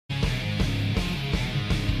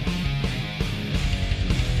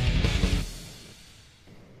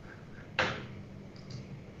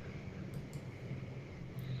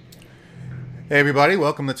Hey everybody,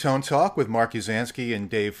 welcome to Tone Talk with Mark Uzansky and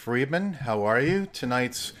Dave Friedman. How are you?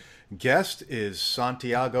 Tonight's guest is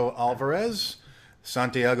Santiago Alvarez.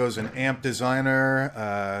 Santiago's an amp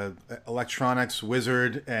designer, electronics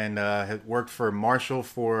wizard, and had worked for Marshall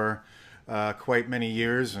for quite many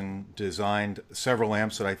years and designed several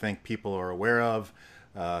amps that I think people are aware of,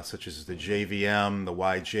 such as the JVM, the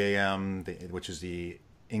YJM, which is the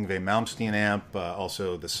Yngwie Malmsteen amp,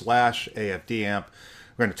 also the Slash AFD amp.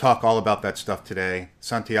 We're going to talk all about that stuff today.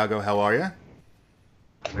 Santiago, how are you?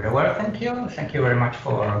 Very well, thank you. Thank you very much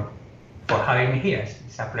for having me here.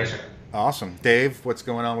 It's a pleasure. Awesome. Dave, what's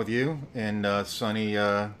going on with you in sunny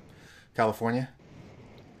California?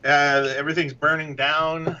 Everything's burning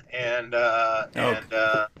down, and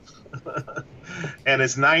and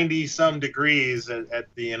it's 90 some degrees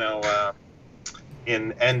at the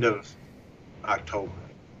in end of October.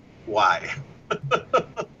 Why?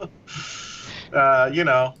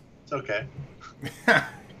 It's okay.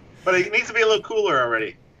 But it needs to be a little cooler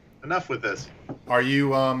already. Enough with this. Are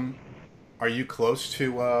you close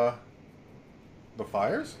to the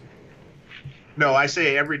fires? No, I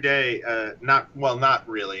say every day. Not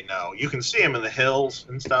really. No, you can see them in the hills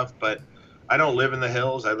and stuff, but I don't live in the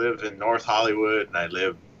hills. I live in North Hollywood, and I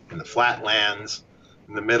live in the flatlands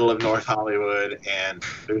in the middle of North Hollywood, and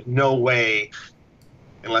there's no way,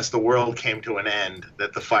 unless the world came to an end,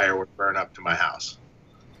 that the fire would burn up to my house.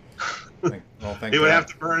 Thank it would have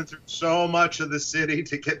to burn through so much of the city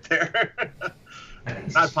to get there.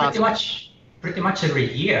 Not possible. Pretty much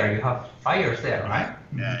every year you have fires there, right?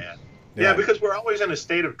 Yeah, because we're always in a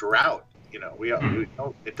state of drought. We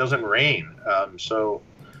don't, it doesn't rain. So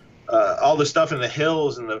all the stuff in the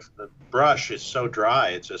hills and the brush is so dry.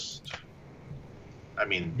 It's just,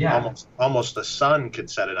 almost the sun could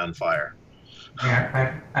set it on fire.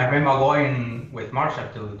 Yeah, I remember going with Marshall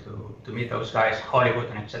to meet those guys, Hollywood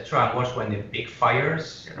and etc. And was when the big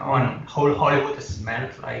fires, and whole Hollywood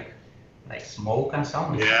smelled like smoke and so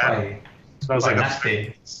on. Yeah, smells like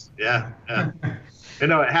nasty. Yeah. It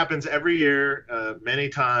happens every year, many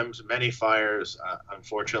times, many fires.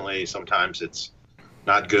 Unfortunately, sometimes it's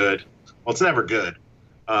not good. Well, it's never good,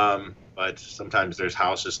 but sometimes there's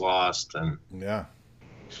houses lost and yeah.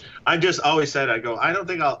 I just always said, I don't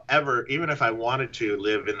think I'll ever, even if I wanted to,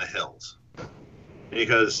 live in the hills,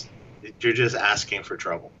 because you're just asking for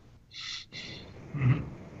trouble. Mm-hmm.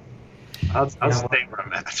 I'll stay where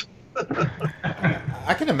I'm at.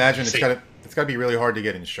 I can imagine it's got to be really hard to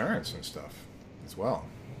get insurance and stuff as well.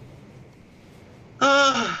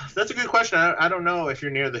 That's a good question. I don't know if you're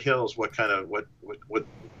near the hills. What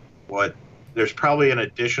there's probably an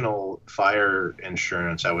additional fire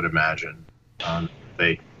insurance, I would imagine.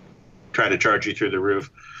 They try to charge you through the roof.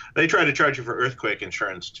 They try to charge you for earthquake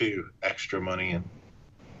insurance too, extra money. And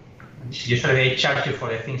usually they charge you for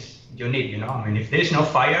the things you need. If there's no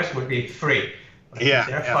fires, it would be free. But if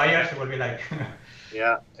there are fires, it would be like a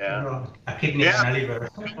kidney and a liver.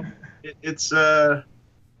 It's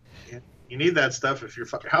you need that stuff if your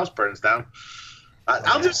house burns down.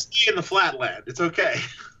 I'll just stay in the flatland. It's okay.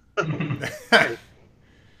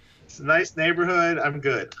 It's a nice neighborhood. I'm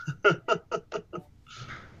good.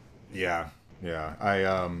 Yeah.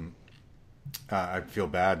 I feel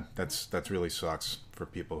bad. That's really sucks for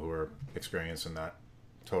people who are experiencing that.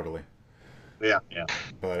 Totally. Yeah.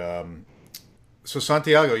 But so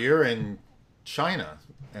Santiago, you're in China,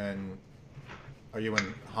 and are you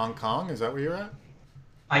in Hong Kong? Is that where you're at?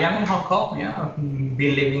 I am in Hong Kong. Yeah, I've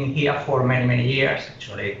been living here for many years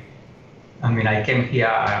actually. I came here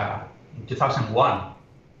in 2001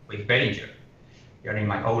 with Behringer. During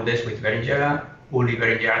my old days with Behringer, Uli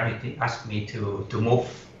Behringer asked me to move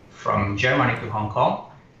from Germany to Hong Kong.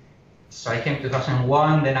 So I came in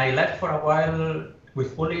 2001, then I left for a while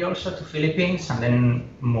with Uli also to Philippines, and then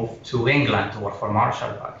moved to England to work for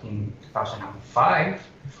Marshall back in 2005.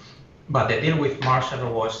 But the deal with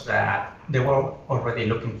Marshall was that they were already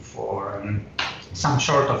looking for some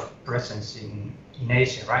sort of presence in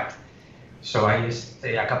Asia, right? So I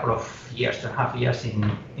stayed a couple of years, 2.5 years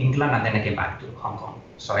in England, and then I came back to Hong Kong.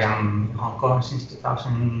 So I am in Hong Kong since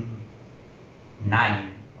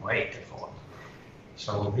 2009 or 8, I forgot.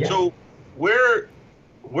 So yeah. So where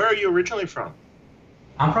are you originally from?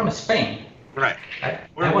 I'm from Spain. Right. I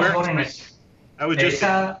was born in it's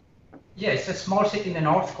a small city in the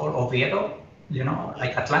north called Oviedo.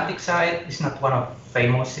 Like Atlantic side. It's not one of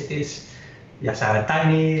famous cities. Just a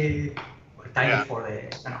tiny for the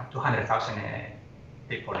 200,000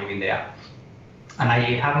 people living there. And I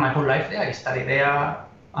had my whole life there. I studied there.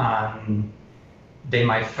 Then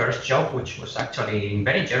my first job, which was actually in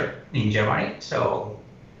Behringer in Germany. So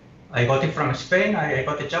I got it from Spain. I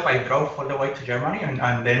got the job. I drove all the way to Germany,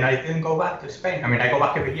 and then I didn't go back to Spain. I mean, I go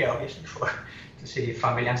back every year, obviously, to see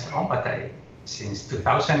family and so on. But since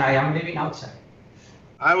 2000, I am living outside.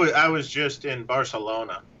 I was just in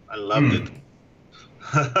Barcelona. I loved it.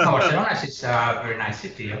 No, Barcelona is a very nice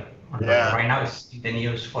city. Yeah. Right now, it's in the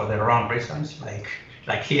news for the wrong reasons,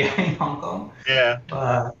 like here in Hong Kong. Yeah.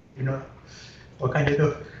 But what can you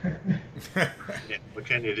do? Yeah, what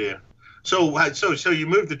can you do? So you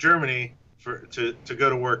moved to Germany to go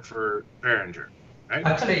to work for Behringer, right?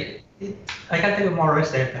 Actually, I can tell you more or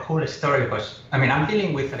less the whole story because I mean I'm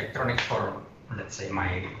dealing with electronics for let's say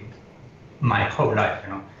my whole life,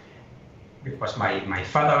 because my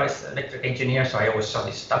father is an electric engineer, so I always saw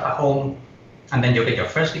this stuff at home. And then you get your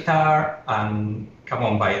first guitar, and come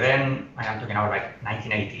on, by then I am talking about like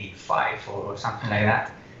 1985 or something like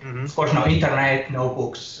that. Mm-hmm. Of course, no internet, no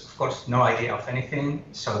books, of course, no idea of anything.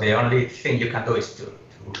 So the only thing you can do is to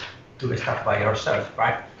do the stuff by yourself,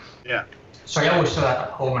 right? Yeah. So I always saw that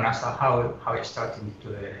at home, and I saw how I started into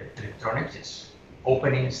the electronics, is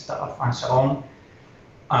opening stuff and so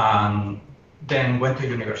on. Then went to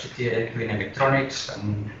university doing electronics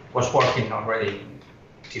and was working already in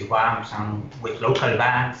tube amps and with local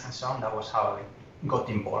bands and so on. That was how I got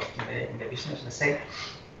involved in the business, let's say.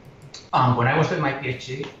 When I was doing my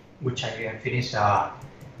PhD, which I didn't finish, I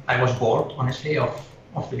was bored, honestly, of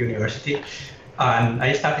the university. And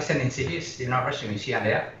I started sending CVs, resumes here and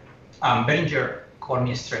there. Behringer called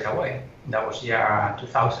me straight away. That was year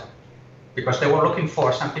 2000. Because they were looking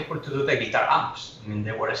for some people to do the guitar amps. I mean,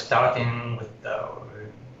 they were starting with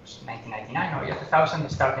 1999 or year 2000,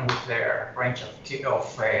 starting with their range of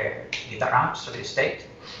guitar amps to the state.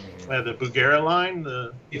 The Bugera line?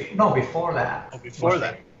 Before that. Oh, before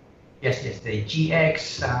that. Yes, the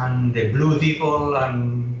GX and the Blue Devil,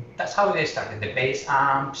 and that's how they started. The bass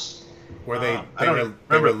amps. Were they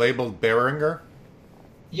were labeled Behringer?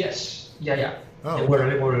 Yes, yeah. Oh, they were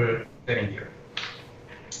labeled Behringer.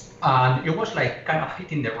 And it was like kind of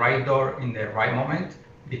hitting the right door in the right moment,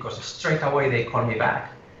 because straight away they called me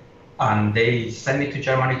back and they sent me to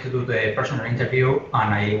Germany to do the personal interview,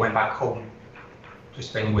 and I went back home to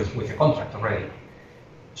Spain with a contract already.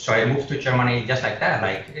 So I moved to Germany just like that,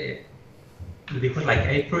 it was like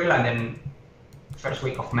April, and then first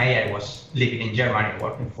week of May I was living in Germany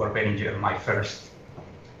working for Behringer, my first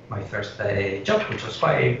job, which was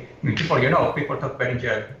quite, people talk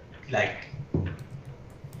Behringer like,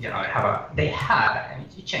 they had,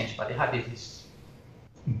 it changed, but they had this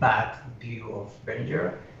bad view of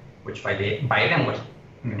Behringer, which by then was,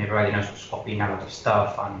 everybody knows, was copying a lot of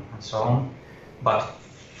stuff and so on. But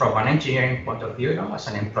from an engineering point of view, as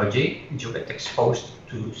an employee, you get exposed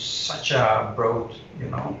to such a broad,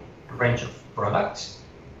 range of products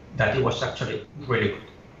that it was actually really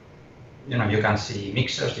good. You can see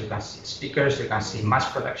mixers, you can see speakers, you can see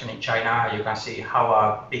mass production in China, you can see how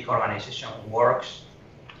a big organization works.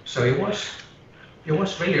 So it was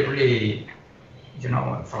really, really,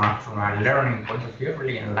 from a learning point of view,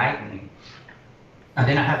 really enlightening. And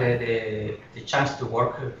then I had the chance to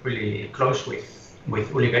work really close with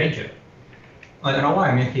Uli Behringer. I don't know why.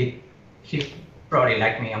 I mean, he probably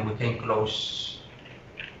liked me, and we came close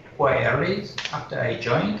quite early after I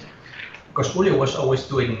joined, because Uli was always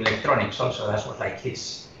doing electronics also. That was like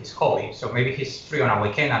his hobby. So maybe he's free on a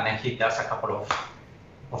weekend, and then he does a couple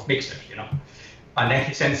of mixers, and then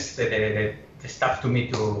he sends the stuff to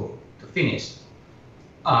me to finish.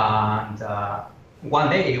 And one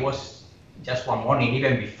day, it was just one morning,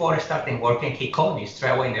 even before starting working, he called me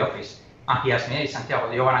straight away in the office, and he asked me, "Hey, Santiago,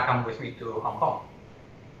 do you want to come with me to Hong Kong?"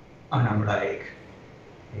 And I'm like,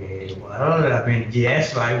 well, I mean,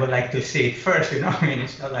 yes, but I would like to see it first, I mean,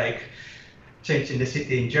 it's not like changing the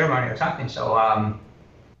city in Germany or something. So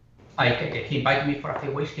he invited me for a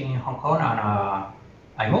few weeks in Hong Kong, and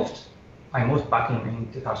I moved. I moved back in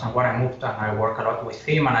 2001. I moved, and I worked a lot with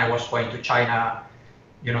him, and I was going to China,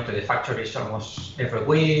 to the factories almost every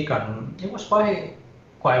week, and it was quite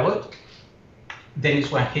good. Then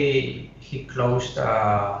it's when he closed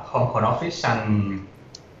Hong Kong office and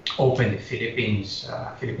opened the Philippines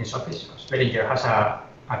office, because Behringer has a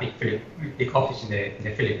big office in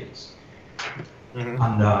the Philippines. Mm-hmm.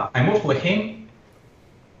 And I moved with him.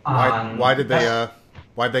 Why did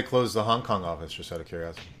they close the Hong Kong office, just out of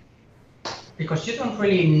curiosity? Because you don't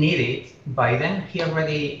really need it. By then, he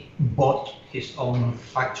already bought his own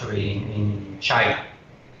factory in China.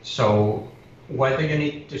 So why do you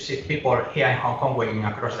need to see people here in Hong Kong when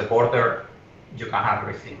across the border you can have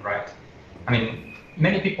everything, right? I mean,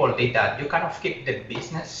 many people did that. You kind of keep the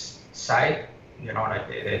business side, like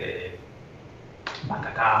the bank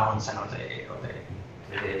accounts and all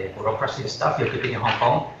the bureaucracy stuff, you keep it in Hong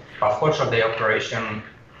Kong. But of course, all the operation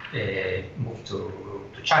moved to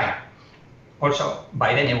China. Also,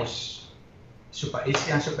 by then it was super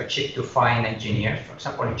easy and super cheap to find engineers, for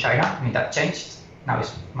example, in China. I mean, that changed. Now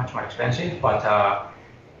it's much more expensive, but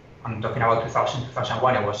I'm talking about 2000,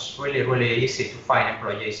 2001. It was really, really easy to find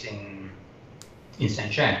employees in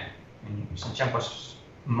Shenzhen. I mean, Shenzhen was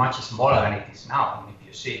much smaller than it is now. I mean, if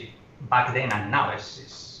you see back then and now,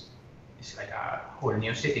 it's like a whole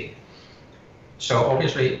new city. So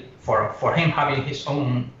obviously, for him having his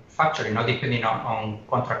own factory, not depending on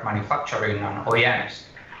contract manufacturing and OEMs,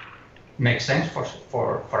 makes sense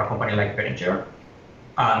for a company like Behringer.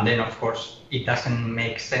 And then, of course, it doesn't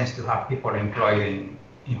make sense to have people employed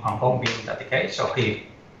in Hong Kong, being that the case. So he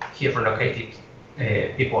relocated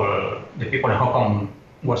the people in Hong Kong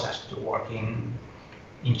was asked to work in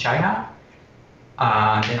China.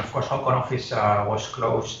 And then, of course, Hong Kong office was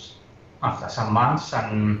closed after some months.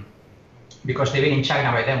 And because living in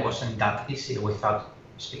China by then wasn't that easy without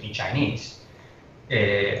speaking Chinese,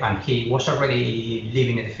 and he was already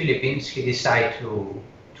living in the Philippines, he decided to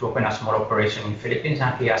open a small operation in the Philippines,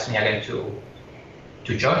 and he asked me again to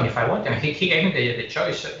join if I want. And he gave me the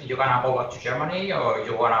choice: you're gonna go back to Germany, or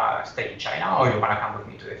you wanna stay in China, or you wanna come with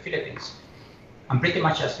me to the Philippines. And pretty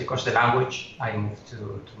much just because the language, I moved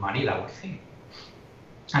to Manila with him.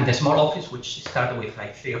 And the small office, which started with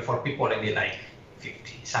like 3 or 4 people, ended like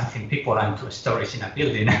 50-something people and 2 stories in a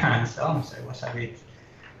building and so on. So it was a bit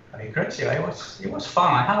crazy. It was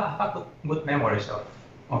fun. I have good memories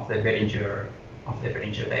of the Behringer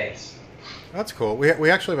days. That's cool. We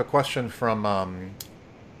actually have a question from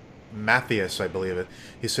Matthias, I believe it.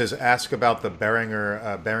 He says, ask about the Behringer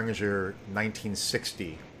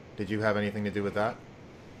 1960. Did you have anything to do with that?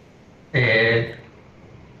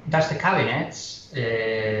 That's the cabinets,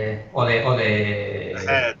 or the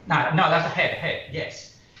head. No, that's the head.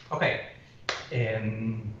 Yes. Okay.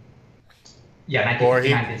 Yeah. Or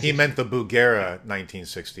he meant the Bugera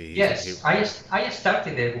 1960. Yes, I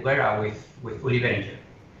started the Bugera with Uli Behringer.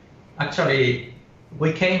 Actually,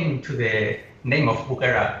 we came to the name of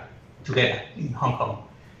Bugera together in Hong Kong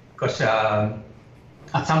because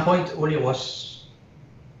at some point Uli was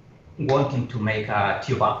wanting to make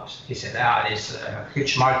tube amps. He said, there's a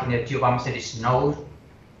huge market in the tube amps. There is no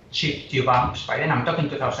cheap tube amps. By then, I'm talking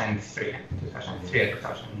 2003 or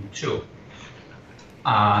 2002.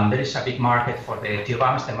 There is a big market for the tube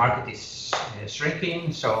amps. The market is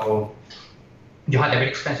shrinking. So you had the very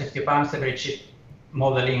expensive tube amps, the very cheap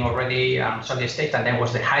modeling already, solid state, and then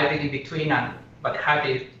was the hybrid in between. But the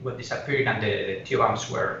hybrid was disappearing, and the tube amps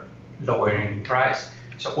were lower in price.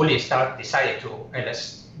 So Uli decided to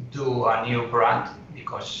let's do a new brand,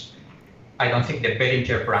 because I don't think the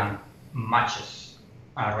Behringer brand matches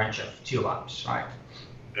a range of tube amps, right?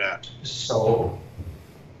 Yeah. So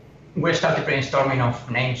we started brainstorming of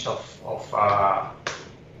names of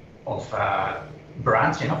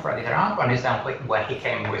brands, for a different amp, and it's then where he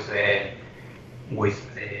came with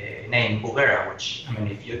the name Bugera, which, I mean,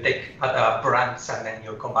 if you take other brands and then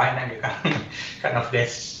you combine them, you can kind of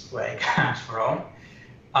guess where it comes from.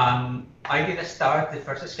 I did start the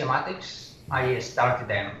first schematics. I started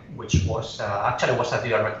them, which was actually was a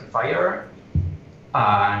dual rectifier,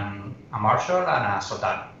 and a Marshall and a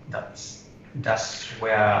Soldano. That's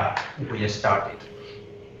where we started.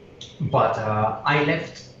 But I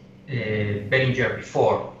left Behringer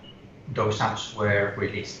before those amps were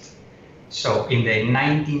released. So in the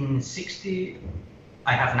 1960,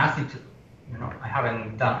 I have nothing to, I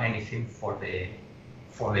haven't done anything for the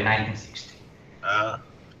 1960.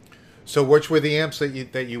 So which were the amps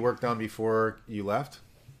that you worked on before you left?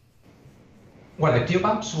 Well, the tube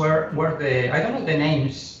amps were I don't know the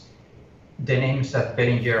names that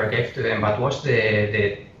Behringer gave to them, but was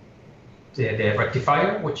the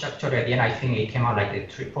rectifier, which actually at the end I think it came out like the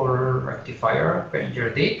triple rectifier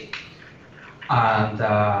Behringer did. And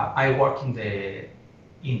I worked in the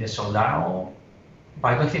Soldano, but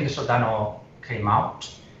I don't think the Soldano came out.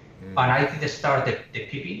 And I did start the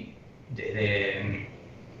PB,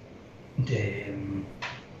 the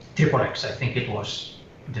Triple X. I think it was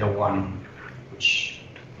the one which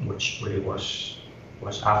really was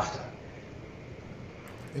after.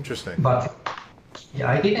 Interesting. But yeah,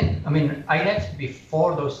 I left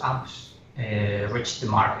before those amps reached the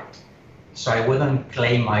market, so I wouldn't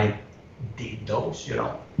claim I did those,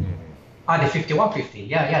 Mm-hmm. The 5150,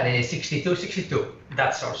 the 6262.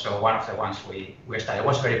 That's also one of the ones we started. It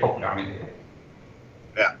was very popular.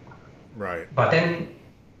 Yeah. Right. But then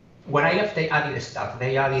when I left, they added stuff.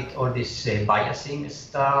 They added all this biasing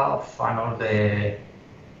stuff and all they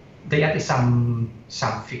added some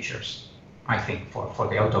features, I think, for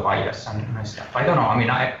the auto bias and stuff. I don't know. I mean,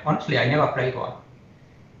 honestly, I never played one.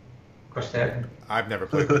 because they're. I've never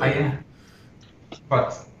played with it.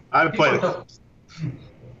 But I've played it.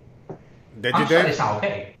 Did you, I'm sure they Dave? sound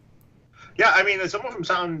okay. Yeah, I mean, some of them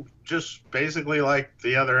sound just basically like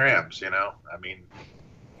the other amps, you know. I mean,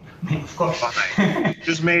 Of course. fine.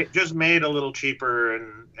 just made a little cheaper,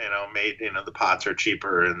 and the pots are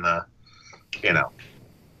cheaper, and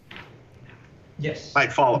Yes.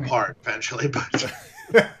 might fall apart eventually, but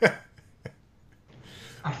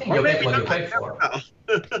I think you get what you pay for. No.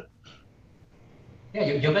 Yeah,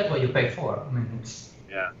 you get what you pay for. I mean, it's.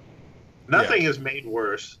 Yeah. Nothing is made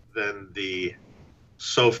worse than the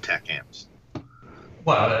Sovtek amps.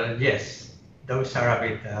 Well, yes, those are a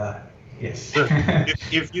bit. Yes.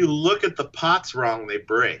 If you look at the pots wrong, they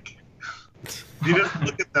break. If you just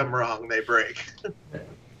look at them wrong, they break.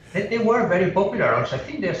 They were very popular also. I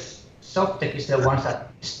think there's Sovtek is the ones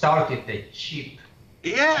that started the cheap.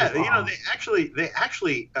 Yeah, they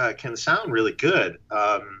actually can sound really good.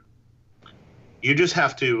 You just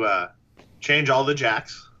have to change all the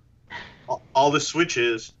jacks, all the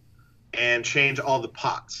switches, and change all the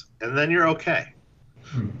pots, and then you're okay.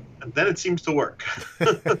 And then it seems to work.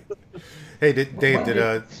 Hey,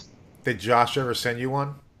 did Josh ever send you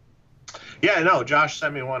one? Yeah, no, Josh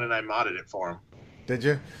sent me one, and I modded it for him. Did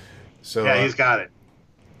you? So Yeah, he's got it.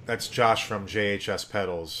 That's Josh from JHS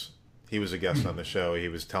Pedals. He was a guest on the show. He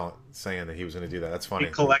was saying that he was going to do that. That's funny.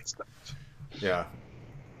 He collects them. Yeah.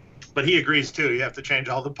 But he agrees too. You have to change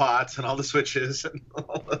all the pots and all the switches. And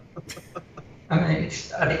all the... I mean,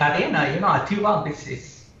 it's at the end, a tube amp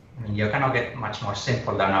is. I mean, you cannot get much more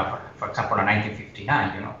simple than for example, a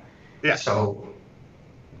 1959. Yeah. So,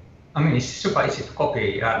 I mean, it's super easy to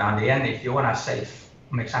copy. And at the end, if you want to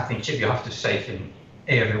make something cheap, you have to save in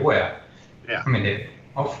everywhere. Yeah. I mean,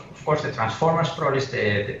 of course, the transformers probably is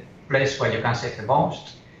the place where you can save the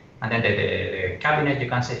most. And then the cabinet, you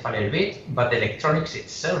can save a little bit, but the electronics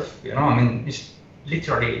itself, I mean, it's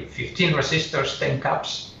literally 15 resistors, 10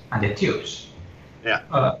 caps, and the tubes. Yeah.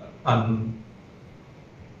 I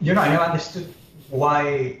never understood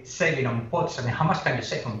why saving on pots. I mean, how much can you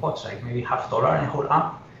save on pots? Like maybe $50 in a whole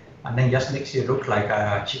amp, and then just makes you look like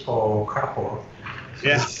a cheapo crapo.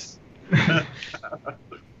 Yeah.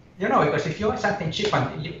 Because if you want something cheap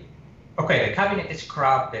and the cabinet is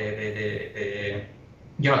crap, the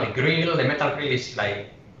grill, the metal grill is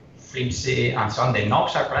like flimsy and so on, the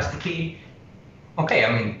knobs are plasticky. Okay,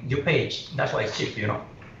 I mean, you pay, that's why it's cheap,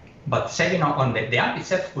 But saving on the amp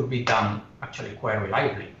itself could be done actually quite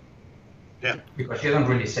reliably. Yeah. Because you don't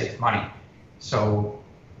really save money. So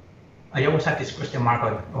I always had this question mark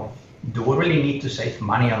of do we really need to save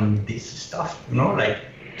money on this stuff? Like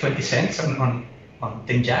 20 cents on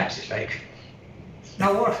 10 jacks is like, it's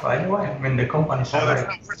not worth it anyway. I mean, the companies are that's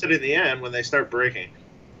not worth it in the end when they start breaking.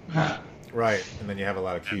 Right, and then you have a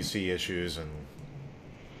lot of QC issues and.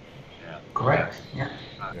 Yeah. Correct. Yeah.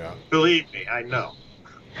 Yeah. Believe me, I know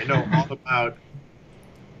all about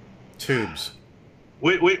tubes.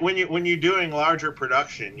 When you're doing larger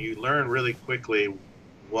production, you learn really quickly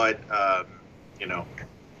what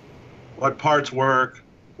what parts work,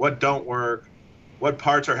 what don't work, what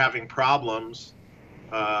parts are having problems.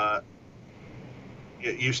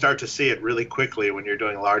 You start to see it really quickly when you're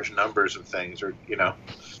doing large numbers of things, or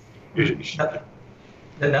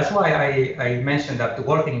That's why I mentioned that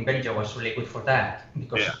working in Belgium was really good for that,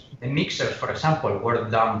 because the mixers, for example, were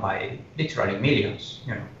done by literally millions.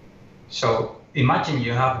 So imagine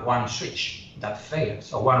you have one switch that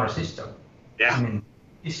fails or one resistor. Yeah. I mean,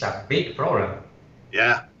 it's a big problem.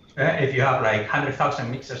 Yeah. If you have like 100,000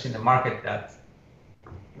 mixers in the market that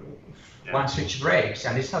one switch breaks,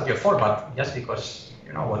 and it's not your fault, but just because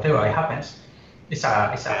whatever it happens, it's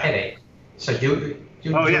a headache. So you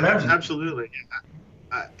learn. Absolutely.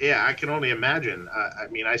 I can only imagine. I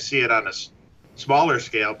mean, I see it on a smaller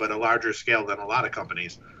scale, but a larger scale than a lot of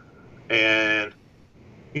companies. And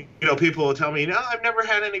people will tell me, "No, I've never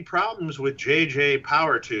had any problems with JJ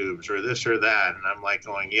power tubes or this or that." And I'm like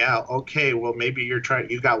going, "Yeah, okay, well maybe you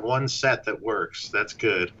got one set that works. That's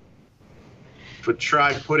good. But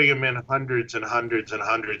try putting them in hundreds and hundreds and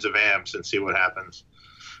hundreds of amps and see what happens."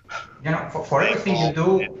 For everything you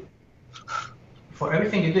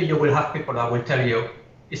do, you will have people that will tell you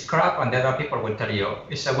it's crap, and the other people will tell you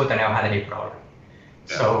it's so good, I never had any problem.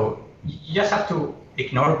 Yeah. So you just have to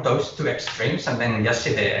ignore those two extremes and then just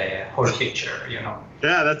see the whole picture, Yeah,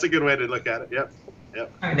 that's a good way to look at it. Yep.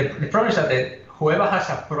 I mean, the problem is that whoever has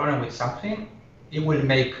a problem with something, it will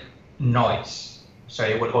make noise. So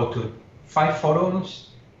it will go to 5 forums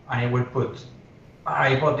and it will put,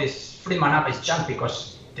 I bought this Freeman app, it's junk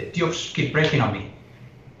because the tubes keep breaking on me.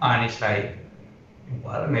 And it's like,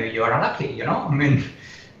 well, maybe you are unlucky, I mean,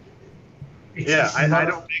 Yeah, it's I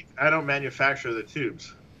not I don't manufacture the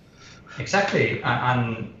tubes. exactly,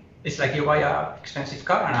 and it's like you buy a expensive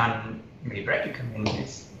car and may break. I mean,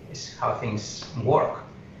 it's how things work.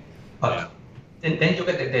 But Yeah. then you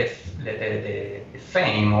get the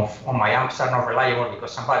fame of, oh, my amps are not reliable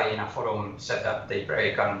because somebody in a forum said that they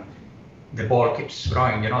break and the ball keeps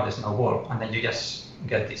growing, there's no ball. And then you just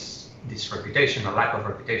get this reputation or lack of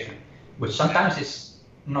reputation, which sometimes is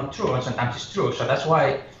not true and sometimes it's true. So that's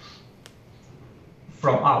why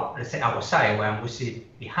from our, let's say, our side, when we see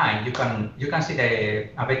behind, you can see a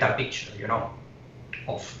better picture,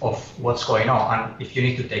 of what's going on and if you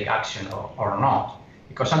need to take action or not.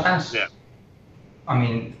 Because sometimes, Yeah. I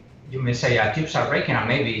mean, you may say tubes are breaking and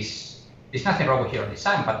maybe it's nothing wrong with your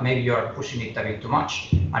design, but maybe you're pushing it a bit too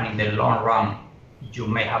much and in the long run, you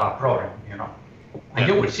may have a problem, and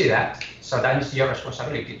you will see that. So that is your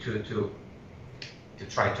responsibility to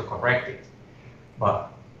try to correct it.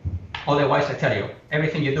 But otherwise, I tell you,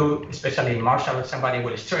 everything you do, especially in Marshall, somebody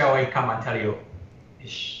will straight away come and tell you,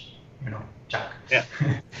 Jack. Yeah.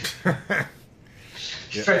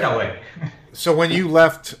 Straight away. So when you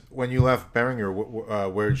left Behringer,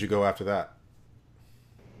 where did you go after that?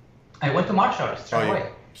 I went to Marshall straight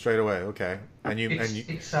away. Straight away, okay. And you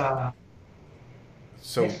so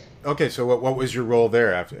yes. Okay. So what was your role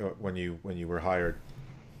there after when you were hired?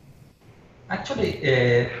 Actually,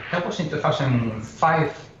 that was in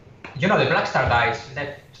 2005. The Blackstar guys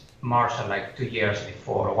left Marshall like 2 years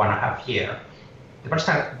before, 1.5 years. The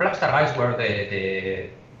Blackstar guys were the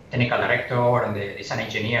technical director and the design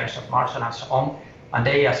engineers of Marshall and so on. And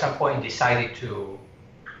they at some point decided to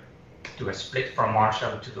split from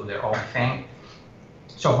Marshall to do their own thing.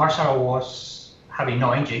 So Marshall was having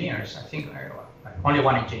no engineers. I think only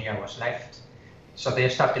one engineer was left. So they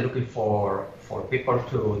started looking for people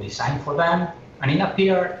to design for them. And it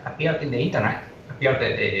appeared in the internet, appeared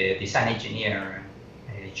the design engineer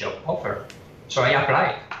job offer. So I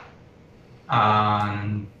applied.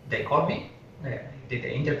 And they called me. Did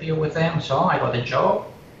the interview with them, so I got the job,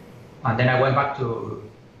 and then I went back to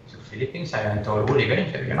Philippines. I told Uli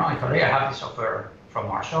Behringer, I told him I have this offer from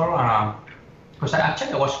Marshall, because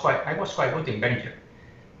I was quite good in Behringer,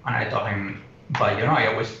 and I told him, but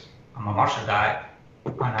I'm a Marshall guy,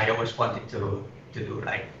 and I always wanted to do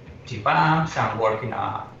like tube amps and work in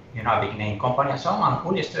a big name company and so on. And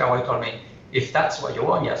Uli straight away told me, if that's what you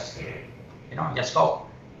want, just go,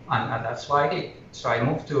 and that's what I did. So I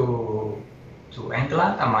moved to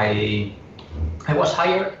England, and I was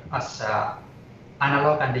hired as an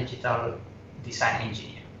analog and digital design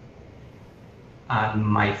engineer. And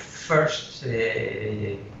my first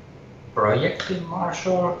project in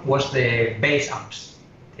Marshall was the bass amps,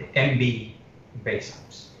 the MB bass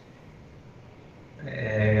amps.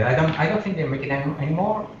 I don't think they're making them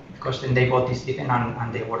anymore because then they bought this different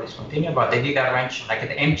and they were discontinued. But they did arrange like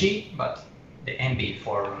the MG, but the MB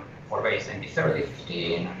for bass, MB 30,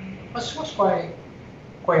 15. Was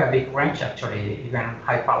quite a big range actually, even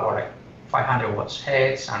high power, like 500 watts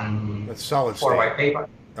heads and That's solid 4x state. paper.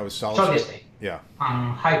 That was solid state. Yeah.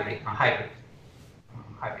 Hybrid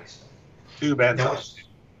stuff. Tube and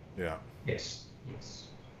Yeah. Yes.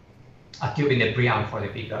 A tube in the preamp for the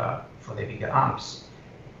bigger amps.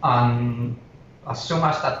 And as soon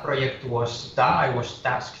as that project was done, I was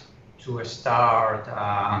tasked to start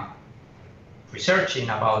researching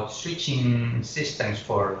about switching systems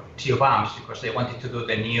for tube amps because they wanted to do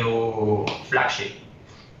the new flagship,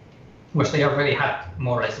 which they already had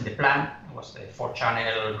more or less in the plan. It was the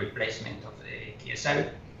 4-channel replacement of the TSL,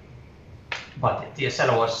 but the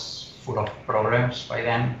TSL was full of problems by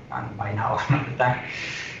then and by now at the time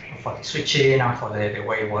for the switching and for the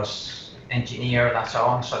way it was engineered and so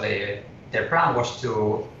on. So their plan was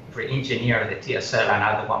to re-engineer the TSL and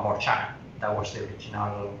add one more channel. That was the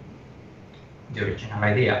original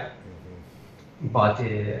idea. But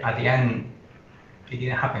at the end, it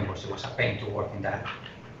didn't happen because it was a pain to work in that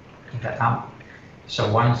amp.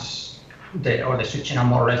 So once all the switching and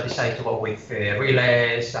more or less decided to go with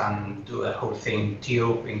relays and do the whole thing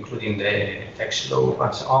tube, including the effects loop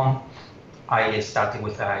and so on, I started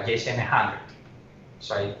with a JCM 100.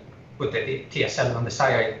 So I put the TSL on the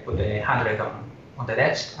side, I put the 100 on the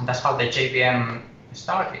desk, and that's how the JBM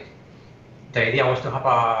started. The idea was to have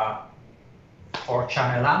a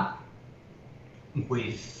 4-channel amp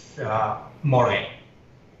with more gain.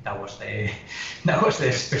 That was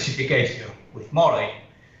the specification, with more gain,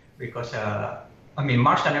 because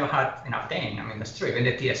Marshall never had enough gain. That's true. Even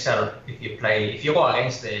the TSL, if you go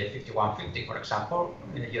against the 5150, for example,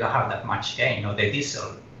 you don't have that much gain. The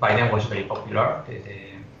diesel by then was very popular,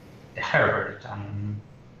 the Herbert and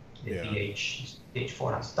the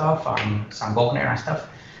DH4 and stuff, and some Bogner and stuff.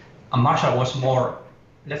 And Marshall was more,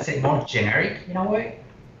 let's say, more generic in a way,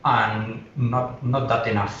 and not that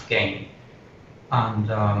enough game. And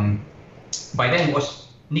by then it was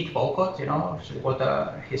Nick Bowcott,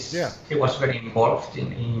 so he was very involved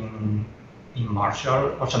in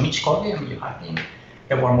Marshall. Also Mitch Cordy, you had him.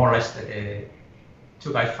 They were more or less the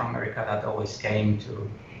two guys from America that always came to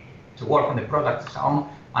work on the product and so on.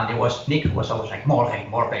 And Nick was always like, more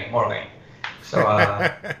game. So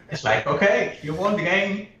it's like, okay, you want the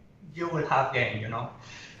game, you will have game,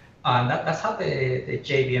 And that's how the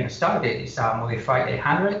JVM started. It's a modified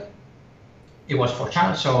 800. It was 4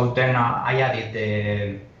 channels, so then I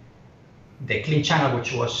added the clean channel,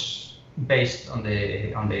 which was based on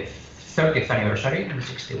the 30th anniversary, the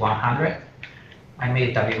 6100. I made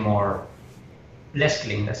it a bit more, less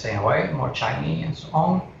clean, let's say in a way, more shiny and so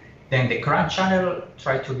on. Then the current channel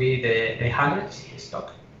tried to be the 800, the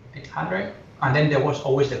stock 800. And then there was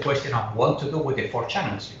always the question of what to do with the 4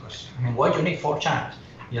 channels, because why do you need 4 channels?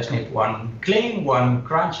 You just need one clean, one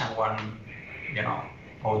crunch, and one,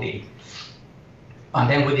 OD. And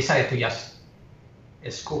then we decided to just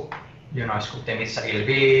scoop the mix a little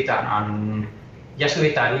bit and just do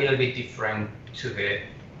it a little bit different to the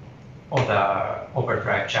other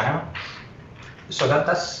overdrive channel. So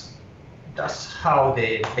that's how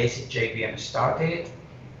the basic JVM started.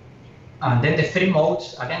 And then the 3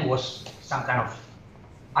 modes, again, was some kind of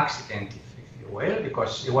accident, if you will,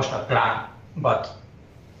 because it was not planned. But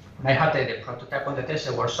when I had the prototype on the test,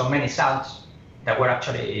 there were so many sounds that were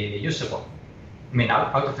actually usable.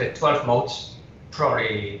 Out of the 12 modes,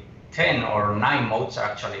 probably 10 or 9 modes are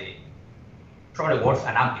actually probably worth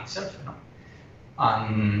an amp itself.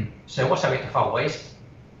 So it was a bit of a waste.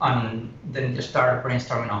 And then you start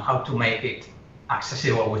brainstorming on how to make it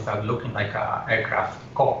accessible without looking like an aircraft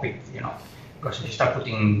cockpit, because if you start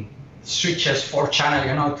putting switches, 4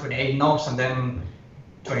 channel, 28 knobs, and then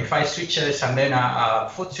 25 switches, and then a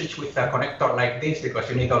foot switch with a connector like this, because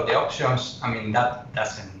you need all the options, that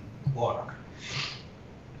doesn't work.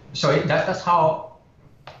 So that's how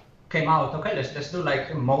came out. Okay, let's do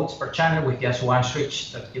like modes per channel with just one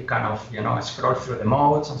switch that you kind of scroll through the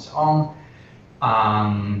modes and so on.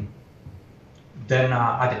 Then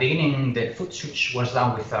at the beginning, the foot switch was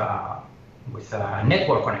done with a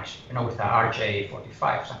network connection, with a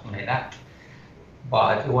RJ45, something like that.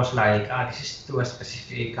 But it was like, this is too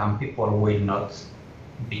specific, and people will not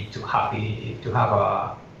be too happy to have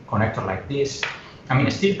a connector like this.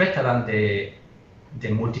 It's still better than the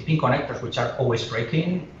multi-pin connectors, which are always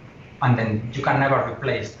breaking, and then you can never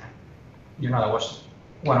replace them. That was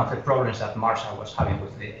one of the problems that Marshall was having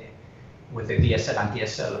with the DSL and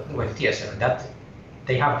TSL, that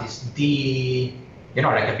they have this D,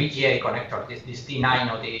 like a BGA connector, this D9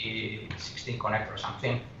 or D16 connector or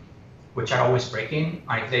something, which are always breaking,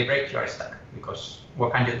 and if they break, you are stuck, because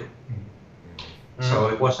what can you do? So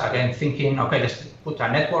it was again thinking, okay, let's put a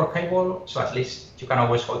network cable, so at least you can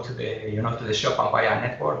always go to the to the shop and buy a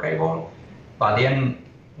network cable. But then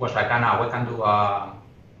was like, we can do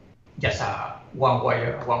just a one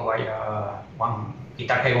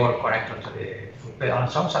guitar cable connector to the foot pedal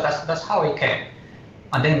and so on. So that's how it came.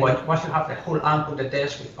 And then once you have the whole amp on the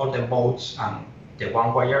desk with all the modes and the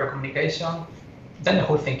one-wire communication, then the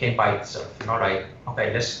whole thing came by itself. Like,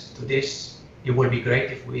 okay, let's do this. It will be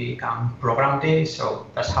great if we can program this. So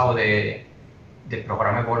that's how the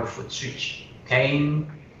programmable foot switch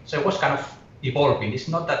came. So it was kind of evolving. It's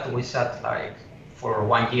not that we sat like for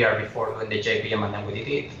 1 year before doing the JVM and then we did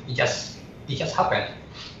it. It just happened.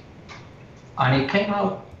 And it came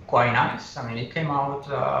out quite nice. It came out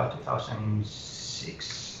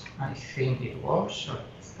 2006, I think it was.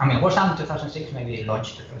 It was done in 2006, maybe it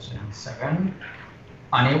launched 2007.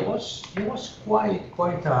 And it was quite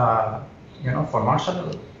for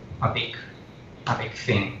Marshall, a big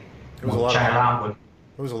thing. There was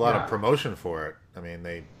a lot of promotion for it. If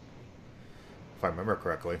I remember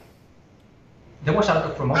correctly. There was a lot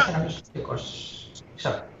of promotion because it's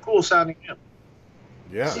a cool sounding amp.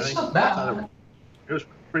 Yeah, it's not bad. It was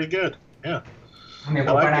pretty good. Yeah.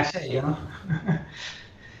 What can I say?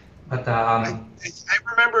 But I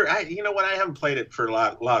remember, when I haven't played it for a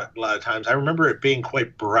lot of times, I remember it being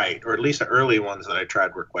quite bright, or at least the early ones that I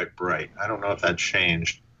tried were quite bright. I don't know if that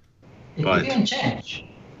changed. It didn't change.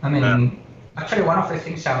 Actually, one of the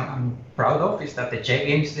things I'm proud of is that the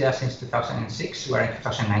JVM is there since 2006. We're in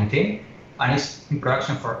 2019, and it's in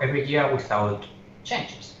production for every year without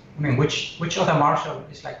changes. Which other Marshall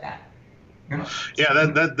is like that?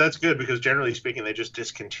 Yeah, that's good, because generally speaking, they just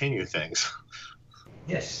discontinue things.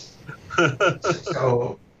 Yes.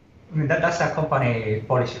 So that's a company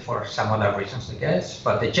policy for some other reasons, I guess.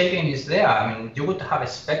 But the JVM is there. You would have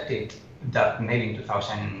expected that maybe in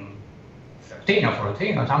 2010 13 or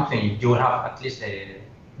 14 or something, you will have at least the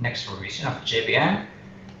next revision of JVM.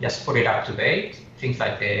 Just put it up to date. Things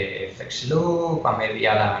like the FX loop and maybe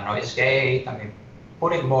add a noise gate. I mean,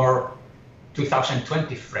 put it more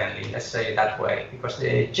 2020 friendly, let's say it that way, because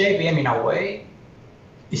the JVM in a way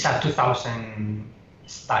is a 2000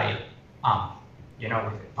 style amp, you know,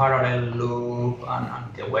 with a parallel loop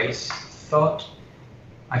and the way it's thought.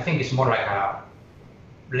 I think it's more like a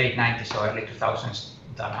late 90s or early 2000s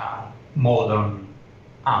than a modern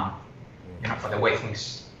amp, you know, for the way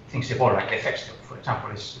things evolve, like the FX loop, for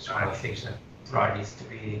example, is one of the things that probably needs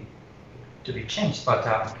to be changed, but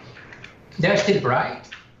they're still bright.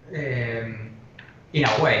 In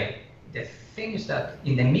a way, the thing is that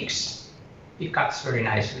in the mix, it cuts very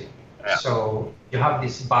nicely. Yeah. So you have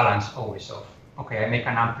this balance always of, okay, I make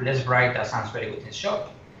an amp less bright that sounds very good in the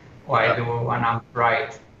shop, or I do an amp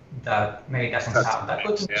bright that maybe doesn't sound that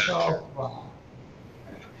good in the shop. Sure.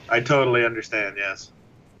 I totally understand, yes.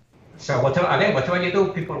 So whatever you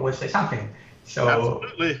do, people will say something. So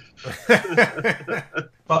Absolutely.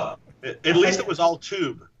 but At least it was all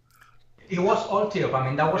tube. it was all tube. I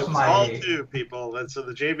mean, that was It was my all tube, people. And so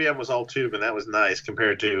the JVM was all tube, and that was nice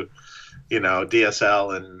compared to, you know,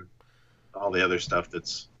 DSL and all the other stuff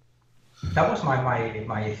that's. That was my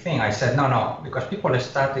thing. I said no, because people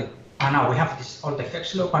started. Now we have this all the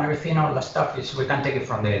FX loop and everything. All that stuff is we can take it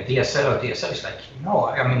from the DSL or DSL. It's like no.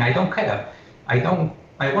 I mean, I don't care. I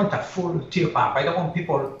want a full tube amp. I don't want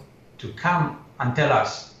people to come and tell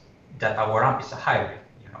us that our amp is a hybrid.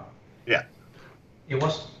 You know. Yeah. It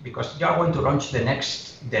was because you are going to launch the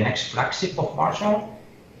next flagship of Marshall.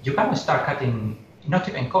 You can start cutting, not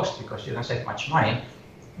even cost because you don't save much money,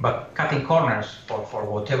 but cutting corners for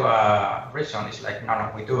whatever reason. It's like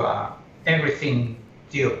no, we do everything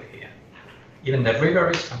tube here. Even the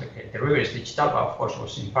river is digital, but of course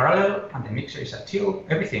was in parallel, and the mixer is a tube.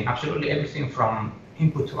 Everything, absolutely everything from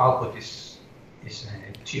input to output is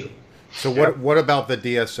a tube. So what about the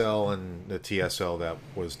DSL and the TSL that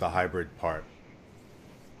was the hybrid part?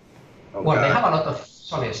 Oh, well, God. they have a lot of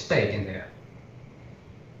solid state in there.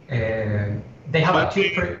 They have a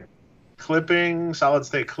tube. Clipping, solid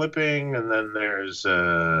state clipping, and then there's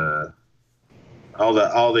all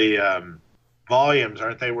the volumes,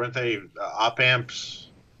 aren't they? Weren't they op amps?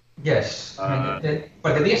 Yes, but the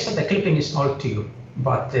DSL, the clipping is all tube.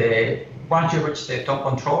 But once you reach the tone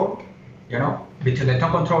control, you know, between the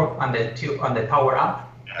tone control and the tube and the power amp,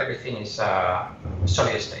 everything is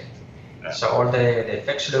solid state. Yeah. So all the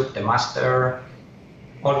effects loop, the master,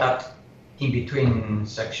 all that in between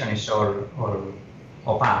section is all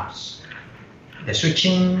op amps. The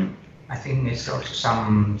switching, I think, is also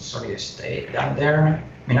some solid state down there.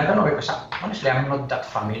 I mean, I don't know because honestly, I'm not that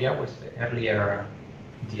familiar with the earlier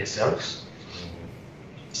DSLs.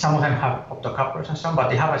 Some of them have optocouplers and so on, but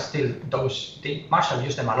they have still those. Marshall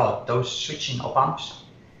use them a lot. Those switching op amps.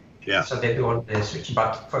 Yeah. So they do all the switching.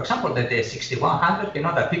 But for example, the 6100, you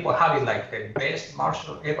know, that people have it like the best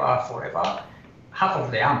Marshall ever forever. Half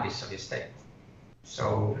of the amp is solid state.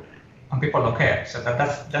 So, and people don't care. So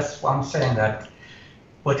that's what I'm saying, that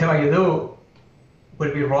whatever you do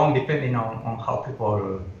will be wrong depending on how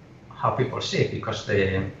people see it, because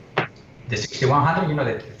the 6100, you know,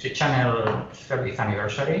 the 3-channel 30th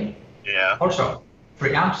anniversary. Yeah. Also,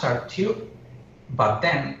 preamps are tube, but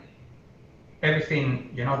then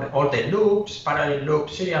everything, you know, all the loops, parallel loop,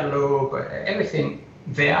 serial loop, everything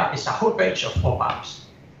there is a whole page of op amps.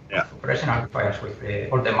 Yeah. Operational amplifiers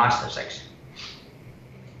with all the master section.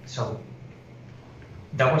 So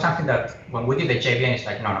that was something that when we did the JVM, it's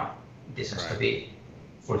like, no, this has to be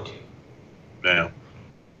full tube. Yeah.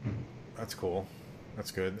 That's cool.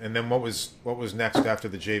 That's good. And then what was next after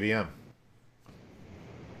the JVM?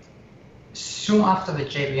 Soon after the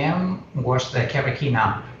JVM was the Kerry King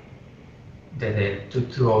amp, the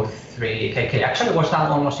 2203 KK. Actually, it was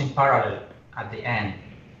done almost in parallel at the end.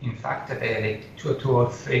 In fact, the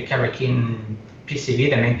 2203 Kerry King PCB,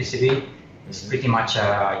 the main PCB, is pretty much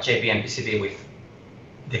a JVM PCB with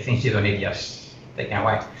the things you don't need just taken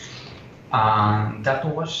away. That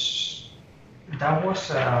was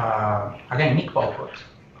again Nick Bowcott,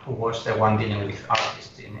 who was the one dealing with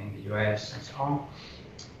artists in the US and so on.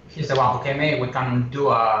 He's the one who came in. We can do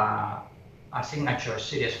a signature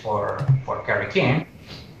series for Kerry King.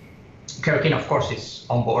 Kerry King, of course, is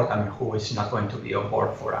on board. I mean, who is not going to be on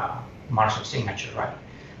board for a Marshall signature, right?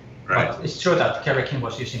 But it's true that Kerry King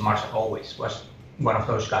was using Marshall always, was one of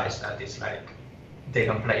those guys that is like, they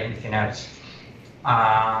don't play anything else.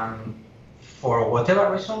 For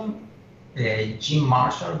whatever reason, Jim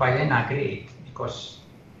Marshall by then agreed, because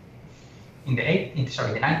in the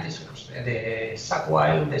 90s, it was the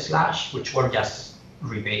Sackwild, the Slash, which were just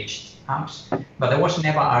rebadged amps, but there was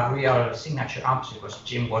never a real signature amps because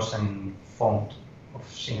Jim wasn't fond of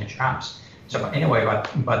signature amps. So anyway,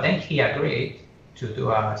 but then he agreed to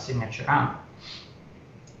do a signature amp.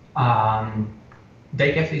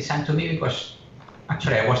 They gave the design to me because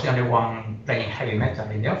actually I was the only one playing heavy metal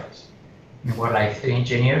in the office. We were like 3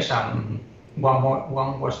 engineers, and one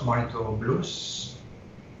was more into blues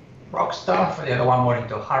rock stuff, the other one more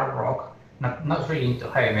into hard rock, not really into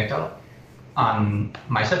heavy metal. And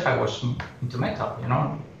myself, I was into metal, you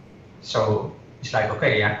know. So it's like,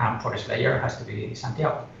 okay, an amp for Slayer has to be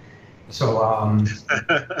Santiago. So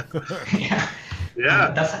yeah,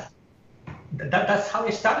 that's how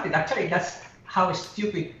it started. Actually, that's how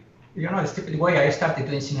stupid, the stupid way I started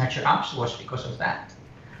doing signature amps was because of that.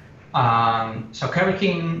 So Kerry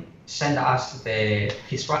King sent us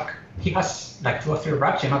his rack. He has like 2 or 3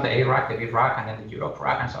 racks, the A rack, the B rack, and then the Europe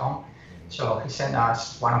rack, and so on. So he sent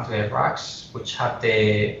us one of the racks, which had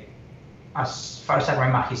as far as I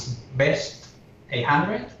remember, his best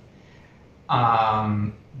 800.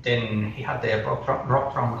 Then he had the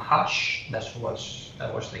Rocktron Hush. That was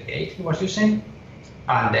the gate he was using,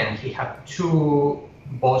 and then he had 2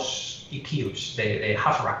 Boss EQs, the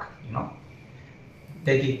half rack,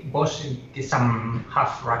 Boss did some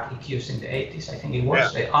half rack EQs in the 80s, I think it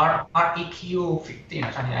was, the REQ 15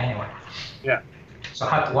 or something, anyway. Yeah. So I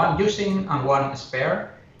had one using and one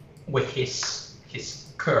spare with his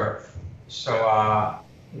curve. So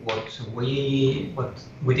what we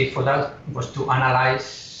did for that was to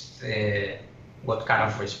analyze what kind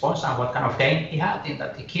of response and what kind of gain he had in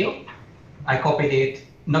that EQ. I copied it,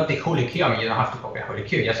 not the whole EQ, I mean, you don't have to copy a whole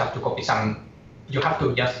EQ, you just have to copy you have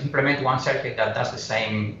to just implement one circuit that does the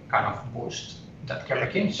same kind of boost that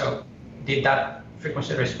Kerry King. So did that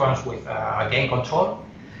frequency response with a gain control.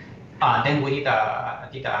 Then we did a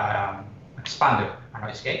expander, a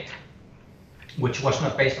noise gate, which was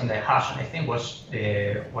not based on the hash, and I think was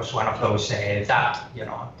one of those that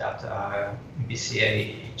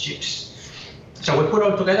BCA chips. So we put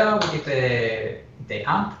all together. We did the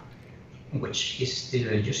amp, which he's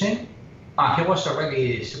still using, and he was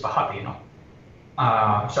already super happy,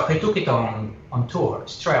 So he took it on tour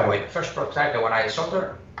straight away. The first prototype, the one I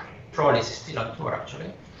soldered, probably is still on tour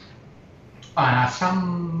actually. And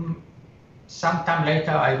some time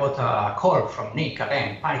later, I got a call from Nick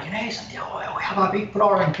again, panicking, "Hey Santiago, we have a big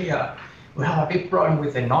problem here. We have a big problem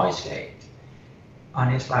with the noise gate."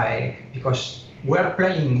 And it's like, because we are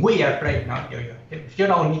playing, no, if you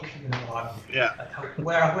know Nick,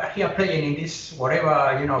 we're here playing in this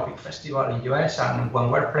whatever, big festival in US, and when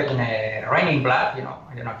we're playing Raining Blood, I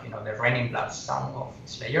don't know if you know the Raining Blood sound of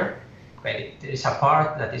Slayer, but there is a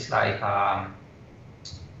part that is like, at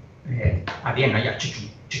the end,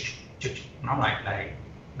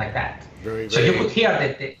 like that. Very, so you could hear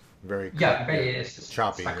the very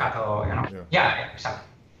choppy, staccato, Yeah, exactly.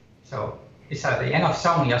 So it's at the end of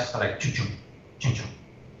song, just like chum chum chum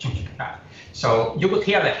chum chum. So you could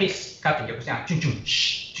hear the hiss cutting. You could hear chum chum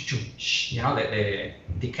shh chum shh. The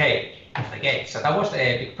decay of the gate. So that was the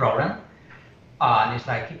big problem. And it's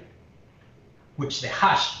like, which the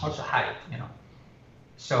hash also had it.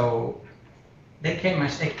 So they came and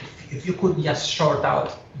said, if you could just sort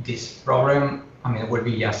out this problem, it would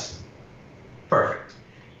be just perfect.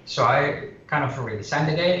 So I kind of redesigned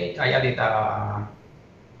the gate. I added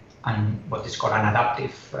what is called an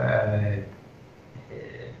adaptive, a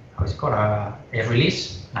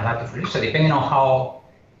release, an adaptive release. So depending on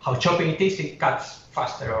how choppy it is, it cuts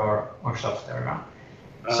faster or softer.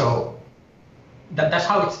 So that's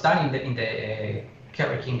how it's done in the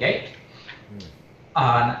Kerry King gate.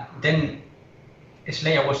 And then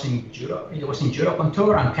Slayer was in Europe. It was in Europe on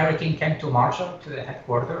tour, and Kerry King came to Marshall, to the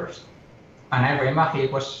headquarters. And I remember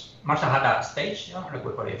Marshall had a stage, like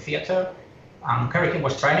we call it a theater, and Kerry King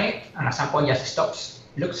was trying it, and at some point just stops,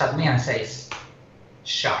 looks at me and says,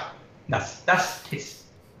 "Sharp." That's his.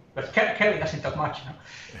 But Kerry doesn't talk much,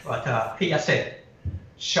 But he just said,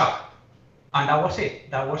 "Sharp," and that was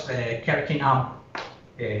it. That was the Kerry King amp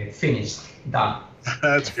finished, done.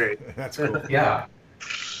 That's great. That's cool. Yeah.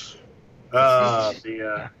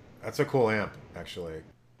 That's a cool amp, actually.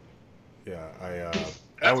 Yeah,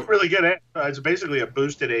 that's a really good amp. It's basically a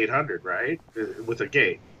boosted 800, right? With a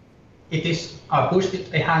gate. It is a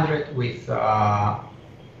boosted 800 with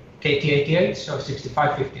KT88, so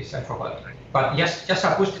 6550s, I forgot. But just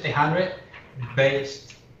a boosted 800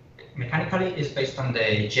 based mechanically is based on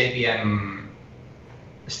the JBM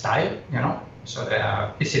style, So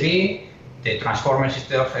the PCB, the transformers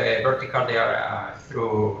instead of vertical, they are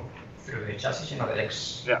through the chassis, the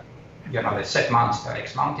X, the set mounts, the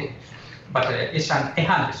X mounted. But it's an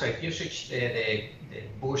 800, so if you switch the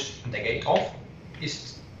boost and the gate off,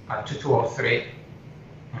 it's a 2203.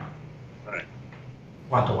 Yeah. Right.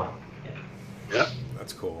 1-to-1. Yeah.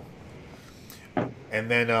 That's cool. And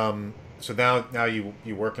then, so now you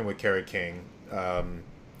working with Kerry King, and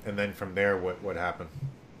then from there, what happened?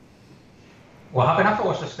 What happened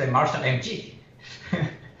afterwards was the Marshall MG.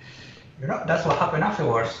 That's what happened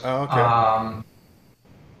afterwards. Oh, okay.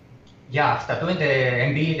 Yeah, after doing the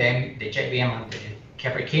MB, the JVM, and the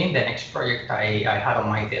Kerry King, the next project I had on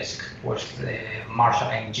my desk was the Marshall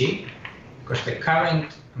MG, because the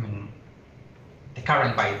current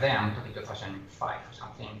by then, 2005 or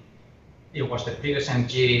something, it was the previous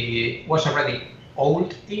MG, was already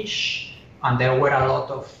old-ish, and there were a lot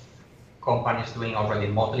of companies doing already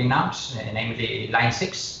modeling amps, namely Line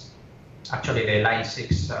 6. Actually, the Line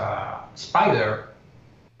 6 Spider,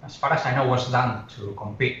 as far as I know, was done to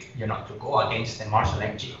compete, to go against the Marshall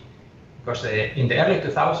MG. Because in the early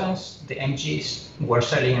 2000s, the MGs were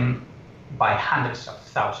selling by hundreds of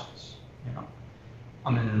thousands,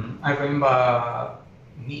 I remember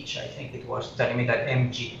Mitch, I think it was, telling me that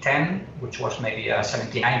MG10, which was maybe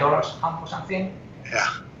 $79 a month or something.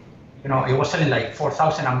 Yeah. It was selling like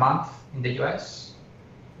 4,000 a month in the US.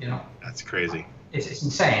 That's crazy. It's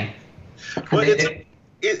insane. Well,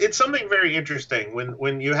 it's something very interesting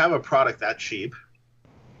when you have a product that cheap.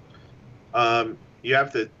 You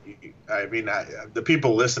have to. The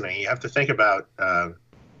people listening, you have to think about.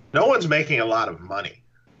 No one's making a lot of money.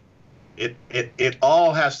 It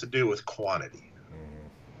all has to do with quantity.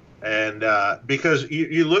 And because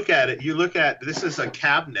you look at this is a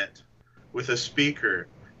cabinet with a speaker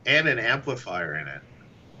and an amplifier in it,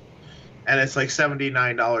 and it's like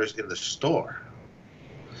 $79 in the store.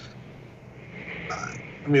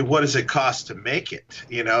 What does it cost to make it?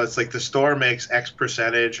 It's like the store makes X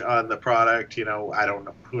percentage on the product. I don't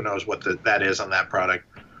know, who knows what that is on that product,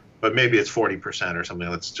 but maybe it's 40% or something.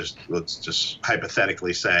 Let's just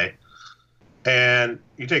hypothetically say, and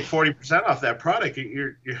you take 40% off that product,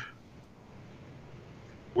 you're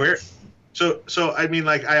where. So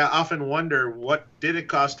I often wonder, what did it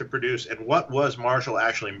cost to produce, and what was Marshall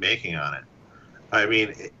actually making on it?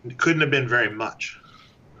 It couldn't have been very much.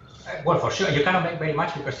 Well, for sure, you cannot make very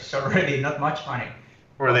much because it's already not much money.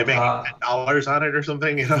 Or they make $10 on it or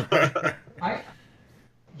something, I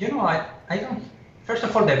don't. First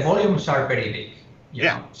of all, the volumes are very big. You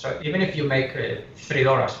know? So even if you make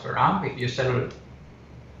 $3 per amp, if you sell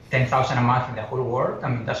 10,000 a month in the whole world,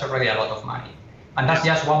 that's already a lot of money. And that's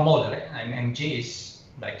just one model. MG is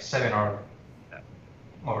like 7 or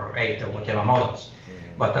 8 or whatever models.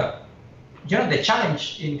 But the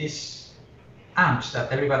challenge in these amps that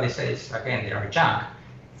everybody says, again, they are junk,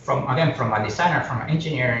 from a designer, from an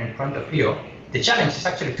engineering point of view, the challenge is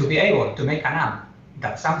actually to be able to make an amp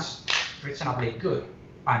that sounds reasonably good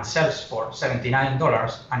and sells for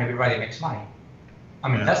 $79 and everybody makes money.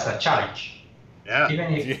 That's a challenge. Yeah.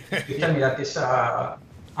 Even if you tell me that it's a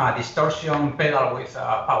distortion pedal with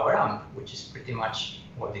a power amp, which is pretty much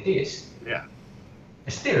what it is. Yeah.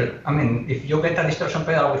 Still, if you get a distortion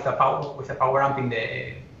pedal with a power amp in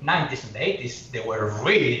the 90s and the 80s, they were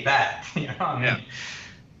really bad.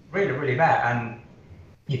 Really, really bad. And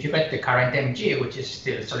if you get the current MG, which is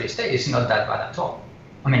still solid state, it's not that bad at all.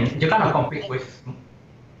 You cannot compete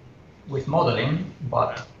with modeling,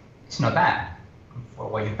 but it's not bad for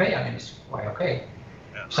what you pay. It's quite okay.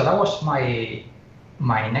 Yeah. So that was my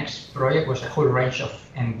next project, was a whole range of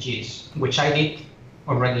MGs, which I did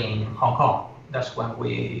already in Hong Kong. That's when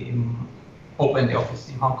we opened the office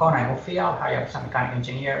in Hong Kong. I moved here, hired some mechanical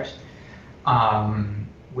engineers.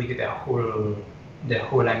 We did the whole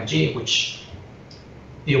MG, which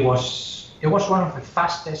it was one of the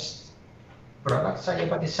fastest products I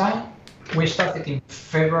ever designed. We started in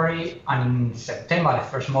February, and in September, the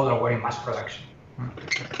first model were in mass production.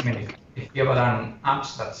 If you ever done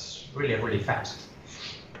amps, that's really, really fast.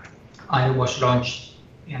 And it was launched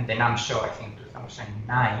in the NAMM show, I think,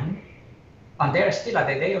 2009. And they're still, at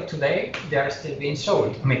the day of today, they are still being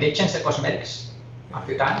sold. They changed the cosmetics a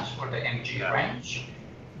few times for the MG range,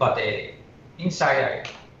 but the inside, I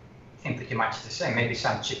think pretty much the same. Maybe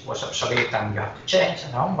some chip was obsolete and you have to change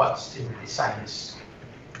and on, but still the design is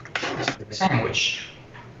the same, which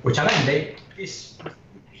again,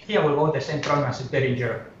 here we go the same problem as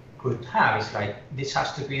Behringer could have. It's like, this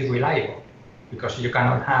has to be reliable, because you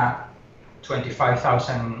cannot have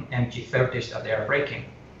 25,000 MG30s that they are breaking.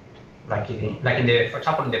 For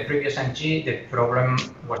example, in the previous MG, the problem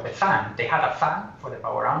was the fan. They had a fan for the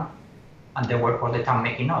power amp, and they were all the time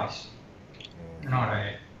making noise.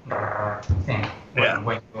 Thing.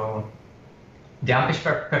 The amp is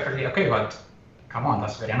perfectly okay, but come on,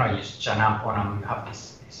 that's very annoying. You switch an amp on and you have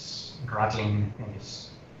this rattling, this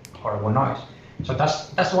horrible noise. So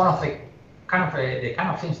that's one of the kind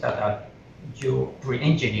of things that you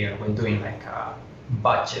re-engineer when doing like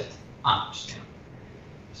budget amps. You know?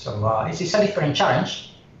 So it's a different challenge.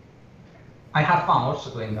 I have fun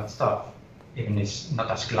also doing that stuff, even it's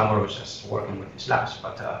not as glamorous as working with slabs,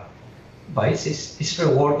 but it's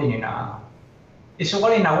rewarding in a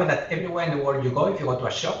way that everywhere in the world you go, if you go to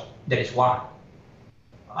a shop, there is one,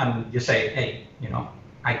 and you say, hey, you know,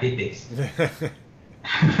 I did this.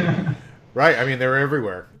 Right. I mean, they're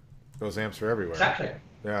everywhere. Those amps are everywhere. Exactly.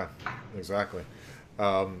 Yeah, exactly.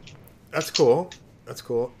 That's cool. That's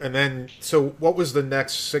cool. And then, so what was the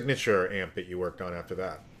next signature amp that you worked on after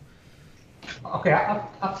that? Okay,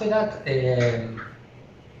 after that, after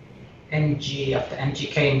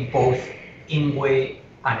MG came both Ingwe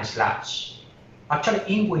and Slash. Actually,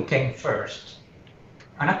 Ingwe came first.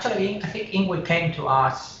 And actually, I think Ingwe came to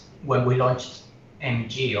us when we launched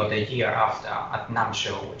MG, or the year after at NAMM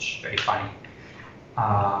show, which is very funny.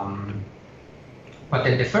 But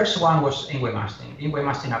then the first one was Ingwe Mastin. Ingwe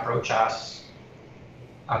Mastin approached us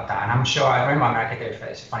at the NAMM show. I remember, I can tell you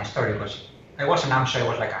it's a funny story, because it was a NAMM show. It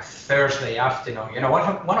was like a Thursday afternoon. You know,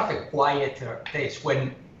 one of the quieter days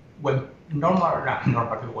when when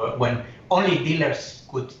only dealers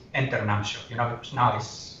could enter NAMM show. You know, because now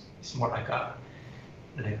it's more like a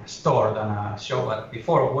store than a show, but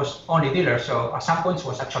before it was only dealers, so at some points it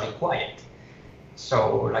was actually quiet.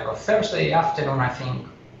 So like a Thursday afternoon, I think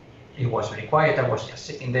it was very quiet. I was just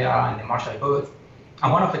sitting there in the Marshall booth,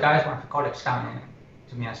 and one of the colleagues came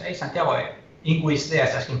to me and said, hey, Santiago, Ingwe is there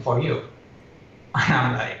asking for you. And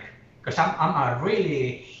I'm like, because I'm a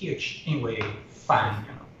really huge Ingwe fan,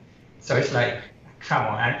 you know. So it's like, come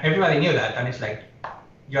on, and everybody knew that, and it's like,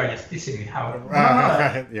 you're just teasing me. How?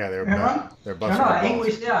 Yeah, they're busting. Ingwe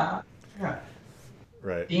is there. Yeah.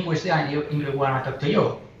 Right. Ingwe is there, and Ingwe want to talk to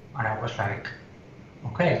you. And I was like,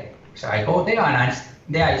 okay. So I go there, and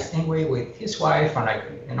there is Ingwe with his wife, and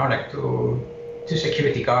like two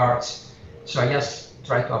security guards. So I just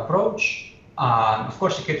try to approach. Of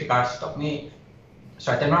course, security guards stop me.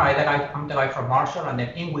 So I tell him, all right, I'm the guy from Marshall, and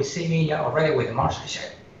then Ingwe see me already with Marshall. He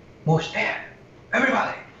said, move there,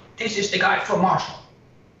 everybody. This is the guy from Marshall.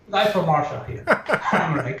 Guy from Marshall here.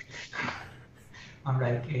 I'm like,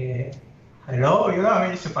 hello, you know, I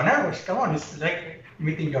mean, it's super nervous. Come on, it's like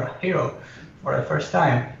meeting your hero for the first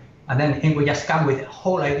time. And then Ingwe just come with a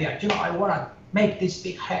whole idea. You know, I want to make this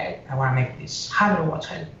big head. I want to make this 100 watts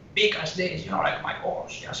head big as this. You know, like my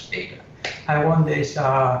horse, just big. I want this.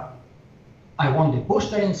 I want the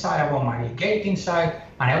booster inside. I want my gate inside,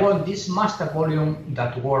 and I want this master volume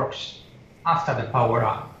that works after the power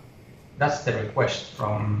up. That's the request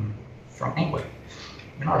from Ingwe,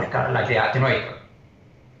 you know, like the attenuator.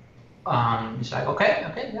 It's like, okay,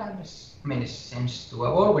 yeah, it seems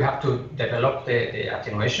doable. We have to develop the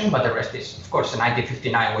attenuation, but the rest is, of course, a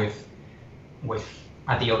 1959 with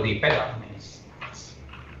a DOD pedal. I mean, it's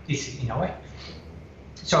easy in a way.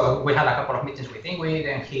 So we had a couple of meetings with Ingwe,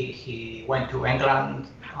 then he went to England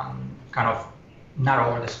and kind of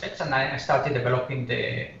narrowed the specs, and I started developing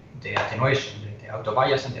the attenuation, the auto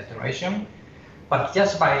bias and the attenuation. But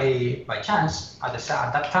just by chance, at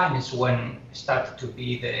that time is when it started to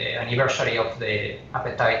be the anniversary of the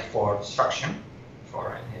Appetite for Destruction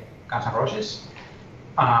for Guns N' Roses.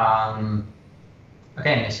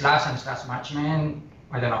 Again, Slash and Slash Management,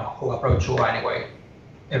 I don't know who approached who anyway.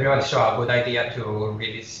 Everybody saw a good idea to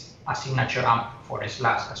release a signature amp for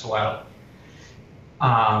Slash as well,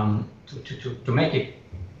 to make it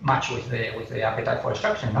match with the Appetite for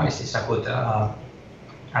Destruction. No, it's a good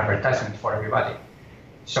advertisement for everybody.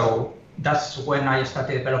 So that's when I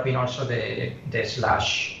started developing also the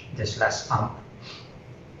Slash amp.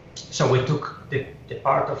 So we took the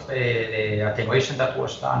part of the attenuation that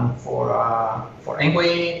was done for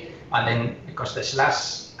Ingwe, and then because the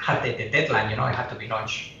Slash had the deadline, you know, it had to be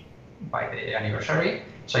launched by the anniversary,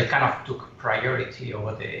 so it kind of took priority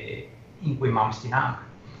over the Ingwe Malmsteen amp.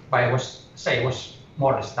 But it was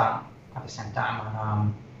more or less done at the same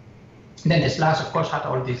time. And then the Slash, of course, had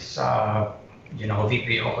all these,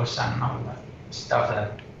 VPOs and all that stuff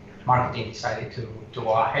that marketing decided to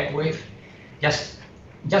go ahead with, just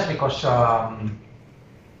because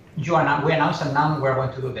we announced and now we're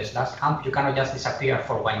going to do the Slash amp. You cannot just disappear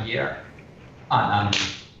for 1 year and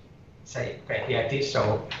say, okay, here it is.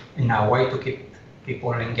 So in a way to keep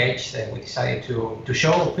people engaged, we decided to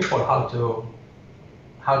show people how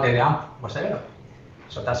the amp was developed.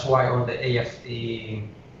 So that's why all the AFD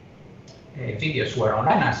videos were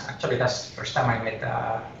online. Actually, that's the first time I met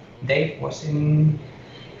Dave, was in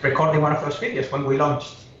recording one of those videos when we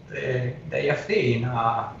launched the AFD in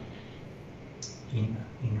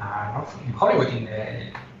Hollywood, in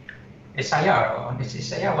SIR or this is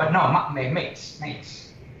SIR. Well, no, mates.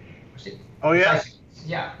 Was it? Oh yeah.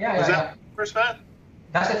 Yeah. Was that first met?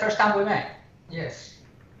 That's the first time we met. Yes.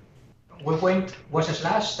 We was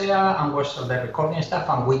Slash there and was the recording stuff,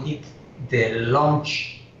 and we did the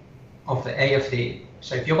launch of the AF3.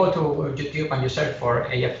 So if you go to YouTube and you search for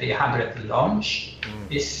AF3 100 launch,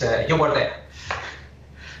 you were there.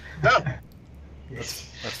 No.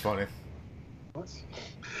 That's funny.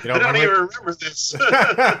 I don't even remember this.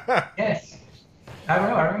 Yes. I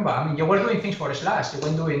remember. I mean, you were doing things for Slash. You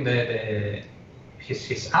were doing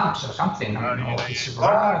his amps or something.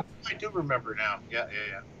 I do remember now.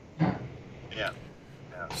 Yeah.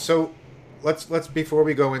 So, let's before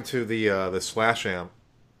we go into the Slash amp,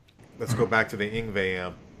 let's go back to the Yngwie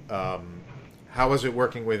amp. How was it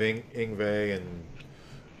working with Yngwie and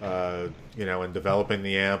and developing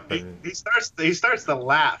the amp? And he starts to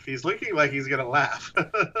laugh. He's looking like he's gonna laugh.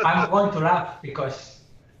 I'm going to laugh because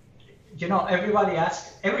everybody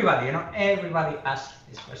asks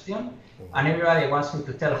this question, and everybody wants me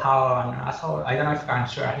to tell how an asshole. I don't know if I can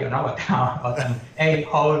share here or not, but about an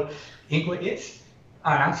a-hole Yngwie is.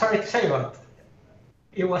 And I'm sorry to say, but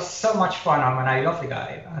it was so much fun. I mean, I love the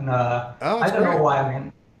guy, and I don't know why. I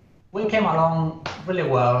mean, we came along really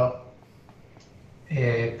well.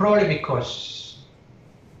 Probably because,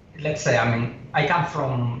 let's say, I mean, I come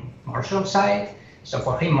from Marshall's side, so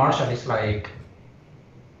for him, Marshall is like,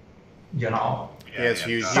 He has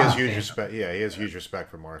huge respect. Yeah, he has huge respect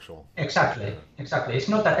for Marshall. Exactly. It's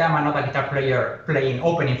not that I'm another guitar player playing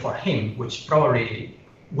opening for him, which probably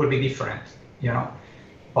will be different,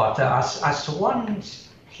 But as once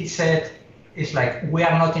he said, it's like we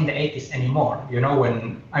are not in the 80s anymore.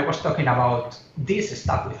 When I was talking about this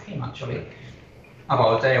stuff with him, actually,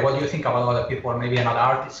 about what do you think about other people, maybe another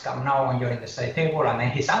artist come now and you're in the side table, and then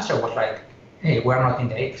his answer was like, hey, we're not in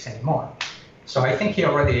the 80s anymore. So I think he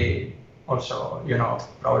already also,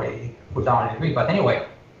 probably put down a little bit. But anyway,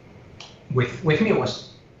 with me it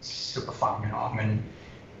was super fun, I mean,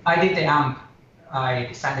 I did the amp, I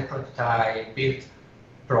designed the prototype, built,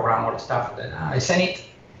 program, all the stuff. Then I sent it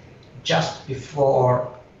just before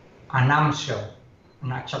an amp show.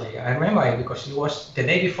 And actually, I remember it because it was the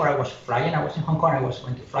day before I was flying. I was in Hong Kong. I was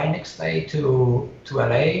going to fly next day to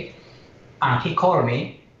LA. And he called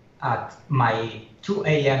me at my 2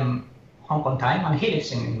 a.m. Hong Kong time. And he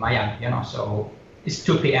lives in Miami, so it's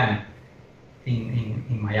 2 p.m.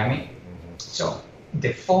 in Miami. So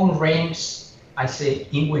the phone rings. I say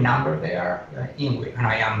Yngwie number there, Yngwie. And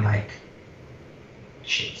I am like,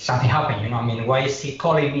 shit, something happened, I mean, why is he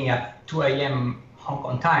calling me at 2 a.m. Hong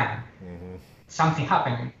Kong time? Something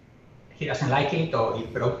happened. He doesn't like it, or he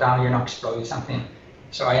broke down, exploded something.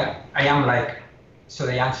 So I am like, so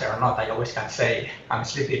the answer or not, I always can say I'm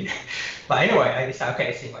sleeping. But anyway, I decided,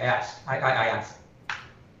 okay, see, I answer.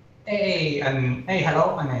 Hey,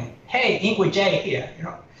 hello, and hey, Yngwie J here,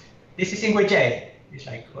 this is Yngwie J. He's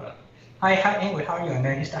like, well, hi, Yngwie, how are you? And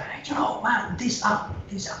then he's like, man, this app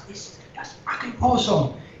is that's fucking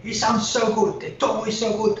awesome. It sounds so good. The tone is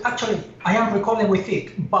so good. Actually, I am recording with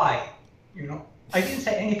it. Bye. I didn't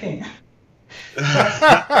say anything.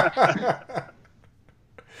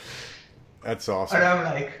 That's awesome. And I'm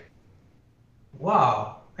like,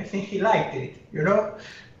 wow, I think he liked it,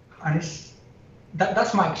 And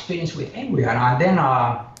that's my experience with Yngwie. And then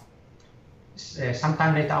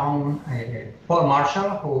sometime later on, Paul Marshall,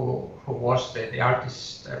 who was the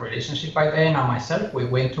artist relationship by then, and myself, we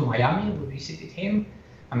went to Miami. We visited him.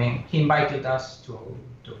 I mean, he invited us to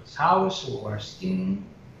his house. We were sitting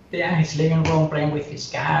there in his living room, playing with his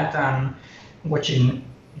cat and watching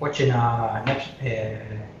what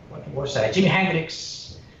was Jimi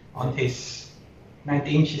Hendrix on his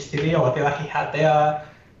 90 inches TV or whatever he had there,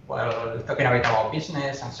 while talking a bit about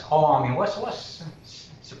business and so on. I mean, it was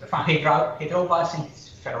super fun. He drove us in his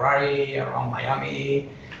Ferrari around Miami.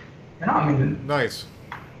 I mean, nice.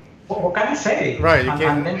 What can I say? Right, you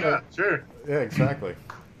can't. Yeah, sure. Yeah, exactly.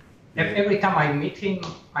 Every time I meet him,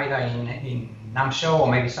 either in NAMM show or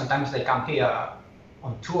maybe sometimes they come here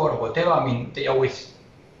on tour or whatever. I mean, they always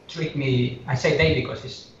treat me. I say they because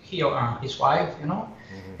it's he and his wife,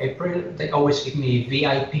 April. They always give me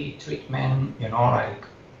VIP treatment, like.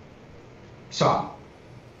 So,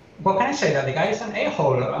 what can I say? That the guy is an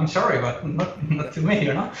a-hole. I'm sorry, but not to me,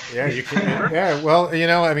 Yeah, you can. Yeah, well,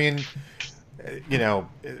 I mean,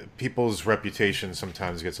 people's reputation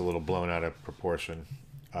sometimes gets a little blown out of proportion,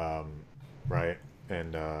 right?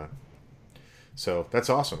 And so that's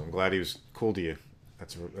awesome. I'm glad he was cool to you.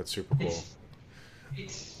 That's super cool.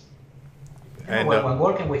 It's and when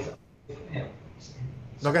working with.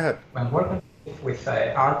 No, go ahead. When working with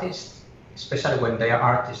artists, especially when they are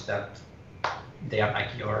artists that they are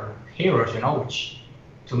like your heroes, which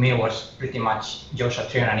to me was pretty much Joe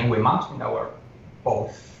Satriani and Yngwie Malmsteen that were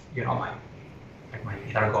both, my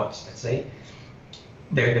guitar gods, let's say.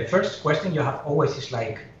 The first question you have always is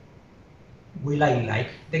like, will I like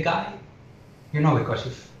the guy? Because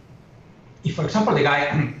if for example the guy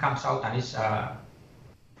comes out and is a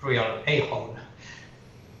real a-hole,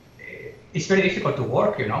 it's very difficult to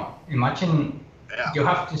work. Imagine you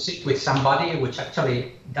have to sit with somebody which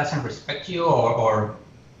actually doesn't respect you or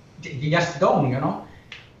you just don't,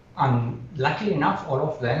 and luckily enough all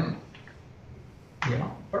of them,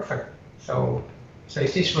 perfect. So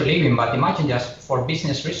it is relieving, but imagine just for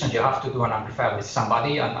business reasons you have to do an amplifier with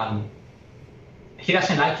somebody and he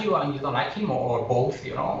doesn't like you and you don't like him, or both,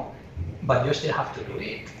 but you still have to do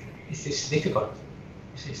it. It's difficult.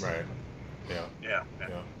 Right. Yeah.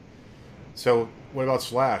 So what about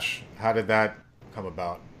Slash? How did that come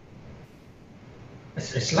about?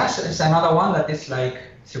 Slash is another one that is like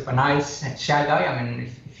super nice and shy guy. I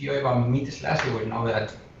mean, if you ever meet Slash, you will know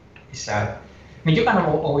that he's you can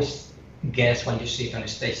always guess when you see it on the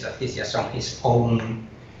stage that he's just on his own,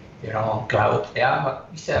 cloud. Yeah, but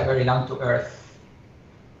he's a very down-to-earth,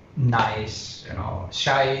 nice,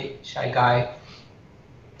 shy guy.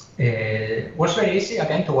 Was very easy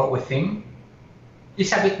again to work with him.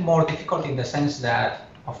 It's a bit more difficult in the sense that,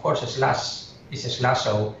 of course, Slash is a Slash,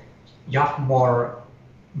 so you have more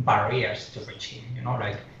barriers to reach him.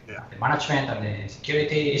 The management and the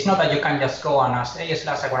security. It's not that you can just go and ask, "Hey,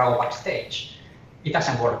 Slash, I want to go backstage." It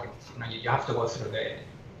doesn't work. You have to go through the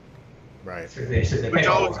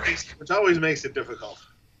which always makes it difficult.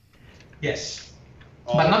 Yes,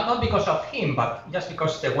 but not because of him, but just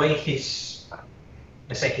because the way his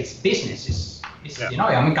business is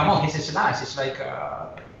come on, he's a Slash. It's like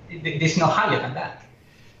there's no higher than that.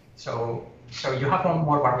 So you have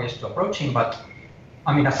more barriers to approach him, but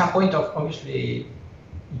at some point, obviously,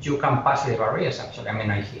 you can pass the barriers.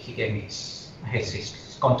 Actually, he gave me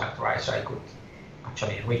his contact, right, so I could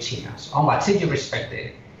actually reach him and so on. But still, you respect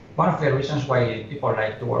it. One of the reasons why people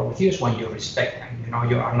like to work with you is when you respect them.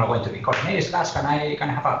 You are not going to be calling, "Hey, Slash, can I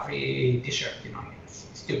have a free T-shirt?" It's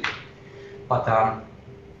stupid. But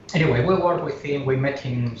anyway, we worked with him. We met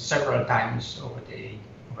him several times over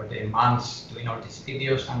the months doing all these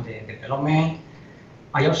videos and the development.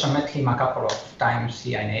 I also met him a couple of times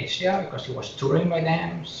here in Asia because he was touring by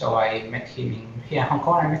them. So I met him here in Hong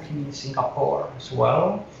Kong. I met him in Singapore as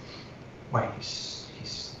well when his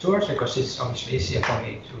tours, because it's obviously easier for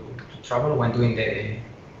me to travel when doing the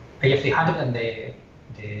AFD 100 and the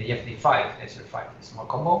AFD 5, the SL5, the small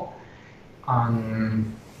combo.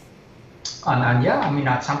 And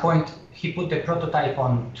yeah, at some point he put the prototype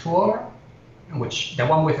on tour, which the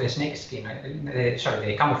one with the snake skin,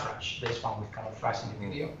 the camouflage, this one with camouflage in the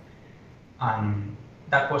video. And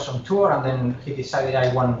that was on tour, and then he decided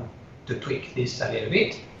I want to tweak this a little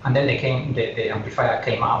bit, and then the amplifier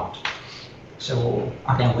came out. So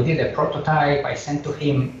again, we did a prototype, I sent to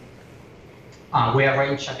him, and we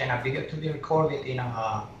arranged again a video to be recorded in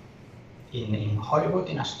Hollywood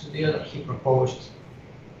in a studio that he proposed.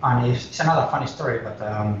 And it's another funny story, but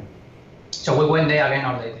so we went there again,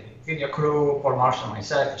 all the video crew, Paul Marshall,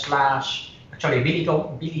 myself, Slash. Actually, Billy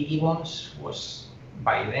Gibbons was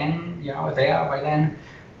by then, there by then.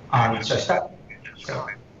 So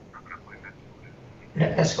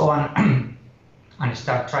let's go on and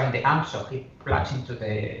start trying the amp. So he plugs into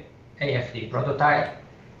the AFD prototype,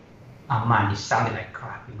 and man, it sounded like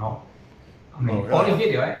crap, all in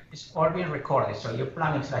video, it's all being recorded. So you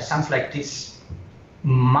plug it, it sounds like this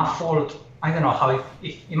muffled. I don't know how.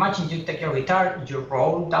 If imagine you take your guitar, you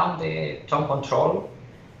roll down the tone control,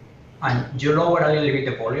 and you lower a little bit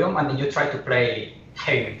the volume, and then you try to play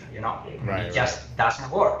heavy metal. It just doesn't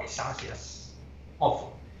work. It sounds just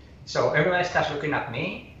awful. So everybody starts looking at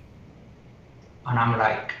me, and I'm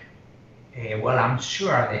like, well, I'm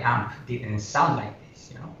sure the amp didn't sound like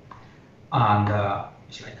this, And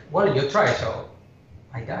it's like, well, you try. So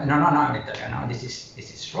I go, no, this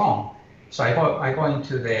is wrong. So I go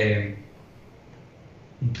into the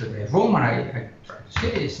room and I try to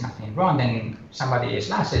see there's nothing wrong. Then somebody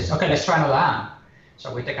says, okay, let's try another amp.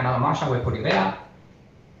 So we take another Marshall, we put it there,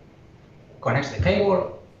 connects the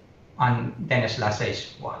cable, and then Slash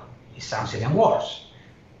says, well, it sounds even worse.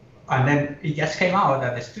 And then it just came out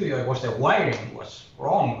that the studio, the wiring was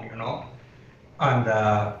wrong, And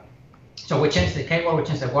so we changed the cable, we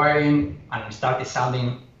changed the wiring, and it started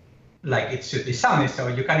sounding like it should be sounding. So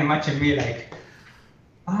you can imagine me like,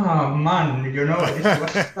 oh man, this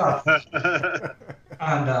was tough.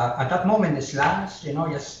 And at that moment, the Slash,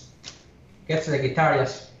 just gets the guitar,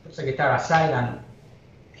 just puts the guitar aside, and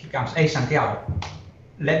he comes, "Hey, Santiago,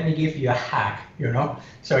 let me give you a hug, you know.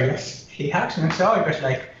 So yes, he hugs me. So it was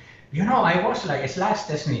like, you know, I was like, Slash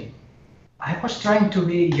tells me, I was trying to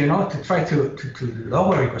be, you know, to try to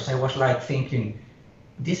lower it, because I was like thinking,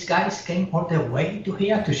 these guys came all the way to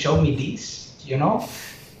here to show me this, you know?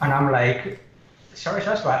 And I'm like, sorry,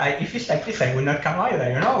 Slash, but if it's like this, I will not come either,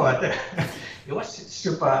 you know? But it was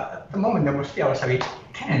super, at the moment, I was a bit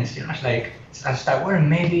tense, you know? It's like, well,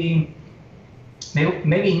 maybe it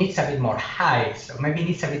needs a bit more height, so maybe it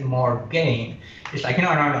needs a bit more gain. It's like,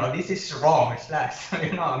 no, this is wrong, Slash.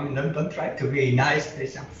 You know, I mean, don't try to be nice,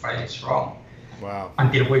 this amplifier is wrong. Wow.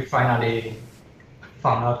 Until we finally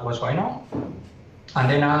found out what's going on. And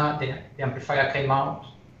then the amplifier came out,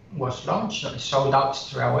 was launched, it sold out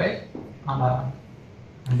straight away. And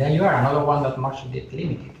there you are, another one that Marshall did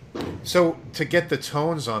limited. So to get the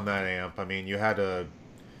tones on that amp, I mean, you had a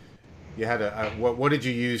what did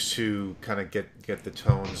you use to kind of get the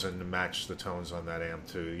tones and to match the tones on that amp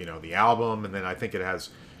to, you know, the album? And then I think it has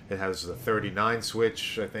the 39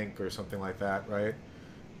 switch, I think, or something like that, right?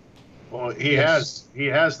 Well, he has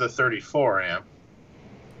the 34 amp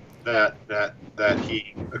that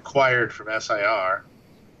he acquired from SIR,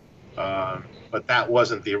 but that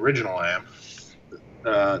wasn't the original amp,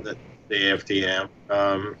 the AFT amp.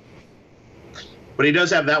 But he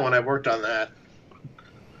does have that one. I worked on that.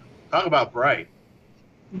 Talk about bright.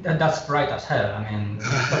 That's bright as hell. I mean,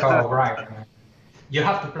 talk about bright. I mean, you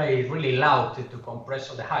have to play really loud to compress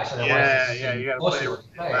all the highs. Otherwise, you got to play really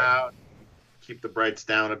loud. Keep the brights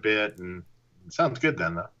down a bit, and it sounds good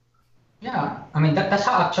then, though. Yeah, I mean that's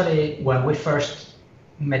how actually when we first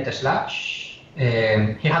met Slash, he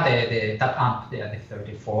had that amp there, the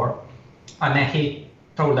 34, and then he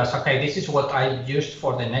told us, okay, this is what I used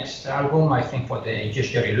for the next album. I think for the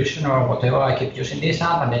Use Your Illusion or whatever, I keep using this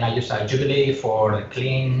amp, and then I use a Jubilee for the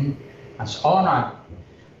clean and so on.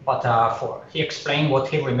 But he explained what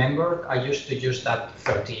he remembered. I used to use that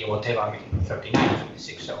 30 whatever, I mean 39,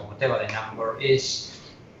 56, or whatever the number is,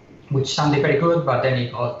 which sounded very good, but then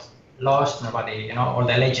it got lost. Nobody, you know, or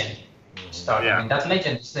the legend started. Yeah. I mean, that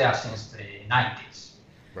legend is there since the 90s.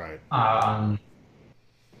 Right.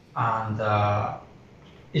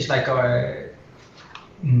 It's like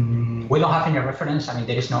we don't have any reference. I mean,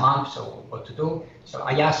 there is no amp, so what to do? So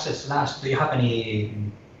I asked Slash, do you have any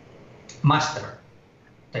master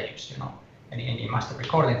tapes, you know, any master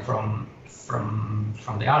recording from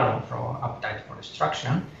the album, from Appetite for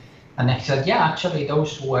Destruction? And then he said, yeah, actually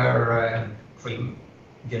those were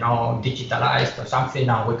you know, digitalized or something,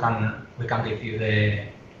 and we can give you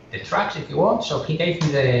the tracks if you want. So he gave me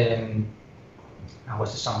the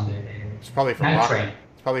what's the song? It's probably from Night Train.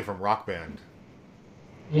 It's probably from Rock Band.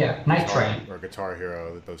 Yeah, Night Train. Or Guitar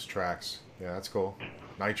Hero, those tracks. Yeah, that's cool.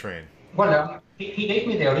 Night Train. Well, he gave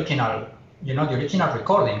me the original, you know, the original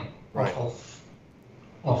recording right. of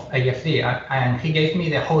AFD, and he gave me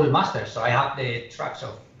the whole master. So I have the tracks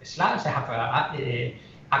of Slash, I have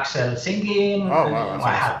Axel singing. Oh wow! That's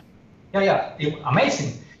awesome.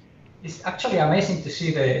 Amazing. It's actually amazing to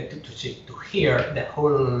see to hear the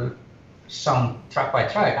whole song track by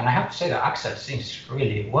track, and I have to say that Axel sings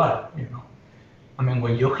really well. You know, I mean,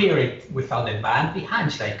 when you hear it without the band behind,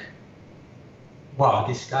 it's like, wow,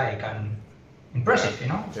 this guy can impressive. You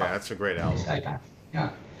know. Yeah, that's a great album. This guy can. Yeah.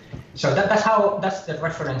 So that's the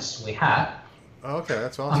reference we had. Oh, okay,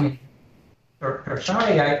 that's awesome. I mean,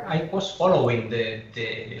 personally, I was following the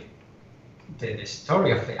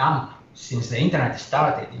story of the amp since the internet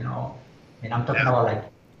started, you know. I mean, I'm talking about like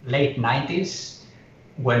late 90s,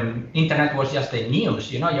 when internet was just the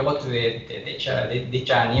news, you know. You go to the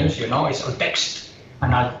Dicha news, you know, it's all text.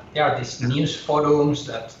 And there are these news forums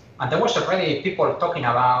and there was already people talking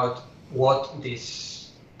about what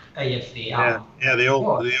this AFD amp the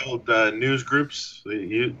old news groups,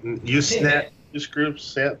 the Usenet news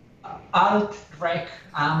groups, yeah. Alt, rec,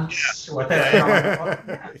 amps, whatever.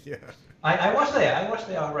 Yeah. I was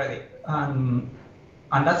there already, and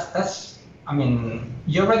that's. I mean,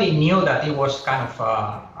 you already knew that it was kind of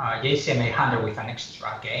a JCM 800 with an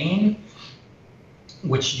extra gain,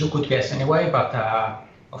 which you could guess anyway. But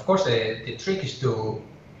of course, the trick is to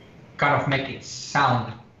kind of make it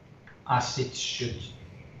sound as it should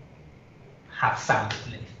have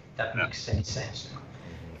sounded. If that makes any sense. You know?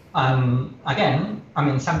 Again, I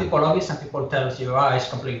mean, some people love it, some people tell you, it's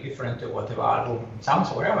completely different to whatever album sounds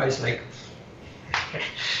or whatever. It's like,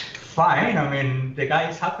 fine. I mean, the guy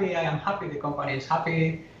is happy, I am happy, the company is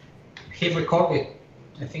happy. He recorded,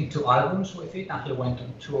 I think, 2 albums with it, and he went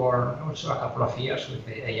on tour also a couple of years with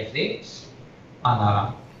the AFDs.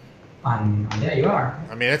 And there you are.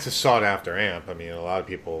 I mean, it's a sought-after amp. I mean, a lot of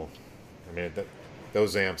people, I mean,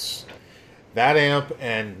 those amps, That amp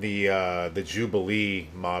and the Jubilee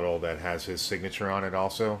model that has his signature on it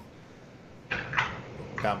also.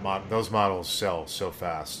 Those models sell so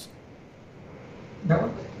fast.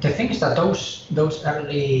 The thing is that those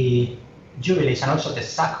early Jubilees and also the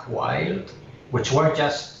Zack Wild, which were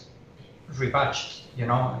just rebadged,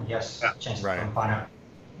 just changed right. from panel,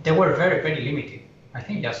 they were very, very limited. I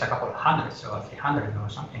think just a couple of hundreds or 300 or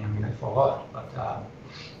something. I mean, I forgot. But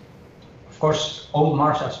of course, old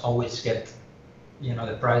Marshalls always get,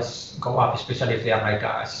 the price go up, especially if they are like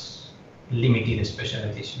as limited special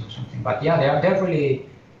edition or something. But yeah, they're really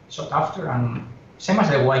sought after, and same as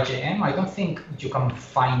the YJM. I don't think you can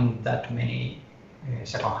find that many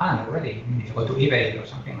secondhand already. I mean, if you go to eBay or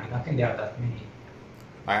something, I don't think there are that many.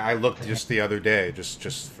 I looked just the other day,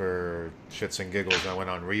 just for shits and giggles. I went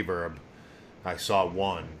on Reverb. I saw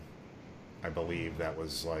one, I believe, that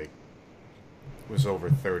was over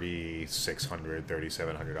 $3,600,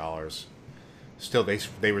 $3,700. Still,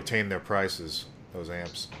 they retained their prices. Those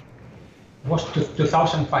amps. It was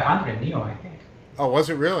 2,500 Neo, I think. Oh, was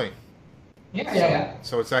it really? Yeah.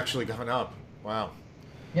 So it's actually gone up. Wow.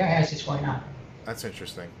 Yeah, it's going up. That's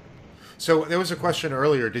interesting. So there was a question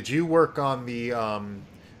earlier. Did you work on the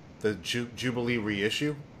Jubilee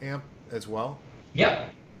reissue amp as well? Yeah.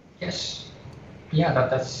 Yes. Yeah.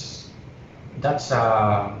 That's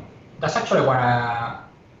actually when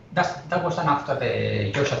that was done after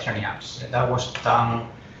the Joshua Training apps. That was done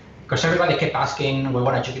because everybody kept asking, we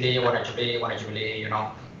want a Jubilee, want a Jubilee, want a Jubilee,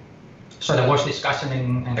 So there was discussion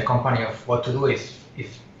in the company of what to do if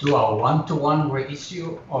do a one-to-one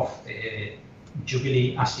reissue of the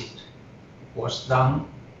Jubilee as it was done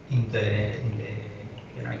in the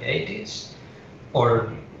 80s,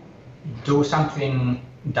 or do something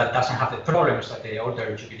that doesn't have the problems that the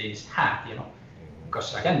older Jubilees had,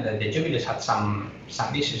 because again the Jubilees had some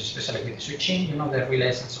issues, especially with the switching, the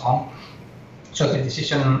relays and so on. So the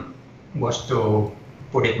decision was to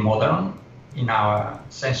put it modern in our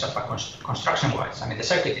sense of construction-wise. I mean, the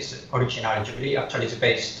circuit is original Jubilee. Actually, it's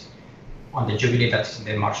based on the Jubilee that's in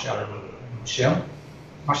the Marshall Museum.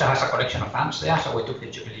 Marshall has a collection of amps there, so we took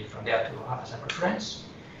the Jubilee from there to have as a reference.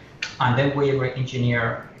 And then we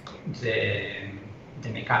re-engineer the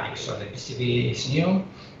mechanics. So the PCB is new,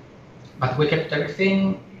 but we kept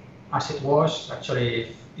everything as it was.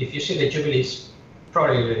 Actually, if you see the Jubilee, is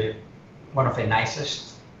probably one of the nicest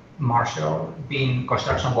Marshall being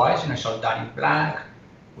construction-wise, it's all done in black,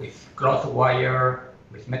 with cloth wire,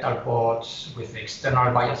 with metal pots, with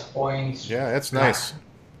external bias points. Yeah, it's nice.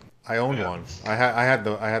 I owned one. I had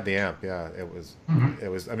the amp. Yeah, it was. Mm-hmm. It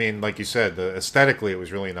was. I mean, like you said, aesthetically, it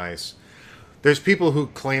was really nice. There's people who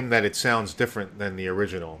claim that it sounds different than the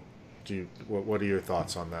original. What are your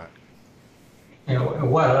thoughts on that?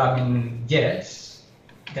 Well, I mean, yes.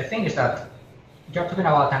 The thing is that you're talking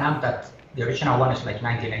about an amp that the original one is like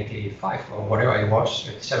 1985 or whatever it was,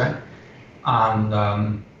 87,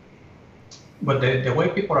 and but the way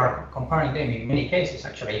people are comparing them in many cases,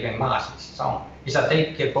 actually even magazines, so is that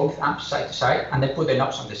they get both amps side to side and they put the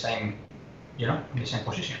knobs on the same, in the same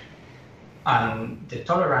position, and the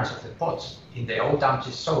tolerance of the pots in the old amps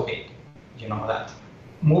is so big, that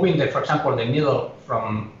moving for example, the needle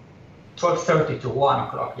from 12:30 to 1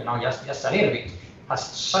 o'clock, just a little bit, has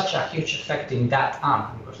such a huge effect in that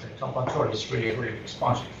amp because the tone control is really, really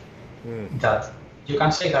responsive. That you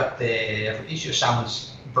can say that the reissue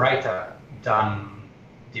sounds brighter than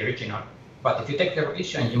the original. But if you take the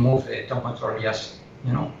reissue and you move the tone control just,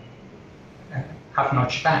 half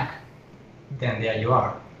notch back, then there you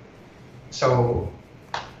are. So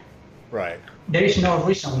right. There is no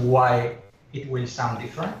reason why it will sound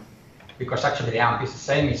different, because actually the amp is the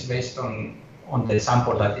same. It's based on the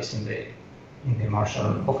sample that is in the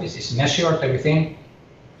Marshall office. It's measured, everything.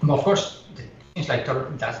 And of course, the things like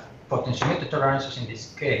that potentiometer tolerances in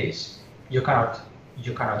this case, you cannot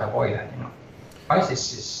avoid that.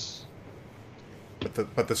 Prices is.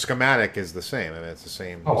 But the schematic is the same. I mean, it's the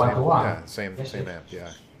same. Oh, 1-to-1. Yeah, same amp.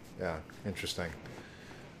 Yeah. Interesting.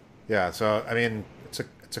 Yeah. So I mean, it's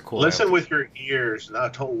a cool. Listen amp. with your ears,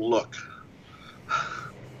 not to look.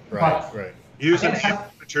 Right. Use an amp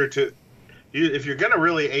switcher to. If you're going to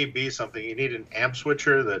really A/B something, you need an amp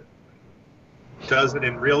switcher that does it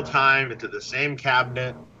in real time into the same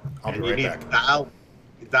cabinet, and you need to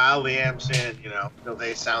dial the amps in, so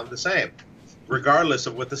they sound the same, regardless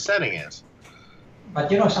of what the setting is. But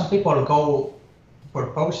some people go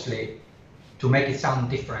purposely to make it sound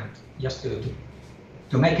different, just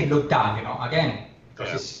to make it look dumb, again,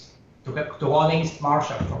 because it's to go against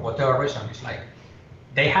Marshall for whatever reason. It's like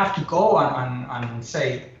they have to go and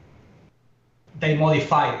say they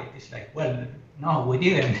modified it. It's like, well, no, we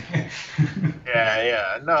didn't.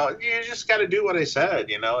 Yeah. No, you just got to do what I said,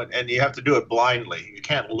 and you have to do it blindly. You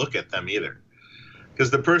can't look at them either. Because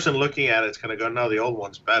the person looking at it's going to go, no, the old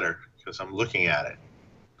one's better because I'm looking at it.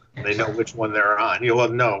 They know which one they're on. Well,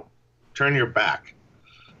 no, turn your back.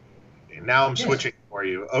 Okay, now I'm switching for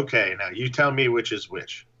you. Okay, now you tell me which is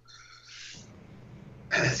which.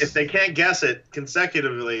 If they can't guess it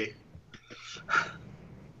consecutively,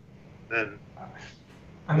 then...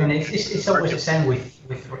 I mean, it's always the same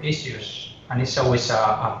with reissues, and it's always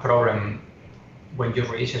a problem when you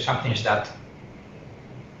reissue something is that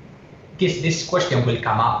this question will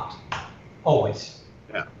come out, always.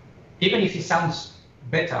 Yeah. Even if it sounds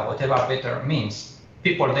better, whatever better means,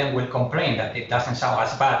 people then will complain that it doesn't sound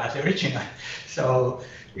as bad as the original. So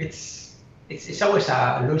it's always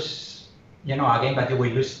a lose, a game that you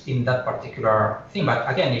will lose in that particular thing. But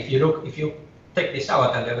again, if you take this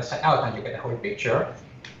out and the other side out and you get the whole picture,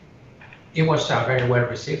 it was a very well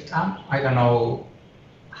received amp. I don't know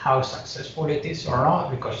how successful it is or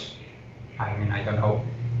not, because I don't know.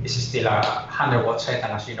 This is still a 100-watt set,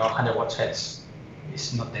 and as you know, 100-watt sets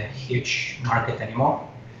is not a huge market anymore.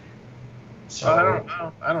 So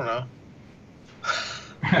I don't know.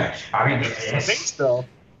 Yes. I think so.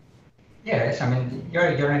 Yes,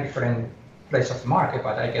 you're in a different place of the market,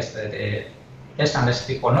 but I guess that yes, unless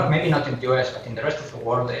people, maybe not in the US, but in the rest of the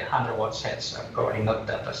world, the 100-watt sets are probably not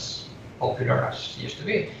that as popular as it used to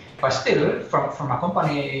be. But still, from a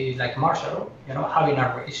company like Marshall, having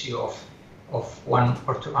a ratio of 1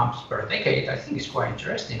 or 2 amps per decade, I think is quite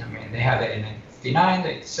interesting. They have the 59, the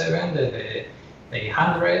 87, the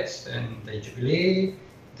 800s, and the Jubilee,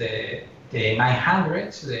 the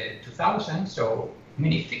 900s, the 2000. So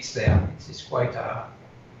it fits there. It's quite a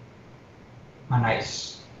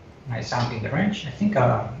nice amp in the range. I think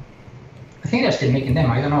they're still making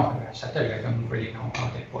them. I don't know. As I tell you, I don't really know how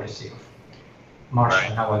the policy of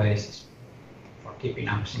Marshall nowadays is for keeping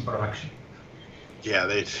amps in production. Yeah,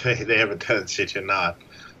 they have a tendency to not.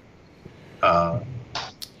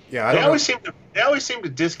 Yeah, they always seem to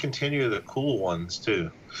discontinue the cool ones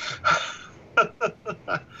too. I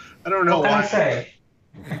don't know why. What can I say?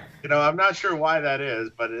 I'm not sure why that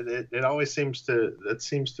is, but it always seems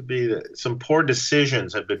to be that some poor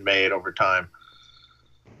decisions have been made over time.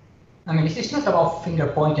 It's not about finger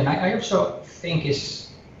pointing. I also think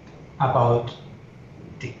it's about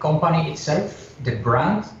the company itself, the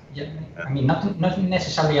brand. Yeah. Not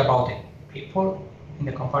necessarily about the people in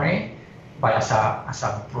the company, but as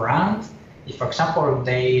a brand. If, for example,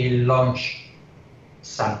 they launch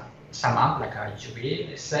some amp like a Jubilee,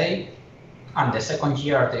 let's say, and the second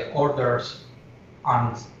year the orders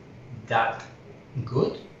aren't that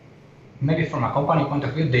good, maybe from a company point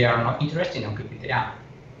of view they are not interested in keeping the amp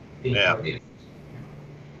being produced.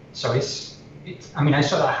 So I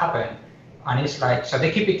saw that happen, and it's like, so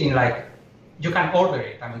they keep it in like, you can order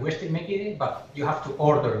it. We're still making it, but you have to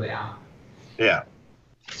order the amp. Yeah.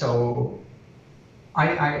 So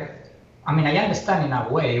I understand in a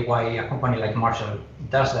way why a company like Marshall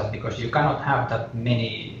does that, because you cannot have that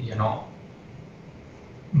many,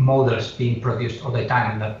 models being produced all the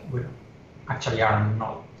time that actually are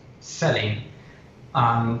not selling.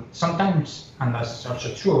 Sometimes, and that's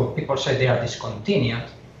also true, people say they are discontinued,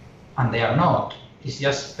 and they are not. It's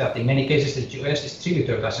just that in many cases the US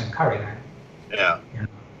distributor doesn't carry them. Yeah.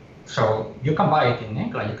 So you can buy it in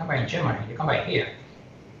England, you can buy it in Germany, you can buy it here,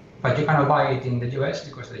 but you cannot buy it in the US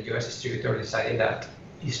because the US distributor decided that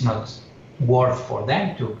it's not worth for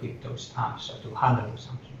them to keep those amps or to handle those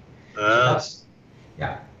amps. So that's,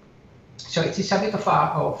 yeah. So it's a bit of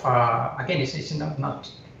a again, it's not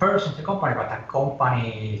person, the company, but a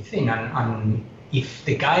company thing. And if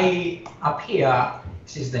the guy up here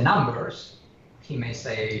sees the numbers, he may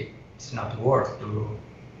say it's not worth to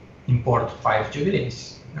import 5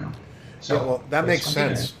 Jubilees. So yeah, well, that makes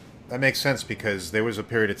sense. That makes sense, because there was a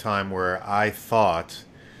period of time where I thought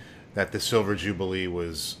that the Silver Jubilee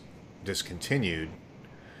was discontinued,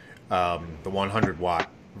 the 100-watt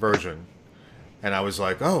version. And I was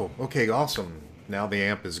like, oh, okay, awesome. Now the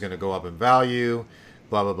amp is going to go up in value,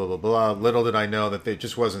 blah, blah, blah, blah, blah. Little did I know that it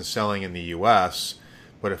just wasn't selling in the U.S.,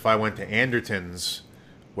 but if I went to Anderton's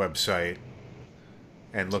website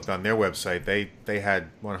and looked on their website, they had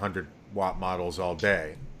 100-watt models all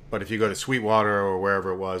day. But if you go to Sweetwater or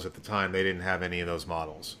wherever it was at the time, they didn't have any of those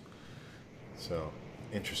models. So,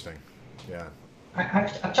 interesting. Yeah.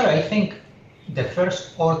 Actually, I think the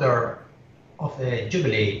first order of the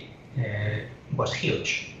Jubilee was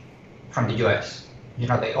huge from the US.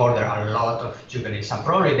 They ordered a lot of Jubilees, and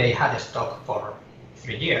probably they had a stock for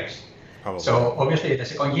 3 years. Probably. So obviously the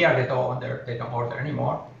second year they don't order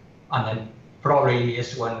anymore, and then probably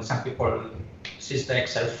is when some people sees the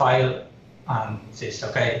Excel file and says,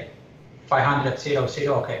 okay, 500, 0,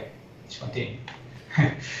 0, okay, let's continue.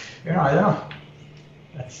 You know, I don't know.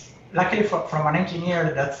 That's luckily from an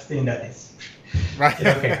engineer, that's the thing that is right.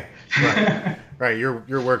 Okay. Right.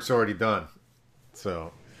 Your work's already done.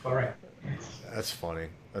 So Correct. That's funny.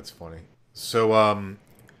 So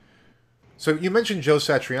so you mentioned Joe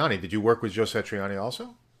Satriani. Did you work with Joe Satriani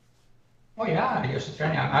also? Oh yeah, Joe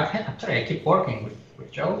Satriani. Actually, I keep working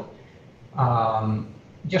with Joe.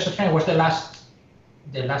 Joe Satriani was the last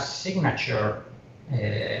signature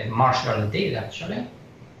Marshall did actually,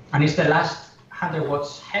 and it's the last 100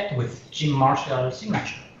 watts head with Jim Marshall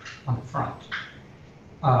signature on the front.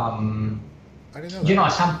 I didn't know that. You know,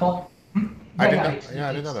 at some point. I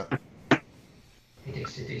didn't know that.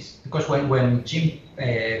 It is because when Jim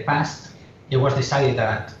passed, it was decided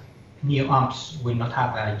that new amps will not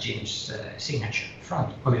have Jim's signature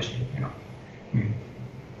front. Obviously, you know,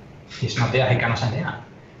 he's not there. He cannot send the amp.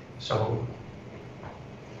 So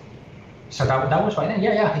that was why then.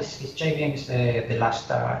 Yeah. His JVM is the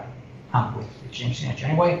last amp with Jim's signature.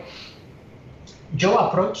 Anyway, Joe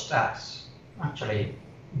approached us. Actually,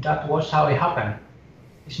 that was how it happened.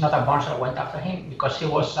 It's not that Marshall went after him because he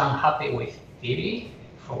was unhappy with Phoebe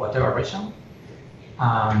for whatever reason.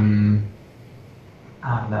 And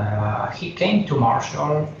he came to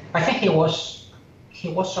Marshall. I think he was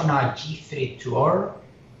on a G3 tour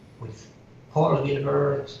with Paul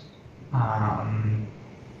Gilbert.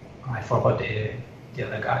 I forgot the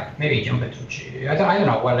other guy. Maybe John Petrucci. I don't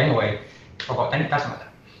know. Well, anyway, forgot. And it doesn't matter.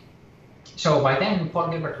 So by then, Paul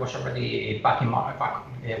Gilbert was already back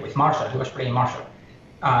with Marshall. He was playing Marshall.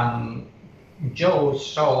 And Joe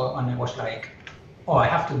saw and it was like, oh, I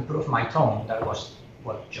have to improve my tone. That was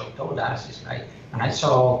what Joe told us. It's like, and I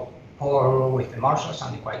saw Paul with the Marshall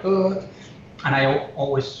sounding quite good. And I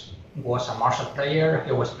always was a Marshall player.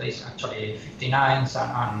 He always plays actually 59s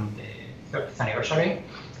and the 30th anniversary.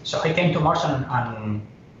 So he came to Marshall and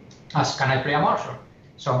asked, can I play a Marshall?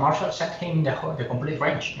 So Marshall sent him the complete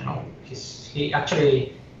range. You know, he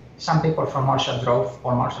actually. Some people from Marshall drove,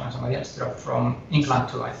 or Marshall and somebody else drove from England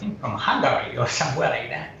to, I think, from Hungary or somewhere like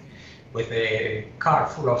that, with a car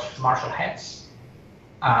full of Marshall heads.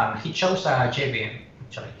 He chose a JVM.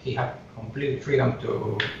 Actually, he had complete freedom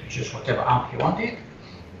to choose whatever amp he wanted.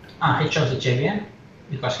 He chose the JVM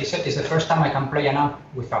because he said it's the first time I can play an amp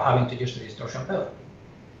without having to use the distortion pedal.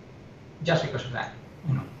 Just because of that,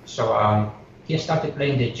 you know. So he started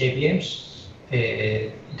playing the JVMs.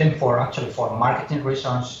 Then for marketing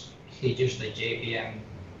reasons, he used the JVM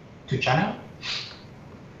 2-channel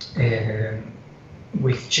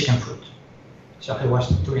with Chicken Foot. So he was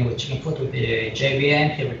touring with Chicken Foot with the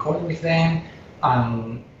JVM, he recorded with them,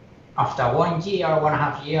 and after 1 year,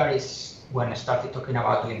 1.5 years is when I started talking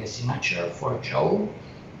about doing the signature for Joe,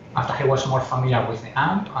 after he was more familiar with the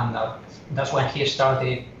amp, and that's when he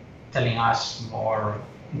started telling us more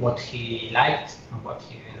what he liked and what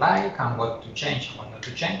he didn't like, and what to change and what not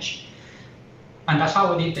to change. And that's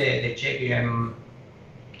how we did the JVM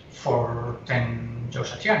 410 Joe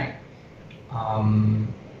Satriani.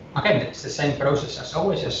 Again, it's the same process as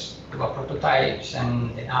always, just do a prototype,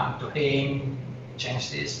 send the amp to him, change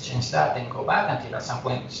this, change that, then go back until at some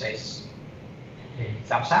point it says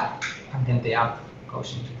thumbs up, and then the amp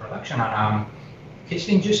goes into production. And he's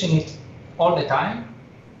been using it all the time.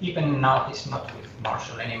 Even now he's not with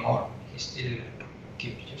Marshall anymore. He still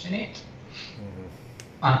keeps using it. Mm-hmm.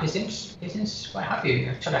 And he seems quite happy.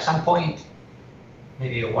 Actually, at some point,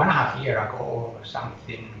 maybe 1.5 years ago or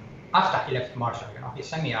something, after he left Marshall, you know, he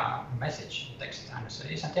sent me a message, text, and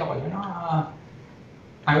said, Santiago, you know,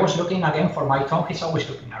 I was looking again for my tone. He's always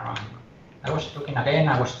looking around. I was looking again.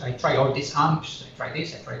 I tried all these amps. I tried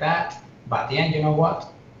this, I tried that. But at the end, you know what?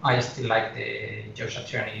 I still like the Joe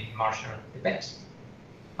Satriani Marshall the best.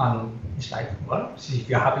 And it's like, well, if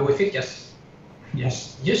you're happy with it, just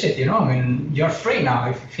use it, you know. I mean, you're free now.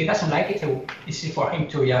 If he doesn't like it, it's easy for him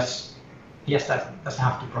to doesn't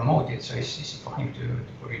have to promote it, so it's easy for him to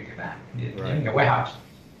put it in the back, in the warehouse.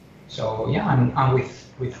 So yeah, and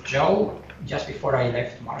with Joe, just before I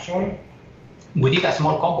left Marshall, we did a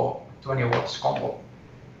small combo, 20 watts combo,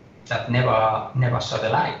 that never saw the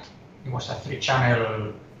light. It was a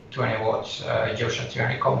 3-channel 20 watts Joe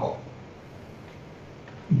Satriani combo.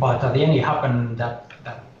 But at the end, it happened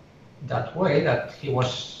that way, that he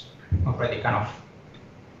was already kind of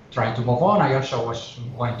trying to move on. I also was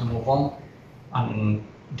going to move on, and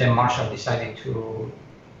then Marshall decided to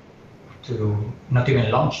not even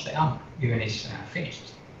launch the amp, even it's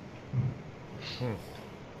finished.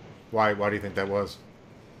 Why do you think that was?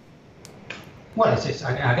 Well, it's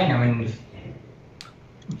again, I mean, if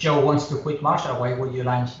Joe wants to quit Marshall, why would you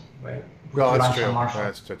launch? Well, Well, that's launch a true. Marshall.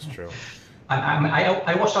 That's true. And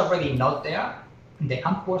I was already not there. The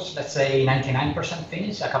amp was, let's say, 99%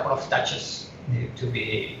 finished. A couple of touches needed to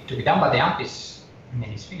be done, but the amp is, I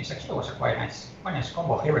mean, it's finished. Actually, it was a quite nice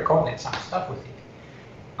combo. He recorded some stuff with it,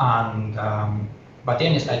 and but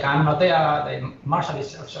then it's like I'm not there. The Marshall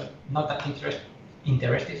is also not that interested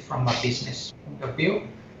from a business point of view,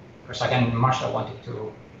 because again, Marshall wanted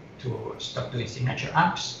to stop doing signature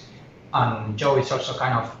amps, and Joe is also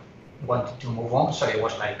kind of wanted to move on. So it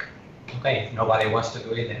was like, okay, if nobody wants to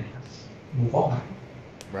do it, then let's move on.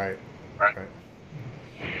 Right.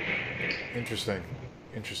 Interesting.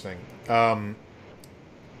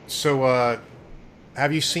 So,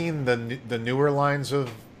 have you seen the newer lines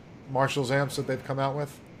of Marshall's amps that they've come out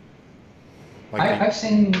with? I've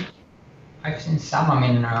seen some. I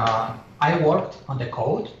mean, I worked on the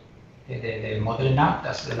Code, the modeling app.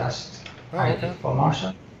 That's the last I did for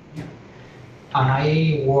Marshall. Yeah. And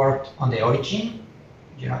I worked on the Origin.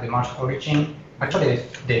 You know, the Marshall Origin. Actually,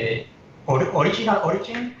 the original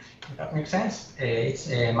Origin, if that makes sense, it's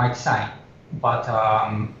my design. But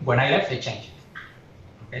when I left, they changed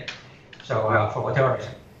it. Okay, so for whatever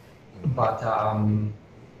reason. But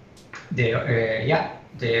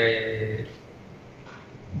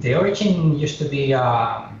the Origin used to be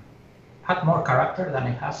had more character than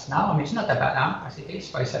it has now. I mean, it's not a bad amp as it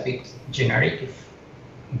is, but it's a bit generic, if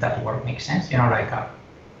that word makes sense. You know, like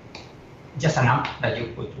just an amp that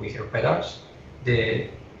you put with your pedals. The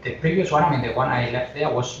previous one, I mean, the one I left there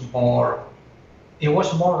was more. It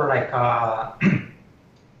was more like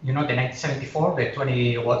you know, the 1974, the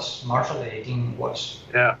 20 watts Marshall, the 18 watts.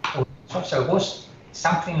 Yeah. So it was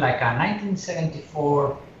something like a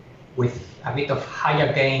 1974 with a bit of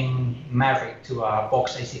higher gain Maverick to a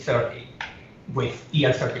Box AC30 with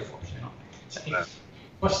EL34s, you know. So it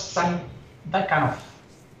was that kind of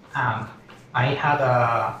amp. And it had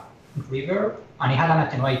a reverb and it had an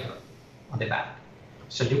attenuator on the back.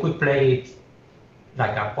 So you could play it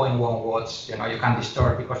like a 0.1 watts, you know, you can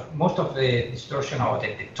distort, because most of the distortion or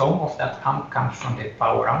the tone of that amp comes from the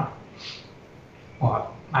power amp, or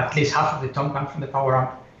at least half of the tone comes from the power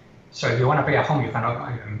amp. So if you want to play at home, you cannot,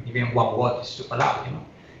 even 1 watt is super loud, you know.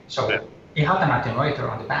 So it had an attenuator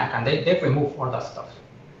on the back, and they've removed all that stuff,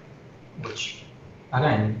 which,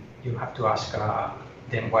 again, you have to ask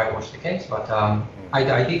them why it was the case, but I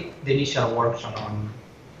did the initial works on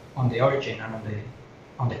the Origin and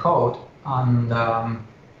on the Code. And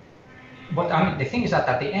but I mean, the thing is that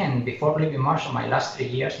at the end, before leaving Marshall, my last 3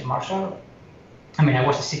 years in Marshall, I mean, I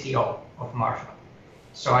was the CTO of Marshall,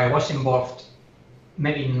 so I was involved,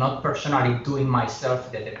 maybe not personally doing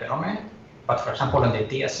myself the development, but for example, on the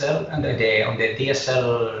DSL and on the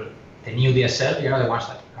DSL, the new DSL, you know, the ones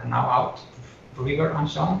that are now out, Rigor and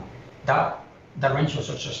so on. That range was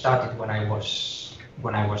also started when I was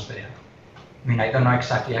there. I mean, I don't know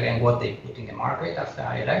exactly, again, what they put in the market after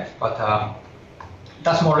I left, but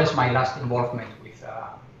that's more or less my last involvement with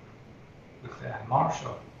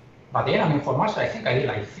Marshall. But then, I mean, for Marshall, I think I did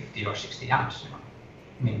like 50 or 60 amps, you know.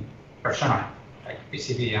 I mean, personally, like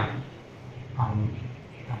PCB and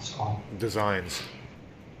so on. Designs.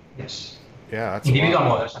 Yes. Yeah, that's individual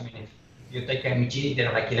models. I mean, if you take MG, there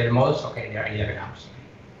are like 11 models. Okay, there are 11 amps,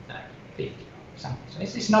 like 50. So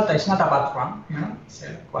it's not a bad run, you know. It's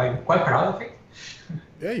quite proud of it.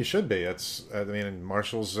 Yeah, you should be. I mean,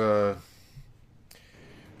 Marshall's. I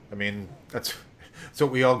mean, that's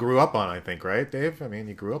what we all grew up on, I think, right, Dave? I mean,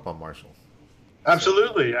 you grew up on Marshall.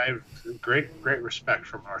 Absolutely, I have great respect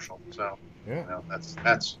for Marshall. So yeah, you know,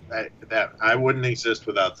 that I wouldn't exist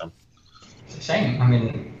without them. It's the same. I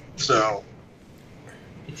mean, so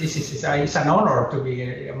it's an honor to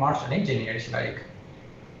be a Marshall engineer. It's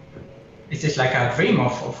just like a dream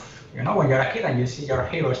of, you know, when you're a kid and you see your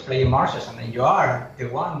heroes playing Marshalls, and then you are the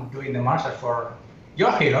one doing the Marshall for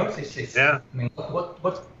your heroes. It's yeah. I mean, what?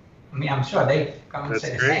 I mean, I'm sure they come and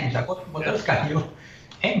say the same. Like, what else can you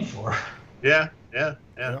aim for? Yeah,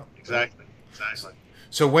 exactly.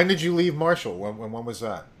 So when did you leave Marshall? When was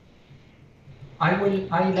that? I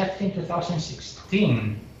left in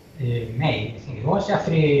 2016, May. I think it was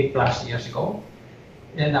 3+ years ago,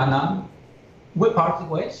 and we parted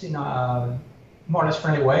ways in a more or less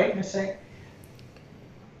friendly way, let's say.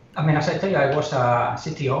 I mean, as I tell you, I was a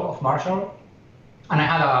CTO of Marshall, and I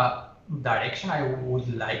had a direction I would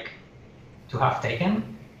like to have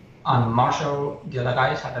taken, and Marshall, the other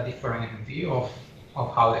guys, had a different view of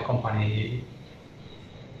how the company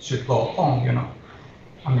should go on, you know.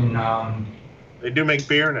 I mean, they do make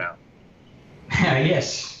beer now.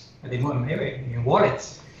 Yes, they do maybe in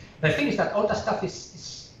wallets. The thing is that all that stuff is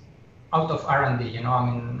out of R&D, you know.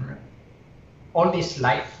 I mean, all these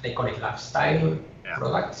they call it lifestyle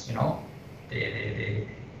products, you know.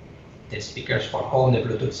 the speakers for home, the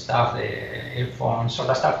Bluetooth stuff, the earphones, all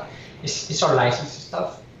that stuff. It's all licensed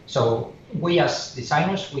stuff. So we as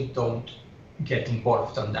designers, we don't get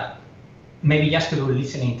involved on that. Maybe just to do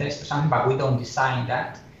listening tests or something, but we don't design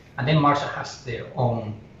that. And then Marshall has their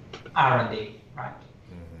own R&D, right?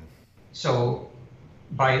 Mm-hmm. So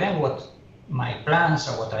by then, what my plans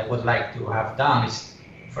or what I would like to have done is,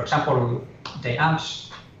 for example, the amp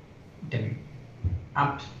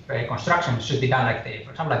construction should be done like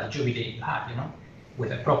for example, like the Jubilee Lab,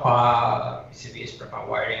 with a proper PCBs, proper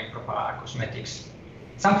wiring, proper cosmetics.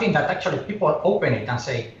 Something that actually people open it and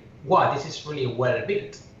say, wow, this is really well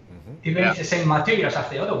built. Mm-hmm. Even if it's the same materials as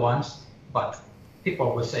the other ones, but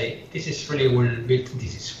people will say, this is really well built,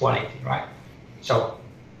 this is quality, right? So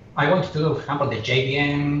I wanted to do, for example, the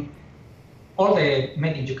JVM, all the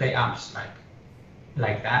made in UK amps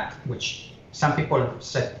like that, which some people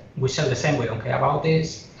said, we sell the same, we don't care about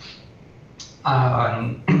this.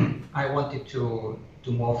 I wanted to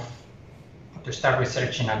start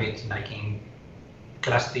researching a bit, like in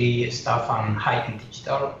Class D stuff and high-end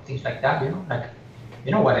digital, things like that,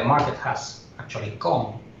 where the market has actually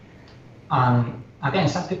gone. And again,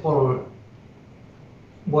 some people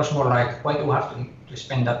was more like, why do we have to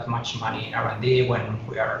spend that much money in R&D when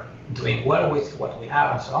we are doing well with what we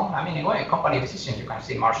have and so on? I mean, anyway, company decisions, you can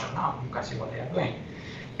see Marshall now, you can see what they are doing.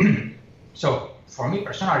 So for me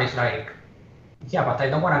personally, it's like, yeah, but I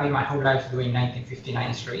don't want to be my whole life doing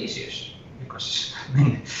 1959 reissues, because I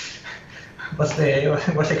mean,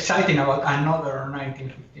 what's exciting about another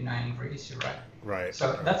 1959 reissue, right? Right.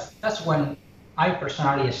 So that's when I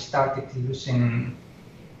personally started losing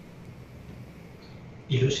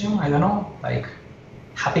illusion, I don't know, like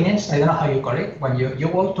happiness, I don't know how you call it, when you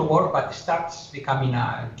go to work but it starts becoming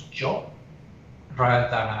a job rather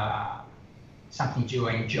than something you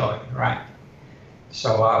enjoy, right?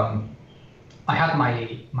 So I had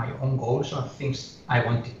my own goals or things I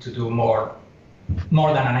wanted to do more than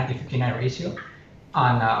a 1959 reissue,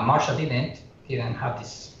 and Marshall didn't have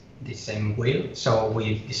this same will, so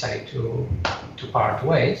we decided to part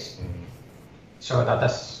ways. So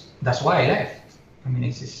that's why I left. I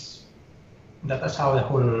mean, that's how the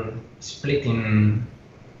whole splitting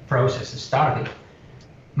process started.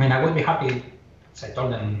 I mean, I would be happy, as I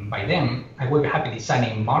told them by then, I would be happy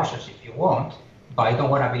designing Marshalls if you want, but I don't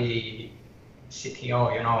want to be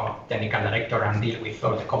CTO, technical director, and deal with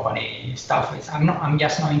all the company stuff. I'm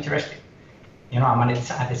just not interested. I'm a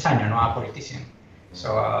designer, not a politician.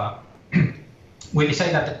 So we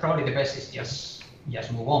decided that probably the best is just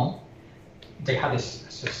move on. They had this,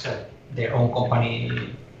 as I said, their own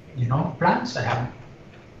company, plans. I have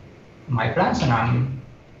my plans, and I'm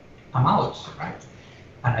out, right?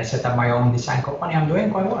 And I set up my own design company. I'm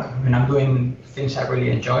doing quite well. I mean, I'm doing things I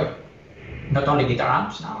really enjoy. Not only guitar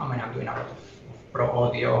amps now. I mean, I'm doing a lot of pro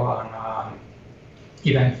audio and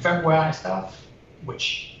even firmware and stuff,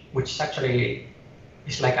 which actually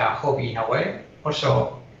is like a hobby in a way.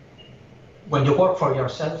 Also, when you work for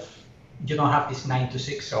yourself, you don't have this 9 to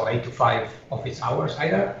 6 or 8 to 5 office hours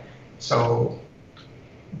either. So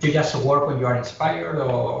you just work when you are inspired,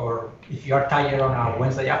 or if you are tired on a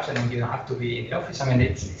Wednesday afternoon, you don't have to be in the office. I mean,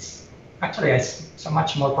 it's actually so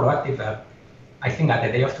much more productive that I think at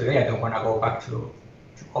the day of today, I don't want to go back to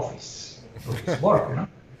office work,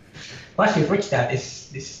 Once you reach that,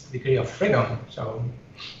 this degree of freedom, so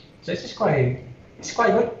it's quite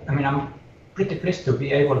good. I mean, I'm pretty pleased to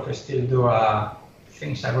be able to still do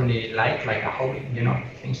things I really like a hobby,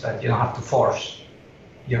 things that you don't have to force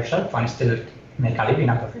yourself and still make a living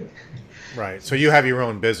out of it. Right. So you have your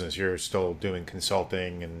own business. You're still doing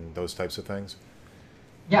consulting and those types of things?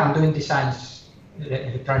 Yeah, I'm doing designs,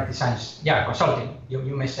 electronic designs. Yeah, consulting.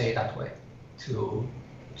 You may say it that way to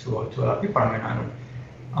other people. I mean,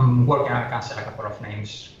 I'm working, I can say a couple of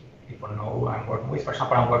names people know I'm working with. For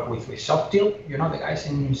example, I'm working with Softil, the guys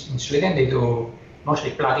in Sweden. They do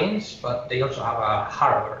mostly plugins, but they also have a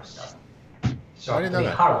hardware stuff. So I didn't know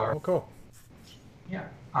that. Hardware. Oh, cool. Yeah,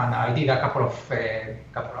 and I did a couple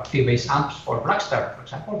of fee-based amps for Blackstar, for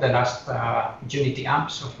example. The last Unity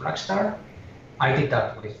amps of Blackstar, I did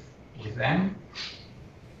that with them.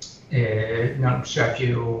 Not sure if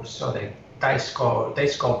you saw the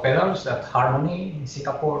Teisco pedals that Harmony in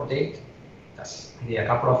Singapore did. I did a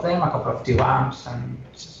couple of them, a couple of tube amps, and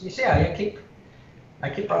I keep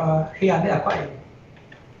here and there quite.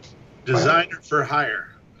 Designer for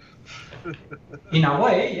hire. In a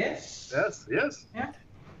way, yes. Yes. Yeah.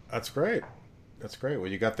 That's great. Well,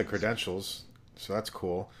 you got the credentials, so that's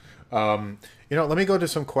cool. Let me go to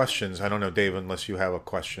some questions. I don't know, Dave, unless you have a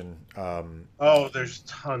question. There's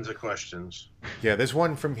tons of questions. Yeah, there's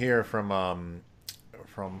one from here from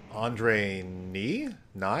from Andre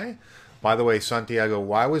Nye. By the way, Santiago,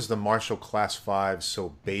 why was the Marshall Class 5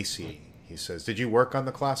 so bassy? He says, did you work on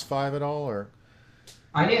the Class 5 at all, or?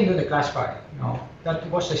 I didn't do the Class 5, no. That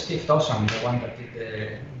was Steve Dawson, the one that did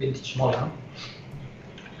the vintage model.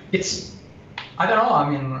 It's, I don't know, I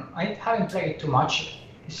mean, I haven't played it too much.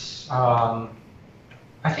 It's, I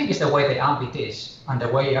think it's the way the amp it is, and the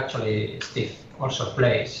way actually Steve also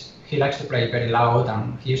plays. He likes to play very loud,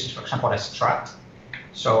 and he uses, for example, a Strat.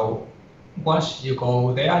 So once you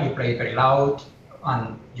go there, you play very loud,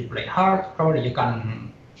 and you play hard, probably you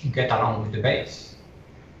can get along with the bass.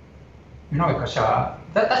 You know, because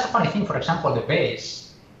that's a funny thing. For example, the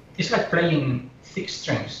bass, it's like playing thick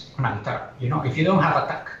strings on a guitar. You know, if you don't have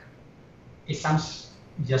attack, it sounds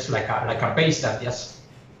just like a bass that just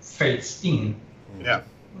fades in. Yeah.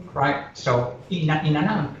 Right. So in an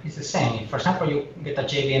amp, it's the same. For example, you get a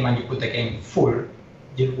JVM and you put the gain full.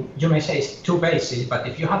 You may say it's too bassy, but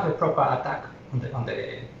if you have the proper attack on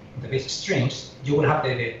the bass strings, you will have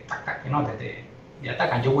the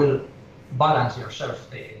attack, and you will balance yourself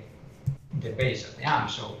the bass of the amp.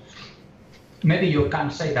 So maybe you can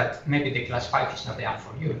say that maybe the Class 5 is not the amp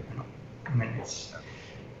for you. You know, I mean,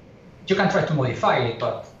 you can try to modify it,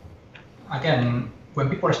 but again, when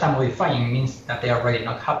people start modifying, it means that they are already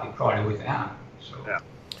not happy probably with the amp. So. Yeah.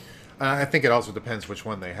 I think it also depends which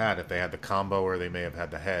one they had. If they had the combo, or they may have had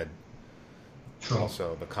the head. True.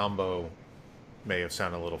 Also, the combo may have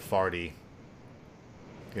sounded a little farty.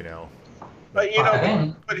 You know. But you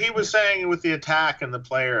know, but he was saying with the attack and the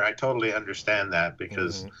player, I totally understand that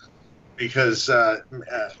because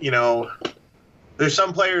you know, there's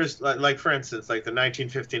some players like for instance, like the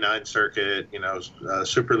 1959 circuit, you know,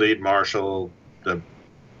 Super Lead Marshall, the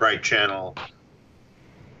Bright Channel.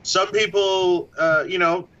 Some people, you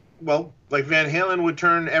know, well, like Van Halen would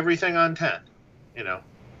turn everything on 10, you know,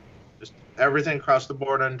 just everything across the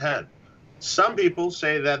board on 10. Some people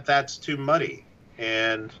say that that's too muddy,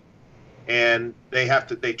 and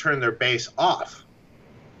they turn their bass off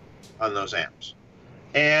on those amps.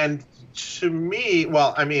 And to me,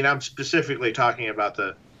 well, I mean, I'm specifically talking about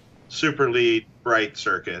the Super Lead Bright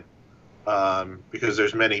circuit, because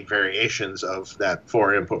there's many variations of that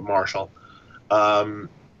 4-input Marshall,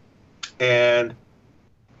 and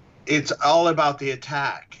it's all about the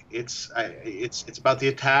attack. It's about the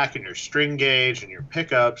attack and your string gauge and your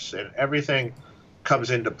pickups, and everything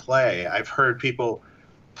comes into play. I've heard people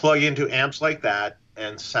plug into amps like that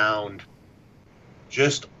and sound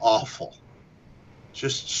just awful,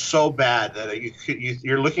 just so bad that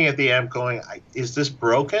you're looking at the amp going, is this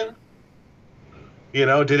broken? You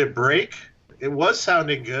know, did it break? It was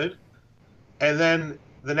sounding good, and then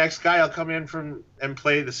the next guy will come in and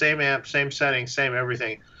play the same amp, same settings, same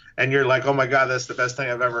everything, and you're like, oh my God, that's the best thing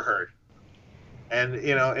I've ever heard. And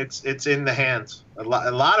you know, it's in the hands. A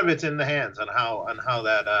lot of it's in the hands on how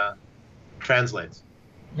that translates.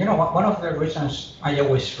 You know, one of the reasons I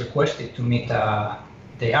always requested to meet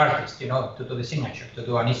the artist, you know, to do the signature, to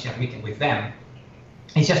do an easier meeting with them,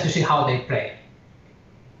 is just to see how they play.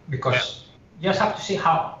 Because you just have to see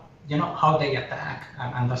how they attack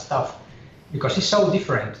and that stuff. Because it's so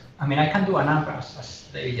different. I mean, I can do an amp, as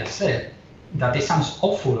David just said, that it sounds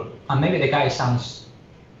awful, and maybe the guy sounds,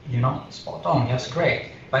 you know, spot on, that's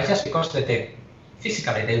great. But it's just because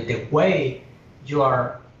physically, the way you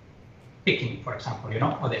are picking, for example, you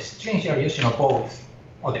know, or the strings you're using, or both,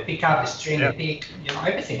 or the pickup, the string, the pick, you know,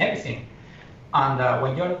 everything. And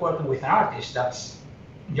when you're working with an artist,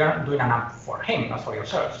 you're doing an amp for him, not for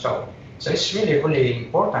yourself. So it's really, really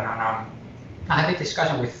important. And I had a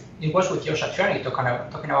discussion with Josh Satriani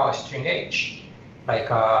talking about string gauge. Like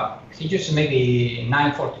he used maybe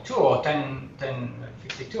 942 or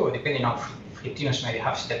 1052, depending on if the tunes maybe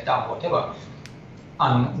have stepped down, whatever.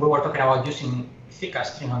 And we were talking about using thicker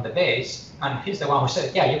string on the bass, and he's the one who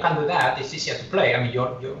said, yeah, you can do that, it's easier to play. I mean, you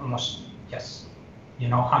almost just, you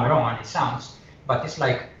know, hammer on and it sounds, but it's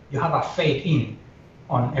like you have a fade in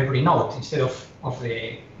on every note instead of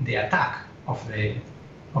the attack of the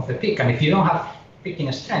pick. And if you don't have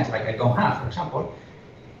picking strength, like I don't have, for example,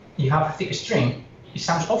 you have a thick string, it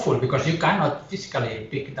sounds awful because you cannot physically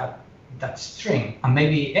pick that string. And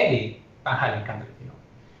maybe Eddie Van Halen can do it, you know.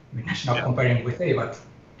 I mean, that's not comparing with Eddie, but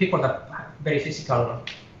people that have very physical.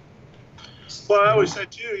 Well, I always said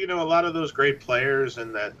too, you know, a lot of those great players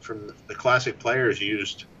and that from the classic players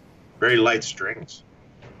used very light strings,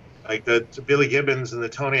 like the Billy Gibbons and the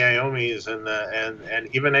Tony Iommis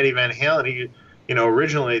and even Eddie Van Halen. You know,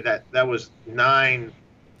 originally that was 9,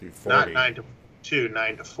 not 9 to 2,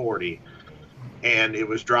 9 to 40, and it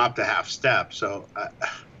was dropped a half step. So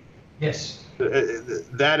yes,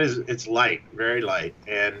 it's light, very light,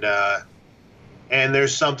 and And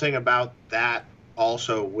there's something about that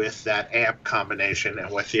also with that amp combination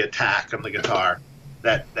and with the attack on the guitar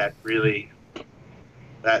that really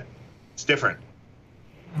it's different.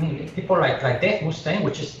 I mean, people like Dave Mustaine,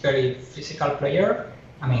 which is very physical player.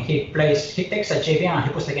 I mean, he takes a JVM and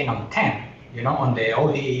he puts the gain on 10. You know, on the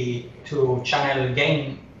OD 2-channel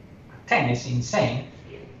gain, 10 is insane.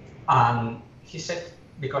 And he said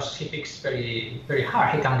because he picks very very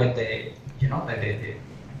hard, he can get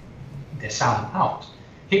the sound out.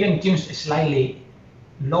 He even tunes a slightly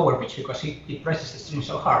lower pitch because he presses the string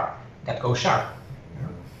so hard that goes sharp.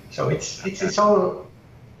 So it's all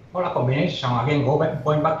a combination. Again,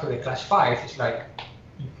 going back to the Class 5, it's like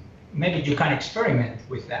maybe you can experiment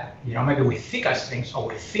with that. You know, maybe with thicker strings or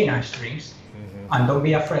with thinner strings, and don't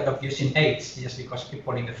be afraid of using 8s just because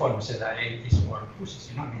people in the forum say that 8 is for pussies.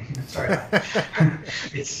 You know, I mean, sorry,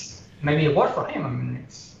 it's maybe a word for him. I mean,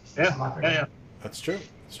 it's yeah. That's true.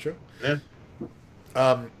 That's true. Yeah.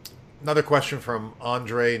 Another question from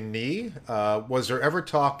Andre Nee. Was there ever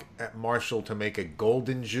talk at Marshall to make a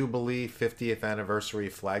Golden Jubilee 50th anniversary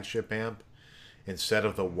flagship amp instead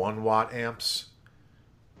of the 1-watt amps?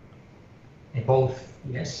 Both,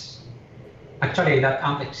 yes. Actually, that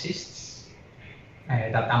amp exists.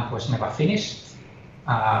 That amp was never finished.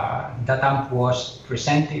 That amp was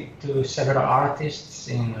presented to several artists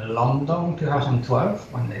in London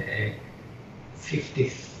 2012 when the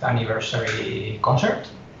 50th anniversary concert.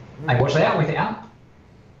 I was there with the amp.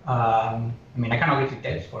 I mean, I cannot give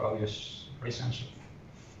details for obvious reasons of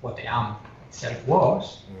what the amp itself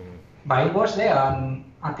was, but it was there, and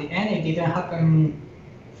at the end it didn't happen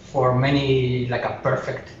for many, like a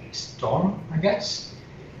perfect storm, I guess.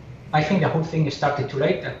 I think the whole thing started too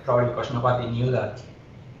late, probably because nobody knew that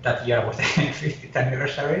that year was the 50th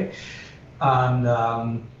anniversary, and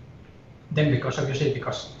then because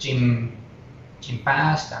Jim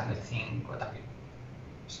passed, and the thing got a bit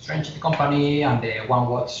strange in the company, and the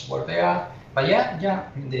 1-watts were there. But to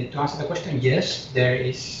answer the question, yes, there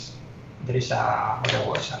is a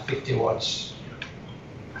 50 watts,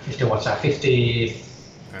 a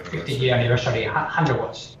 50-year anniversary, 100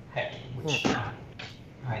 watts heavy, which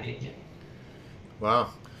I did. Yeah.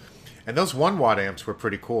 Wow, and those 1-watt amps were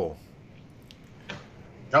pretty cool.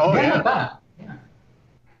 Oh yeah. Not bad. Yeah.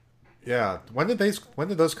 Yeah. When did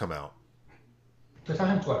those come out?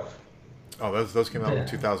 2012. Oh, those came out in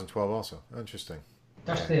 2012 also. Interesting.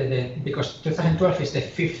 That's because 2012 is the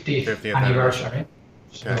 50th anniversary.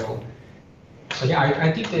 So yeah,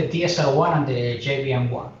 I did the DSL1 and the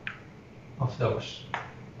JVM1 of those.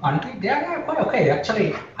 And they are quite okay.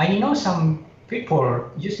 Actually, I know some people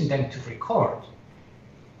using them to record.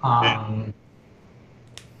 And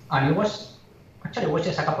it was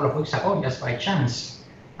just a couple of weeks ago, just by chance.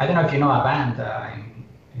 I don't know if you know a band,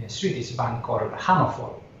 a Swedish band called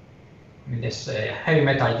Hammerfall. I mean, this heavy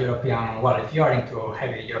metal European. Well, if you are into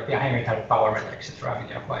heavy European heavy metal, power metal, etc., I mean,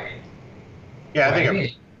 they're quite. Yeah, I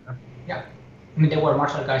think. Yeah, I mean, they were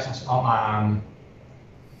Marshall guys, and so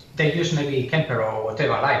they use maybe Kemper or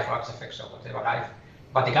whatever live, or XFX or whatever live,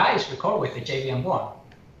 but the guys record with the JVM1,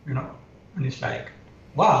 you know, and it's like,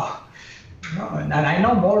 wow, you know, and I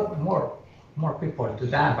know more people do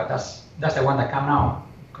that, but that's the one that came now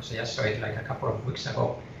because I just saw it like a couple of weeks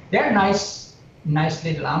ago. They're nice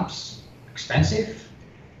little amps, expensive,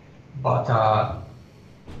 but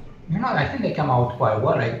you know, I think they come out quite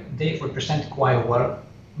well. Like, they represent quite well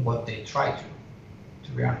what they try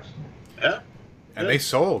to be honest. Yeah. And they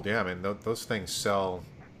sold, yeah. I mean, those things sell,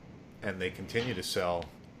 and they continue to sell.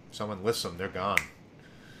 If someone lists them, they're gone,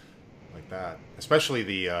 like that. Especially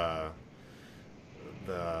the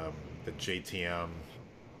JTM.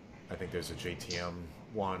 I think there's a JTM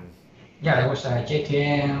one. Yeah, there was a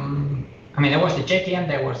JTM. I mean, there was the JTM.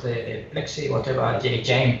 There was the Plexi, whatever,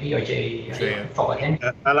 JMP or I forgot him.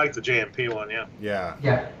 I like the JMP one. Yeah. Yeah.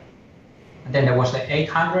 Yeah. And then there was the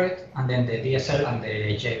 800, and then the DSL and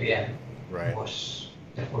the JVM. Right. Was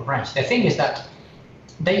the full range. The thing is that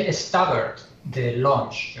they staggered the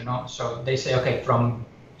launch, you know. So they say, okay, from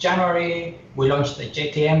January we launched the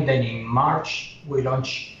JTM, then in March we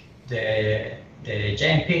launched the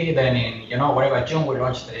JMP, then in whatever June we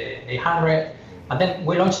launched the 800, and then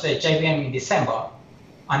we launched the JVM in December,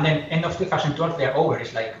 and then end of 2012 they're over.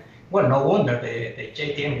 It's like, well, no wonder the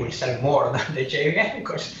JTM will sell more than the JVM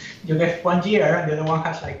because you get 1 year and the other one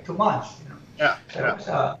has like 2 months. You know? Yeah. So it was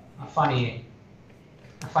a funny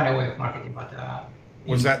way of marketing, but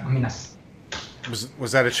was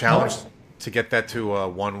that a challenge to get that to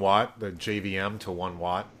 1-watt, the JVM to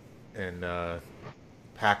 1-watt, and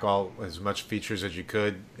pack as much features as you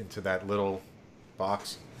could into that little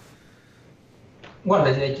box? Well,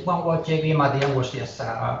 the 1-watt JVM at the end was just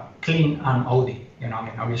clean and Audi. You know, I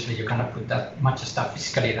mean, obviously you cannot put that much stuff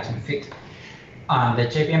physically, it doesn't fit. And the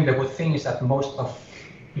JVM, the good thing is that most of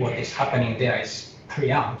what is happening there is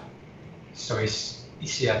preamp, so it's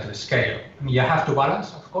easier to scale. I mean, you have to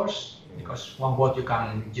balance, of course, because 1 watt you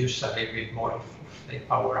can use a little bit more of the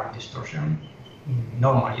power and distortion in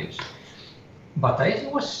normal use. But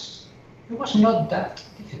it was not that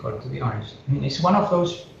difficult, to be honest. I mean, it's one of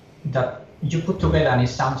those that you put together and it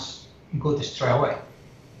sounds good straight away.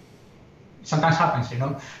 Sometimes happens, you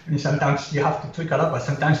know. I mean, sometimes you have to tweak a lot, but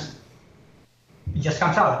sometimes it just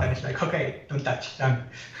comes out and it's like, okay, don't touch, done.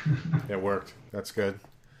 It worked. That's good.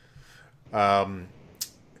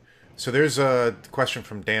 So there's a question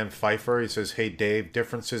from Dan Pfeiffer. He says, "Hey Dave,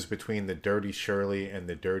 differences between the Dirty Shirley and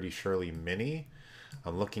the Dirty Shirley Mini?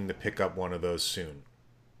 I'm looking to pick up one of those soon."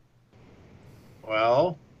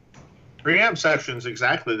 Well, preamp section's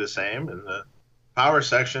exactly the same, and the power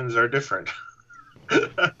sections are different.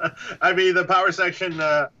 I mean, the power section,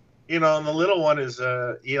 you know, on the little one is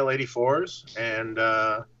EL84s and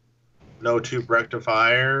no tube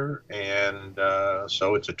rectifier, and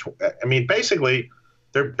so it's I mean, basically,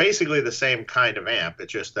 they're basically the same kind of amp.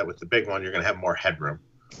 It's just that with the big one, you're going to have more headroom.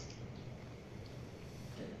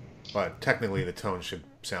 But technically, the tone should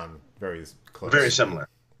sound very close. Very similar.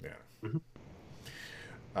 Yeah.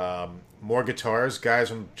 Mm-hmm. More guitars.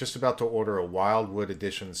 Guys, I'm just about to order a Wildwood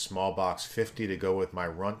Edition small box 50 to go with my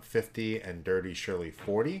Runt 50 and Dirty Shirley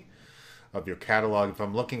 40 of your catalog. If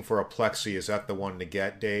I'm looking for a Plexi, is that the one to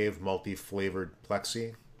get, Dave? Multi-flavored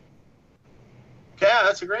Plexi? Yeah,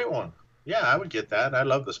 that's a great one. Yeah, I would get that. I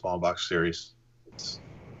love the small box series. It's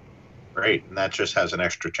great, and that just has an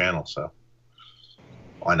extra channel, so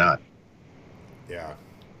why not? Yeah.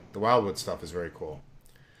 The Wildwood stuff is very cool.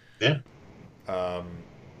 Yeah.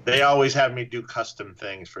 They always have me do custom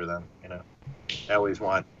things for them, you know. They always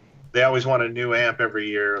want a new amp every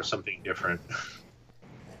year or something different.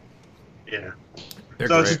 Yeah. They're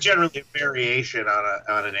so great. it's generally a variation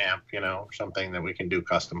on an amp, you know, something that we can do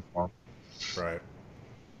custom for. Right.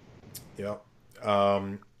 Yep.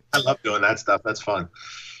 I love doing that stuff. That's fun.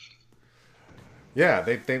 Yeah,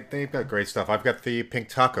 they've got great stuff. I've got the Pink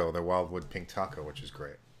Taco, the Wildwood Pink Taco, which is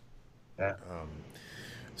great. Yeah.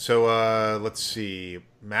 So let's see.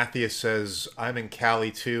 Matthias says, "I'm in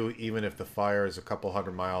Cali too. Even if the fire is a couple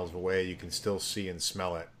hundred miles away, you can still see and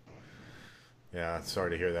smell it." Yeah,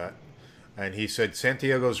 sorry to hear that. And he said,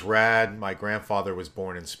 "Santiago's rad. My grandfather was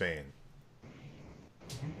born in Spain."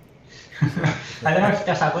 I don't know if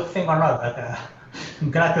that's a good thing or not, but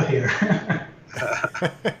I'm glad to hear.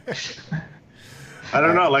 I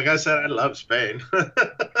don't know. Like I said, I love Spain.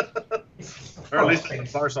 Or at least Spain.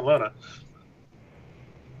 Barcelona.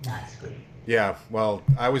 That's good. Yeah, well,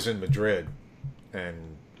 I was in Madrid,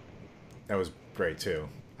 and that was great too.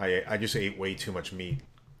 I just ate way too much meat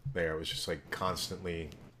there. I was just like constantly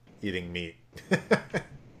eating meat.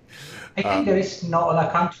 I think there is no other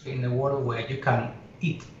country in the world where you can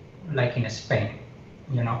eat like in Spain.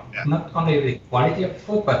 You know, not only the quality of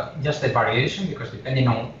food, but just the variation, because depending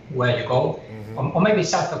on where you go, or maybe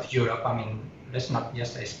south of Europe, I mean, let's not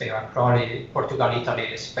just say Spain, but probably Portugal,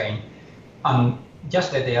 Italy, Spain, and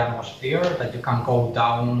just the atmosphere that you can go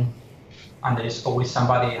down and there is always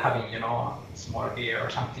somebody having, you know, a small beer or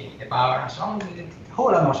something in the bar and so on. The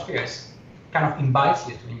whole atmosphere kind of invites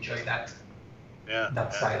you to enjoy that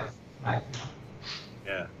side of life. You know?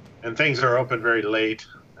 Yeah, and things are open very late,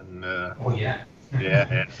 and oh yeah.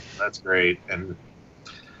 yeah, that's great, and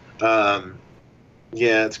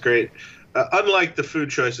yeah, it's great. Unlike the food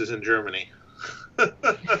choices in Germany.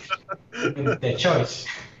 The choice.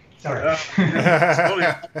 Sorry.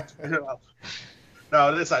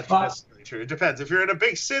 No, that's not necessarily true. It depends. If you're in a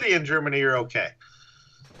big city in Germany, you're okay.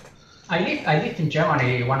 I lived in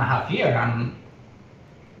Germany 1.5 years, and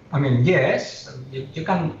I mean, yes, you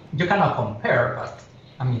cannot compare, but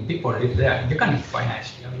I mean, people live there. You can eat quite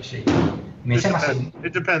nicely, obviously. I mean,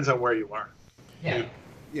 It depends on where you are. Yeah.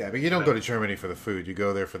 Yeah, but you don't go to Germany for the food. You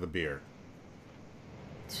go there for the beer.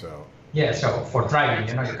 So. Yeah, so for driving,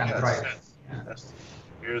 you know, you can drive. Yeah.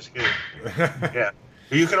 Beer's good. Yeah.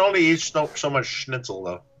 You can only eat so much schnitzel,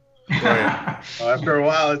 though. Right. After a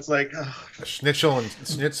while, it's like... Schnitzel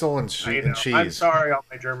and cheese. I'm sorry, all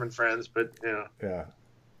my German friends, but, you know... Yeah.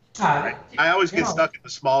 I always get stuck in the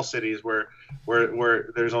small cities where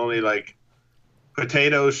there's only, like,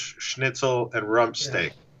 potatoes, schnitzel, and rump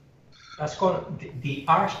steak. That's called the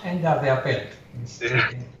arse end of the Welt.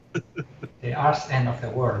 The arse end of the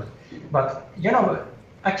world. But, you know,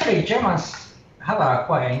 actually, Germans have a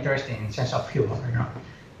quite interesting sense of humor, you know.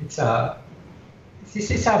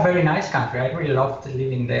 This is a very nice country. I really loved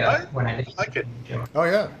living there when I lived like it. in Germany. Oh,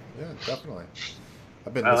 yeah. Yeah, definitely.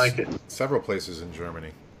 I've been I to like it. several places in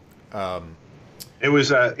Germany. It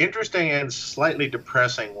was interesting and slightly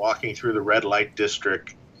depressing walking through the red light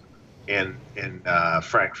district in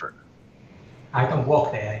Frankfurt. I don't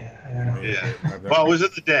walk there. I don't know. Yeah. Well, it was in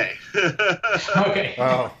the day. Okay.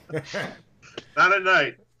 Oh. Not at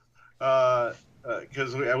night.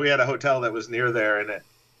 Because we had a hotel that was near there,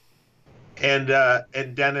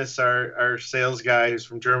 and Dennis, our sales guy who's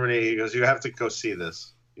from Germany, he goes, "You have to go see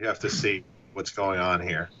this. You have to see what's going on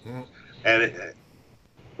here." And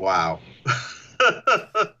wow.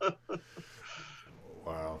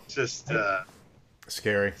 Wow. Just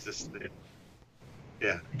scary. Just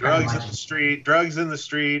yeah, drugs in the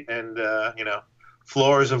street, and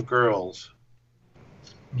floors of girls.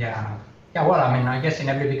 Yeah. Yeah. Well, I mean, I guess in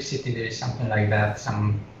every big city there is something like that.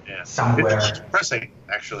 Somewhere. It's depressing,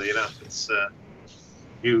 actually. It's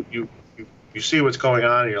you see what's going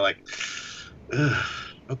on, and you're like,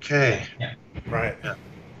 okay. Yeah. Right. Yeah.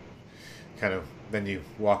 Kind of. Then you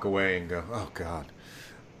walk away and go, "Oh God."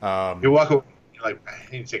 You walk away, you're like, I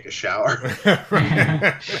need to take a shower.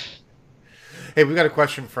 Hey, we got a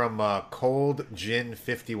question from Cold Gin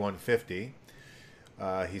 5150.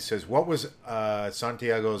 He says, "What was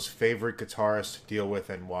Santiago's favorite guitarist to deal with,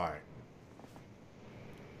 and why?"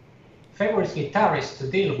 Favorite guitarist to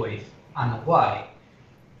deal with and why?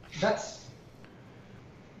 That's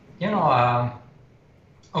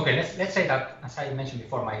okay. Let's say that, as I mentioned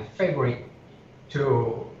before, my favorite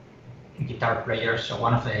two guitar players. So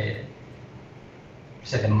one of the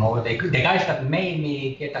guys that made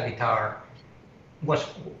me get a guitar was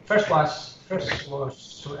a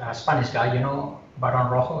Spanish guy. Barón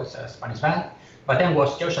Rojo is a Spanish band, but then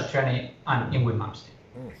was Joe Satriani and Yngwie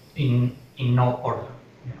Malmsteen in no order.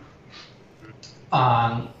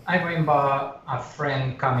 I remember a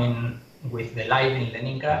friend coming with the Live in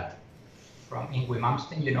Leningrad from Yngwie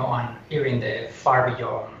Malmsteen, and hearing the Far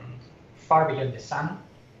Beyond the Sun,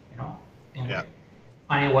 Yeah.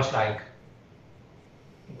 And it was like,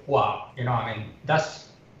 wow, I mean, that's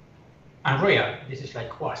unreal. This is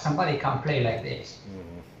like, wow, somebody can play like this.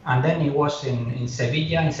 Mm-hmm. And then it was in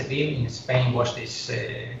Seville, in Spain, was this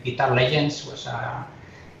guitar legends, was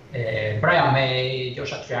Brian May, Joe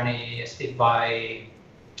Satriani, Steve Vai,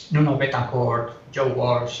 Nuno Betancourt, Joe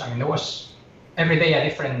Walsh. I mean, there was every day a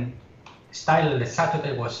different style. The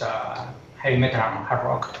Saturday was heavy metal and hard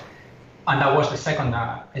rock. And that was the second.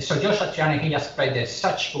 So Joe Satriani, he just played the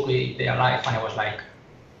Such Boogie Day Alive, and I was like,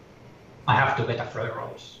 I have to get a Floyd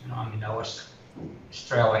Rose. I mean, that was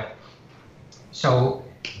straight away. So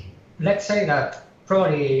let's say that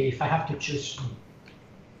probably if I have to choose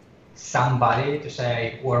somebody to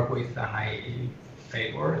say I work with and I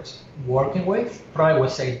favored working with, probably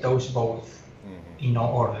would say those both in no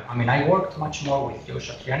order. I mean, I worked much more with Joe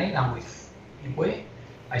Satriani than with Yngwie.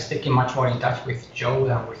 I stick in much more in touch with Joe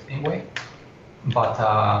than with Yngwie. But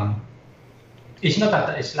it's not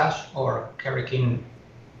that Slash or Kerry King,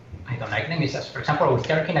 I don't like them. It's just, for example, with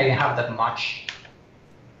Kerry King, I didn't have that much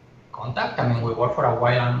contact. I mean, we worked for a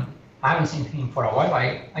while and I haven't seen him for a while.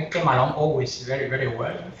 I came along always very, very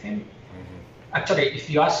well with him. Mm-hmm. Actually, if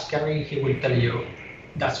you ask Kerry, he will tell you,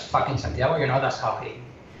 that's fucking Santiago, that's how he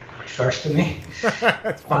refers to me.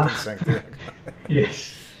 That's fucking Santiago.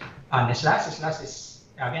 Yes. And Slash is,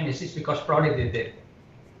 again, this is because probably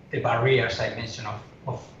the barriers I mentioned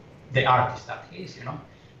of the artist that he is,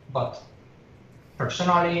 But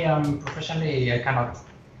personally and professionally, I cannot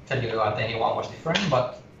tell you that anyone was different.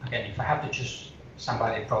 But again, if I have to choose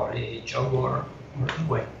somebody, probably Joe or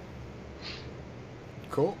Yngwie.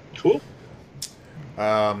 Cool.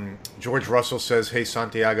 George Russell says, "Hey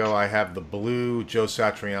Santiago, I have the blue Joe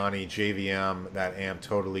Satriani JVM. That amp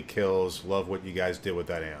totally kills. Love what you guys did with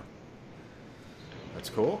that amp." That's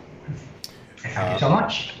cool. Thank you so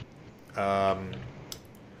much.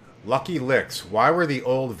 Lucky Licks, why were the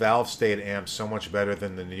old Valve State amps so much better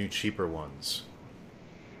than the new cheaper ones?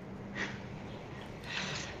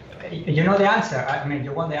 You know the answer. I mean,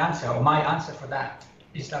 you want the answer, or my answer for that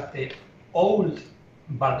is that the old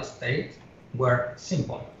Valve State were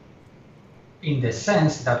simple, in the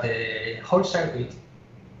sense that the whole circuit,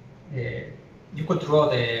 you could draw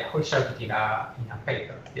the whole circuit in a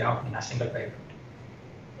paper, in a single paper.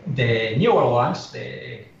 The newer ones,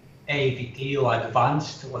 the AVT or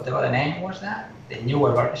Advanced, whatever the name was, the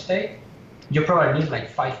newer Valve State, you probably need like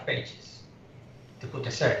 5 pages to put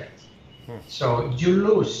a circuit. So you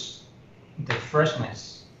lose the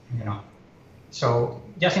freshness, So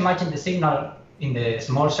just imagine the signal in the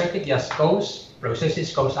small circuit just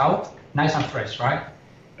processes, goes out, nice and fresh, right?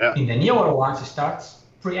 Yeah. In the newer ones, it starts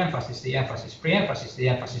pre-emphasis, the emphasis, pre-emphasis, the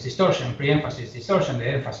emphasis, distortion, pre-emphasis, distortion, the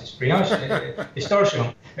emphasis,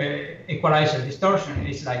 distortion, equalizer, distortion.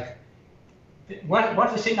 It's like,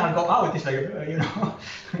 once the signal go out, it's like, you know.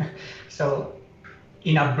 So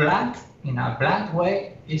in a blunt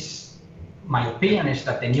way, my opinion is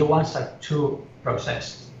that the new ones are too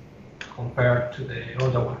processed compared to the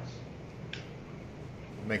older ones.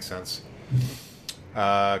 Makes sense.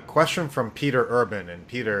 Question from Peter Urban, and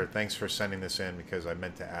Peter, thanks for sending this in because I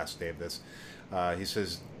meant to ask Dave this. He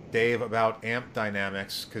says, Dave, about amp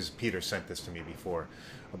dynamics, because Peter sent this to me before,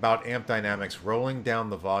 about amp dynamics, rolling down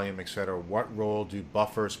the volume, etc. What role do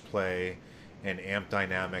buffers play in amp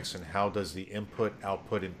dynamics, and how does the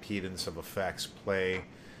input-output impedance of effects play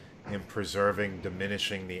in preserving,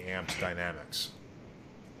 diminishing the amp's dynamics?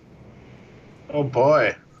 Oh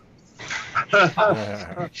boy.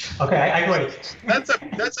 Okay, I wait. That's a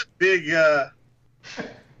big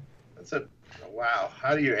wow.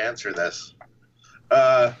 How do you answer this?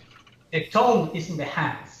 The tone is in the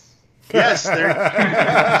hands. Yes, there.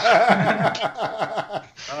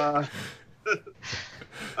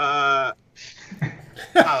 How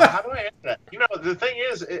do I answer that? You know, the thing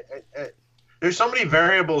is, there's so many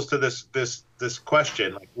variables to this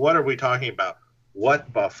question. Like, what are we talking about?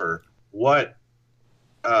 What buffer? What?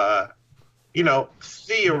 You know,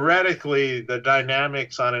 theoretically, the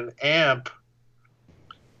dynamics on an amp,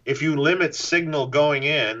 if you limit signal going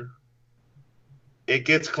in, it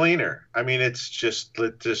gets cleaner. I mean, that's just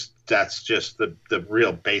the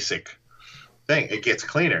real basic thing. It gets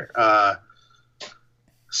cleaner.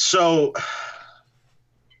 So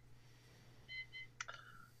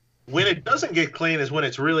when it doesn't get clean is when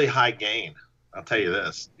it's really high gain. I'll tell you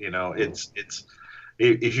this. You know, it's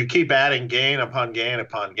if you keep adding gain upon gain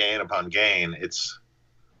upon gain upon gain, it's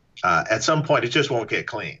at some point it just won't get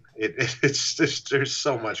clean. It's just, there's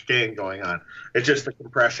so much gain going on. It's just the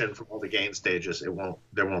compression from all the gain stages.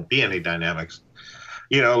 There won't be any dynamics.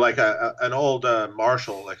 You know, like an old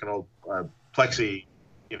Marshall, like an old Plexi,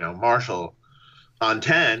 you know, Marshall on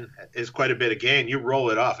 10 is quite a bit of gain. You roll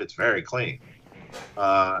it off, it's very clean.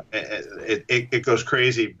 It goes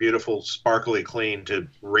crazy, beautiful, sparkly clean to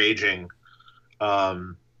raging.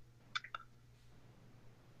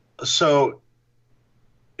 So,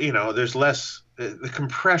 you know, there's less, the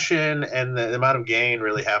compression and the amount of gain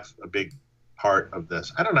really have a big part of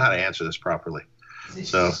this. I don't know how to answer this properly.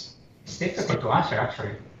 It's difficult to answer,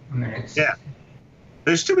 actually. I mean, yeah,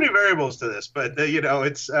 there's too many variables to this, but you know,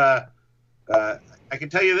 it's, I can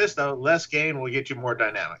tell you this though, less gain will get you more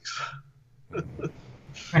dynamics. And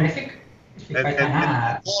I think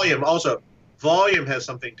and volume also, volume has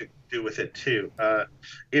something to do with it too.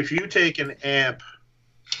 If you take an amp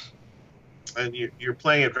and you're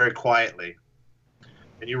playing it very quietly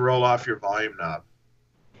and you roll off your volume knob,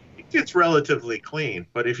 it gets relatively clean.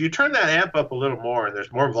 But if you turn that amp up a little more and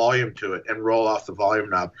there's more volume to it and roll off the volume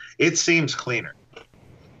knob, it seems cleaner.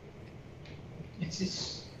 I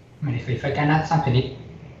mean, if I can add something,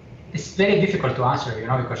 it's very difficult to answer, you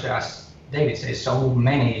know, because as David says, so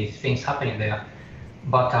many things happening there.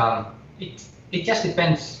 But it just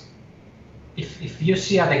depends. If you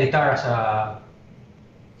see the guitar as a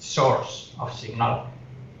source of signal,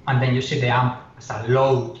 and then you see the amp as a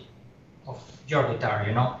load of your guitar,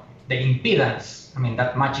 you know, the impedance, I mean,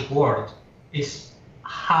 that magic word, is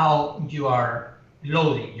how you are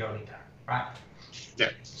loading your guitar, right? Yeah.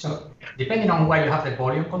 So depending on where you have the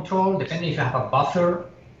volume control, depending if you have a buffer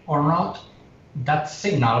or not, that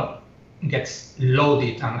signal gets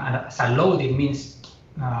loaded. And as a load, it means,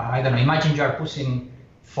 I don't know, imagine you are pushing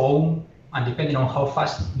foam, and depending on how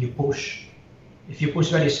fast you push, if you push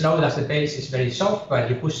very slow, that's the bass is very soft, but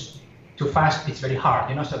you push too fast, it's very hard,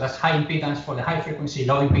 you know, so that's high impedance for the high frequency,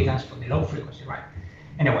 low impedance for the low frequency, right?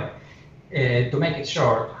 Anyway, to make it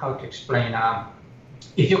short, how to explain,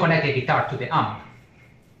 if you connect a guitar to the amp,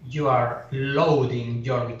 you are loading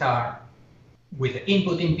your guitar with the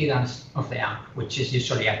input impedance of the amp, which is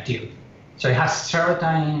usually a tube. So it has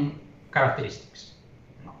certain characteristics.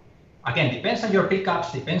 You know. Again, depends on your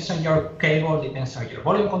pickups, depends on your cable, depends on your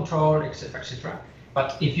volume control, etc., etc.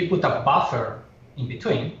 But if you put a buffer in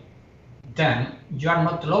between, then you are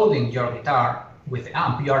not loading your guitar with the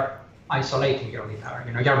amp, you are isolating your guitar.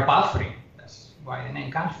 You know, you're buffering. That's why the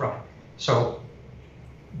name comes from. So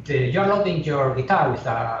you're loading your guitar with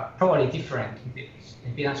a probably different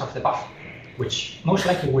impedance of the buffer, which most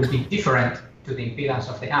likely will be different to the impedance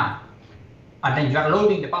of the amp. And then you are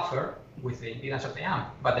loading the buffer with the impedance of the amp,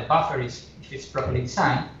 but the buffer is, if it's properly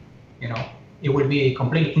designed, you know, it will be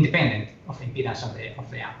completely independent of the impedance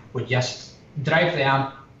of the amp. We just drive the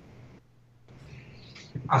amp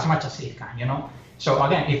as much as it can, you know. So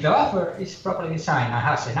again, if the buffer is properly designed and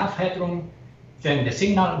has enough headroom, then the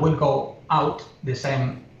signal will go out the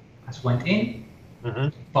same as went in,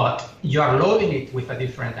 but you are loading it with a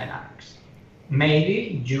different dynamics.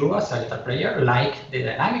 Maybe you, as a guitar player, like the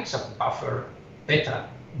dynamics of the buffer better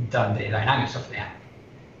than the dynamics of the amp,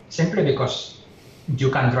 simply because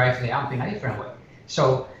you can drive the amp in a different way.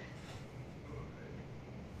 So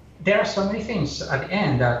there are so many things at the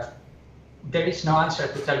end that there is no answer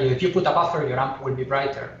to tell you, if you put a buffer, your amp will be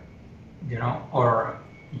brighter, or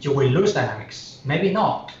you will lose dynamics. Maybe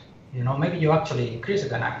not, maybe you actually increase the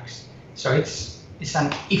dynamics. So it's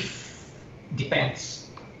an if, depends,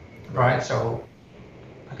 right? So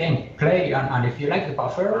again, play, and if you like the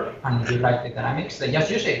buffer and you like the dynamics, then just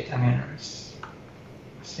use it. I mean, it's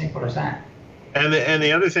as simple as that. And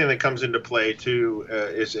the other thing that comes into play too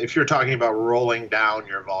is if you're talking about rolling down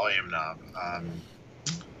your volume knob.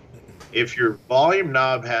 If your volume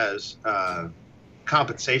knob has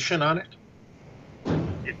compensation on it,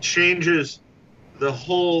 it changes the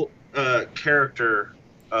whole character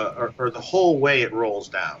or the whole way it rolls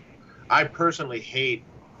down. I personally hate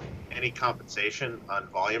any compensation on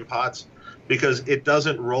volume pots because it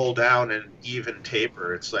doesn't roll down in an even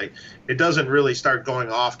taper. It's like it doesn't really start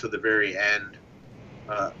going off to the very end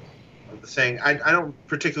of the thing. I don't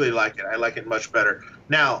particularly like it. I like it much better.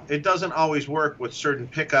 Now, it doesn't always work with certain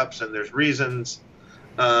pickups, and there's reasons.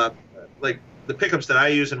 Like the pickups that I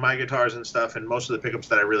use in my guitars and stuff, and most of the pickups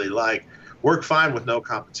that I really like, work fine with no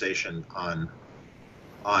compensation on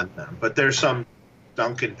them. But there's some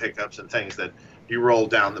Duncan pickups and things that you roll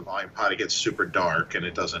down the volume pot, it gets super dark, and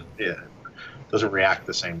it doesn't react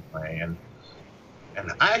the same way.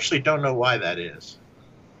 And I actually don't know why that is.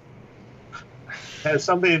 It has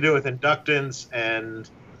something to do with inductance and.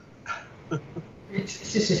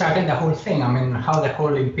 This is again the whole thing. I mean, how the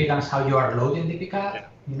whole impedance, how you are loading the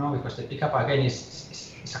pickup, because the pickup again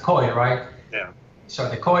is a coil, right? Yeah. So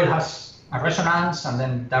the coil has a resonance, and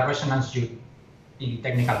then that resonance, in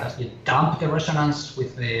technical terms, you dump the resonance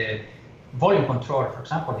with the volume control, for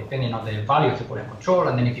example, depending on the value of the volume control.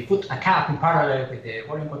 And then if you put a cap in parallel with the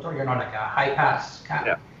volume control, like a high pass cap.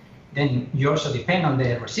 Yeah. Then you also depend on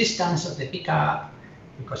the resistance of the pickup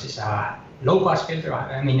because it's a low pass filter.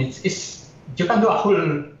 I mean, it's you can do a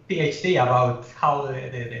whole PhD about how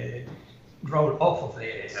the roll off of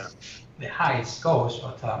the highs goes.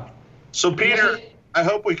 But so Peter, I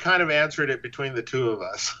hope we kind of answered it between the two of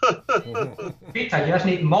us. Peter, you just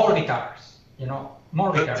need more guitars.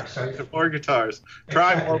 More guitars. So more guitars.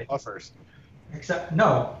 Try more buffers.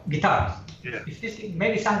 No guitars. Yeah. If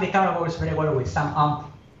maybe some guitar goes very well with some amp.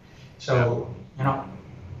 So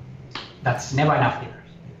that's never enough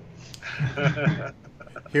guitars.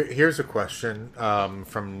 Here's a question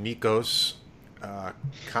from Nikos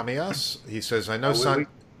Kamias. He says, "I know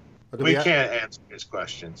we can't answer his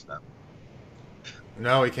questions now."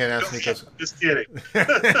 No, he can't ask Nikos. Just kidding.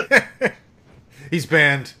 He's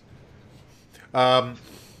banned.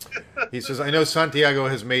 He says, "I know Santiago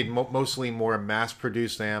has made mostly more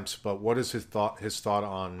mass-produced amps, but what is his thought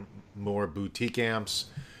on more boutique amps?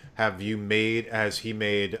 Has he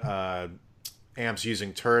made amps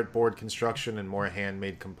using turret board construction and more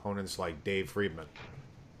handmade components like Dave Friedman?"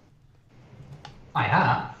 I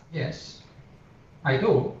have, yes. I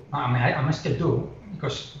do. I mean, I still do,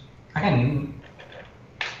 because, again,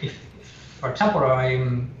 if for example,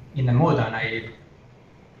 I'm in the mood and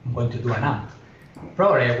I'm going to do an amp,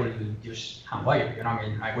 probably I will use hand wire, I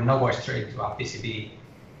mean, I will not go straight to a PCB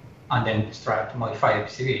and then try to modify the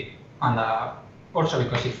PCB. And also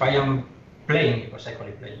because if I am playing, because I call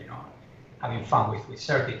it playing, having fun with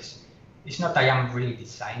circuits, it's not I am really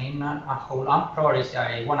designing a whole amp. Probably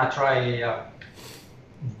I want to try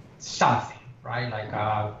something, right? Like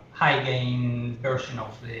a high gain version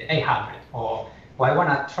of the 800, or I want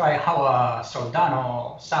to try how a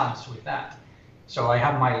Soldano sounds with that. So I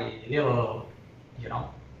have my little,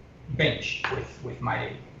 bench with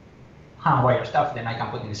my hand wire stuff. Then I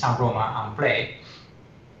can put in the sound room and play.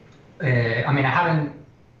 I mean, I haven't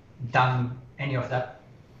done any of that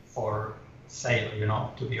for sale,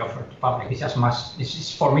 to be offered to public. It's just this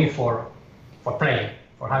is for me for playing,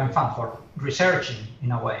 for having fun, for researching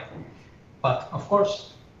in a way. But of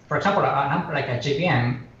course, for example, an amp like a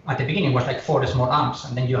JBM at the beginning was like 4 small amps,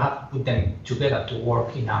 and then you have to put them together to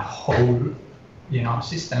work in a whole,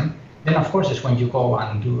 system. Then of course it's when you go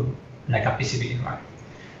and do like a PCB, right?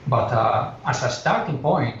 But as a starting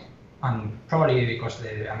point, and probably because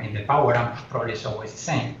the power amp probably is always the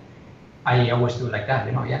same, I always do like that,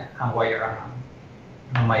 hand wire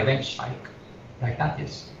on my bench, like that,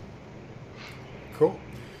 yes. Cool.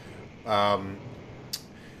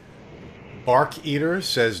 Bark Eater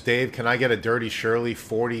says, Dave, can I get a Dirty Shirley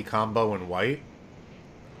 40 combo in white?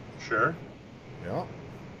 Sure. Yeah.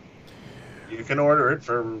 You can order it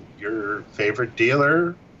from your favorite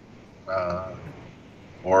dealer,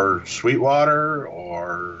 or Sweetwater,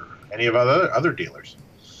 or any of other dealers.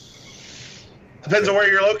 Depends on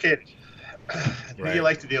where you're located. Who do you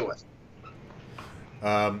like to deal with?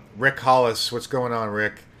 Rick Hollis, what's going on,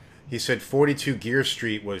 Rick? He said 42 Gear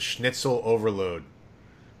Street was schnitzel overload.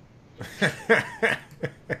 Yes,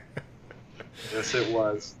 it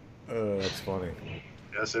was. That's funny.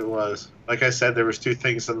 Yes, it was. Like I said, there was two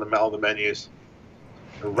things on all the menus: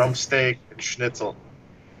 a rump steak and schnitzel,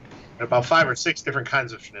 and about 5 or 6 different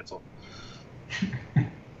kinds of schnitzel. And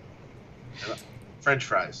French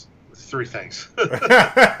fries with 3 things.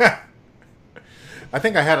 I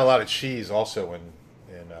think I had a lot of cheese also in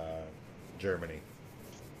Germany.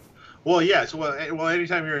 Well, yes. Well,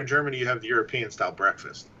 anytime you're in Germany, you have the European style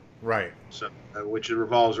breakfast. Right. So, which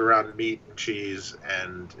revolves around meat and cheese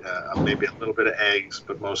and maybe a little bit of eggs,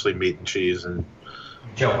 but mostly meat and cheese and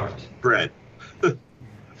yogurt, bread.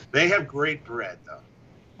 They have great bread, though.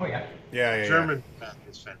 Oh yeah. Yeah. German bread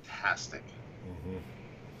is fantastic. Mm-hmm.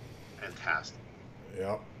 Fantastic.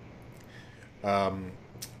 Yeah.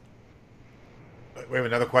 We have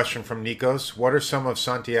another question from Nikos. What are some of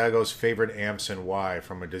Santiago's favorite amps and why,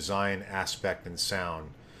 from a design aspect and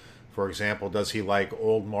sound? For example, does he like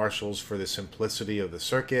old Marshalls for the simplicity of the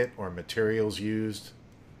circuit or materials used?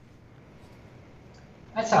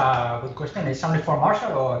 That's a good question. Is only for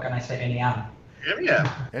Marshall, or can I say any amp? Yeah.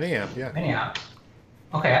 Any amp, yeah. Any amp.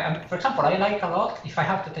 Okay, for example, I like a lot, if I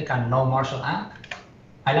have to take a no Marshall amp,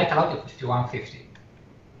 I like a lot the 5150.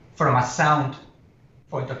 From a sound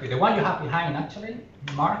point of view. The one you have behind, actually,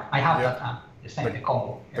 Mark, I have that amp, the same, the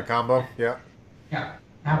combo. Yeah. The combo, yeah. Yeah,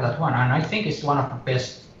 I have that one, and I think it's one of the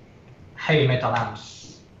best heavy metal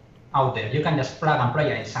amps out there. You can just plug and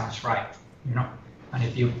play and it sounds right, you know. And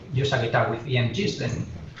if you use a guitar with EMGs,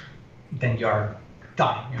 then you're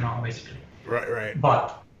done, you know, basically. Right.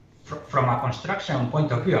 But from a construction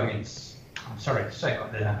point of view, I mean, I'm sorry to say,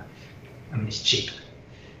 but it's cheap.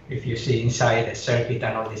 If you see inside the circuit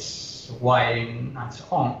and all this wiring and so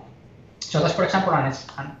on. So that's, for example, an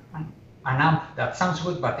amp that sounds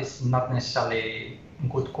good, but it's not necessarily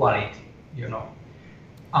good quality, you know.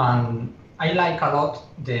 And I like a lot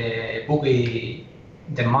the Boogie,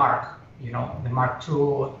 the Mark, you know, the Mark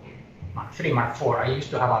II, Mark III, Mark IV. I used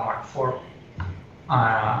to have a Mark IV.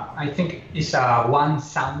 I think it's a one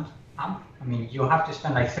sound amp. I mean, you have to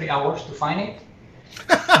spend like 3 hours to find it.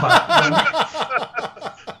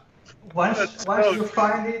 But once you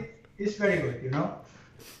find it, it's very good, you know.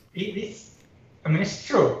 It's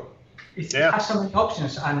true. It has so many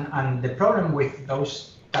options, and the problem with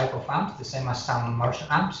those type of amps, the same as some Marshall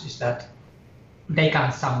amps, is that they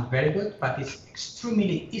can sound very good, but it's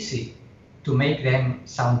extremely easy to make them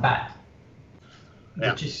sound bad,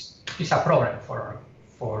 which is a problem for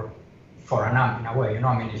an amp in a way, you know.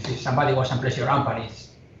 I mean, if somebody was to place your amp and it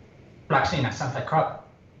plugs in and sounds like crap,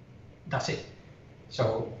 that's it.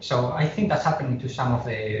 So I think that's happening to some of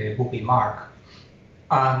the Boogie Mark.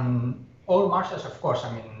 All Marshalls, of course,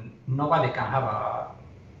 I mean, nobody can have a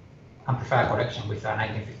amplifier collection with a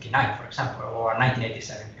 1959, for example, or a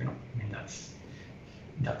 1987, you know. I mean,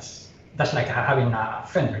 that's like having a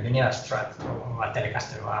Fender. You need a Strat or a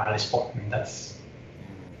Telecaster or a Les Paul. I mean, that's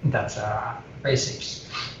basics.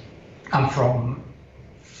 And from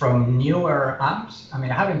newer amps, I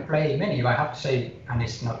mean, I haven't played many, but I have to say, and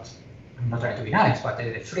I'm not trying to be nice, but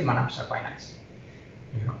the Freeman amps are quite nice.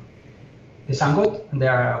 You know, they sound good and they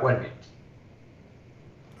are well built.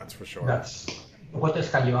 That's for sure. What else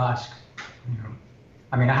can you ask? You know,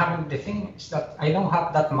 I mean, the thing is that I don't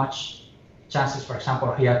have that much chances, for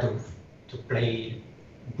example, here to play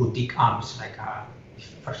boutique amps, like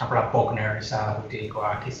for example, a Bogner is a boutique, or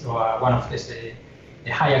one of the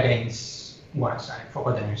higher gains ones. I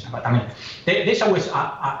forgot the names, but I mean, there's always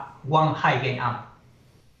one high gain amp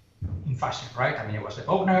in fashion, right? I mean, it was the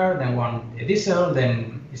Bogner, then the Diesel,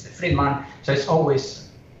 then it's the Friedman. So it's always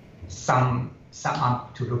some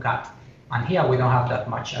amp to look at. And here we don't have that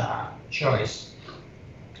much choice.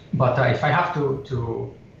 But if I have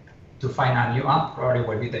to find a new amp, probably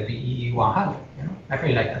will be the VE100. You know, I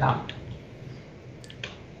really like that amp.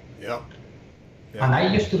 Yep. And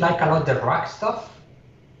I used to like a lot the rack stuff.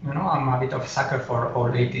 You know, I'm a bit of a sucker for all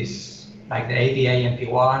 80s, like the ADA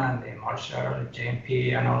MP1 and the Marshall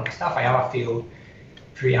JMP and all that stuff. I have a few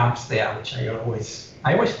preamps there, which I always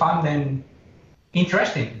found them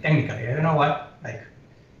interesting technically. I don't know what, like,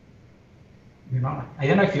 you know, I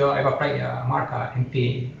don't know if you ever played Mark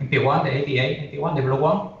MP1, the ADA MP1, the blue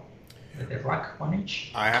one. the rack one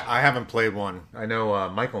inch. I haven't played one. I know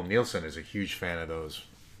Michael Nielsen is a huge fan of those,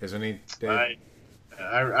 isn't he, Dave?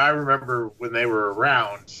 I remember when they were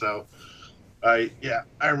around. So, I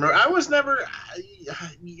remember. I was never.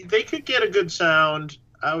 They could get a good sound.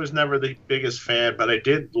 I was never the biggest fan, but I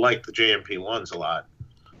did like the JMP ones a lot.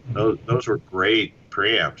 Those were great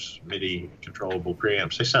preamps, MIDI controllable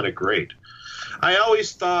preamps. They sounded great. I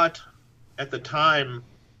always thought at the time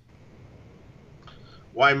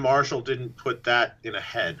why Marshall didn't put that in a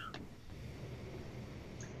head.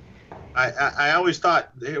 I always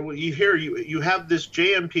thought you have this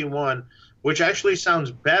JMP one, which actually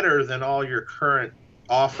sounds better than all your current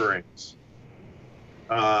offerings.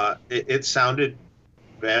 It sounded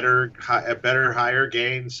better, a better higher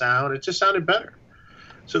gain sound. It just sounded better.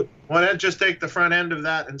 So why not just take the front end of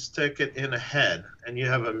that and stick it in a head, and you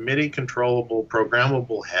have a MIDI controllable,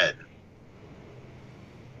 programmable head.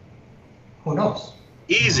 Who knows?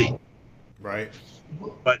 Easy. Right.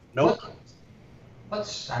 But nope.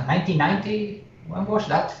 What's 1990? When was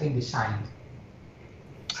that thing designed?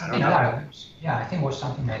 I don't know. Yeah, I think it was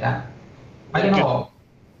something like that. I don't know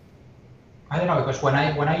because when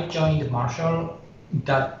I joined Marshall,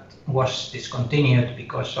 that was discontinued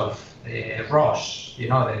because of the ROS, the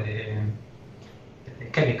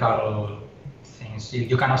chemical things.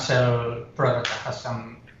 You cannot sell product that has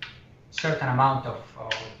some certain amount of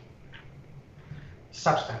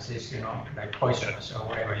substances, like poisonous or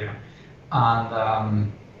whatever,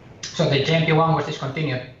 And so the JMP1 was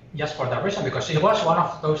discontinued just for that reason, because it was one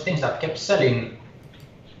of those things that kept selling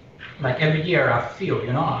like every year a few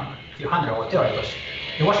hundred or whatever, because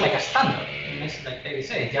it was like a standard. It's like they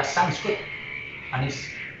say, it just sounds good, and it's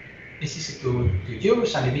easy to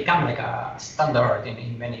use, and it became like a standard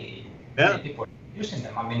in many people using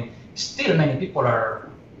them. I mean, still many people are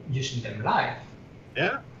using them live.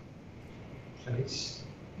 Yeah. So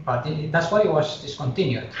that's why it was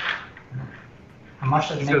discontinued. And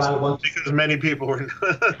Marshall never wanted. Because many people were.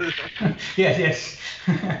 Yes.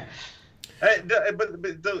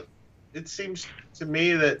 But it seems to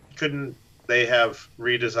me that couldn't they have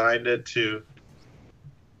redesigned it to?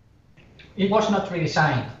 It was not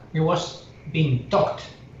redesigned. It was being talked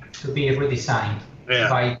to be redesigned. Yeah.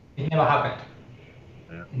 But it never happened.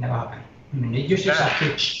 Yeah. It never happened. I mean, it uses a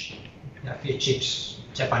few chips,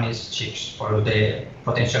 Japanese chips for the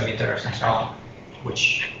potentiometers and so on,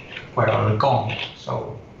 which were all gone.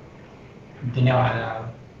 So they never,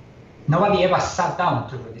 nobody ever sat down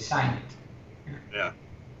to redesign it. Yeah.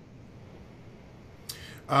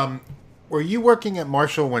 Were you working at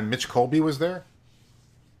Marshall when Mitch Colby was there?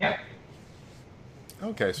 Yeah.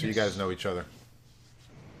 Okay, so yes. You guys know each other.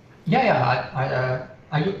 Yeah.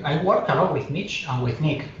 I worked a lot with Mitch and with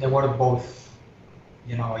Nick. They were both,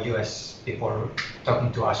 US people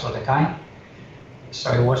talking to us all the time.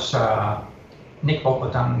 So it was Nick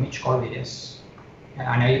Poppot and Mitch Colby, yes.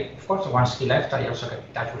 And of course, once he left, I also got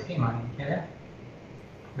in touch with him, and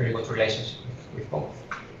very good relationship with both.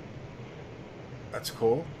 That's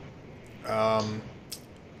cool.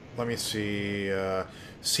 Let me see.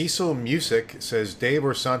 Cecil Music says, Dave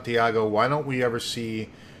or Santiago, why don't we ever see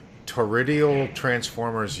toroidal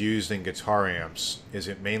transformers used in guitar amps? Is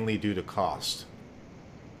it mainly due to cost?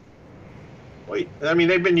 Wait, I mean,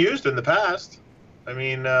 they've been used in the past. I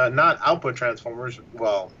mean, not output transformers.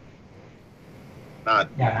 Well,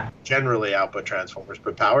 not generally output transformers,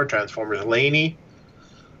 but power transformers. Laney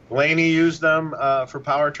used them for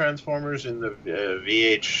power transformers in the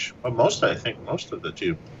VH. Well, most of the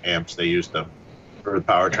tube amps they used them for the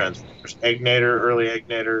power transformers. Early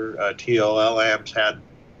Egnator, TLL amps had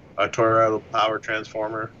a toroidal power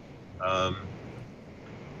transformer. Yeah,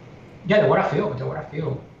 there were a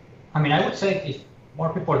few. I mean, I would say if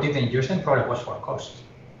more people didn't use them, probably was for cost,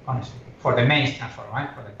 honestly. For the mains transformer,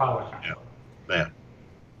 right? For the power transformer. Yeah.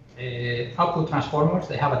 Output transformers,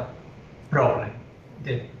 they have a problem.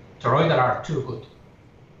 The toroidal are too good.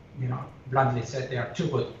 Bluntly said, they are too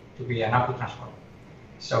good to be an output transformer.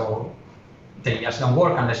 So they just don't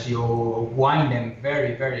work unless you wind them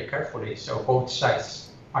very, very carefully, so both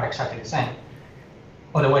sides are exactly the same.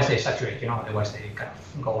 Otherwise they saturate, otherwise they kind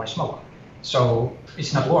of go and smoke. So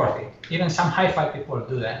it's not worth it. Even some hi-fi people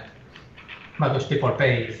do that, but those people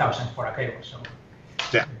pay thousands for a cable, so.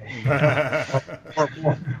 Yeah.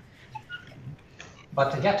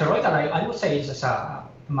 But yeah, toroidal, I would say it's just a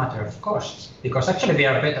matter of cost, because actually they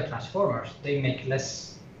are better transformers. They make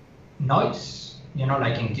less noise,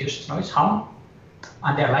 like induced noise, hum,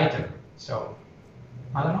 and they're lighter. So,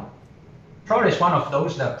 I don't know. Probably it's one of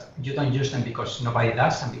those that you don't use them because nobody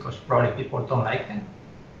does, and because probably people don't like them.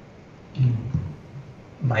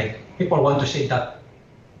 Like, people want to see that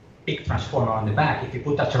big transformer on the back. If you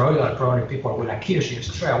put a toroidal, probably people will accuse you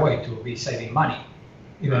straight away to be saving money,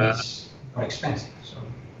 even if it's more expensive. So,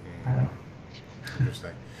 I don't know.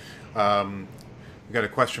 Interesting. We got a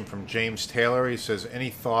question from James Taylor. He says, any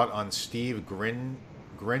thought on Steve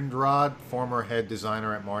Grindrod, former head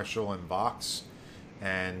designer at Marshall and Vox,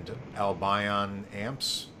 and Albion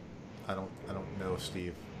amps? I don't know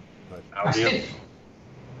Steve, but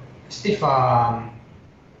Steve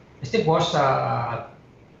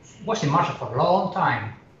was in Marshall for a long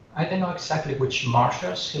time. I don't know exactly which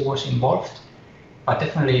Marshalls he was involved, but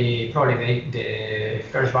definitely probably the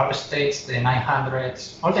first valve states, the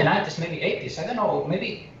 900s, all the 90s, maybe 80s. I don't know.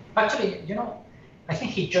 Maybe actually, I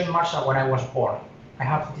think he joined Marshall when I was born. I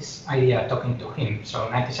have this idea talking to him. So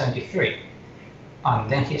 1973, and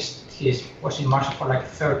then he was in Marshall for like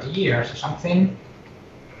 30 years or something.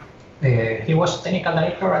 He was technical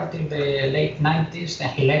director until the late 90s. Then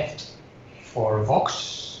he left for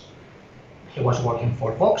Vox. He was working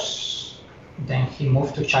for Vox. Then he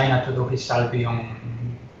moved to China to do his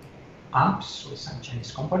Albion amps with some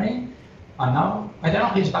Chinese company. And now, I don't know,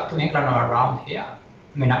 he's back to England or around here.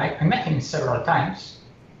 I mean, I met him several times.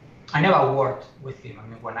 I never worked with him. I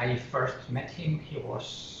mean, when I first met him, he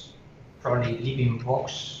was probably leaving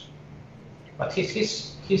Vox. But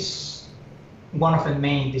he's one of the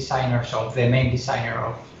main designers of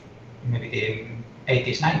maybe the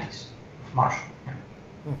 80s, 90s of Marshall. Yeah.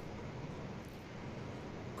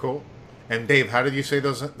 Cool. And Dave, how did you say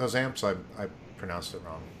those amps? I pronounced it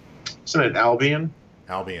wrong. Isn't it Albion?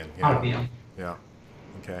 Albion. Yeah. Albion. Yeah.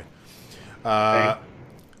 Okay. I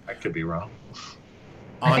could be wrong.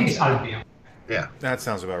 I think it's Albion. Yeah. That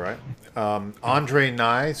sounds about right. Andre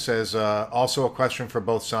Nye says, also a question for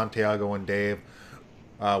both Santiago and Dave.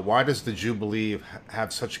 Why does the Jubilee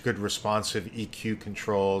have such good responsive EQ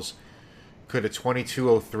controls? Could a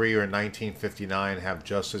 2203 or 1959 have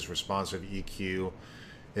just as responsive EQ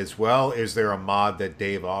as well? Is there a mod that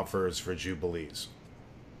Dave offers for Jubilees?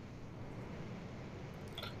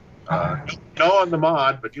 No on the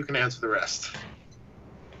mod, but you can answer the rest.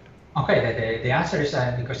 Okay, the answer is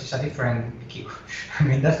because it's a different EQ. I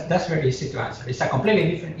mean, that's very easy to answer. It's a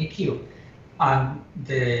completely different EQ. And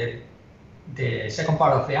the second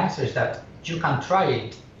part of the answer is that you can try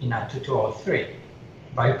it in a 2203,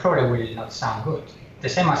 but it probably will not sound good. The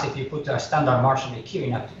same as if you put a standard Marshall EQ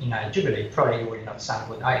in a Jubilee, probably will not sound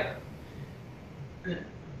good either.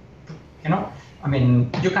 I mean,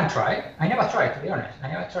 you can try. I never tried, to be honest. I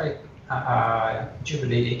never tried a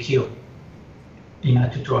Jubilee EQ in a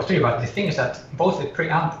 2203, but the thing is that both the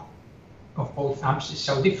preamp of both amps is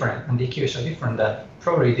so different and the EQ is so different that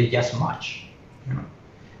probably they just match.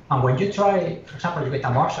 And when you try, for example, you get a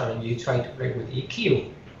Marshall and you try to play with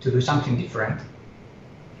EQ to do something different,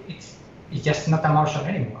 it's just not a Marshall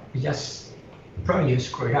anymore. It just probably you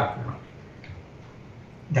screw it up.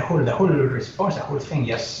 The whole response, the whole thing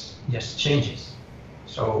just changes.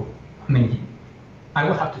 So I mean, I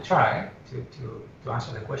would have to try to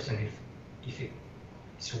answer the question if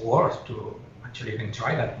it's worth to actually even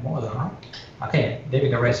try that model. No? Okay,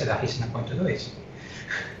 David already said that he's not going to do it.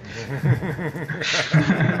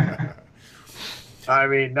 I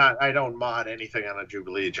mean, I don't mod anything on a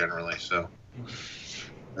Jubilee generally, so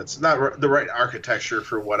that's not the right architecture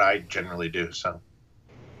for what I generally do. So,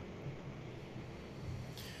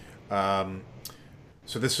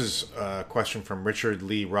 so this is a question from Richard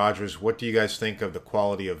Lee Rogers. What do you guys think of the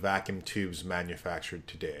quality of vacuum tubes manufactured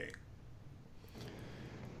today?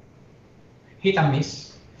 Hit and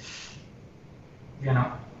miss.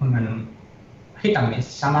 I mean, hit and miss.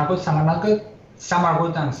 Some are good, some are not good. Some are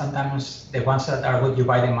good, and sometimes the ones that are good, you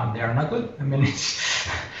buy them and they are not good. I mean, it's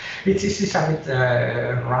a bit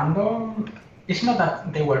random. It's not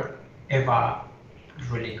that they were ever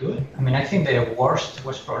really good. I mean, I think the worst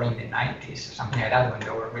was probably in the 90s or something like that when they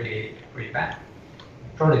were really, really bad.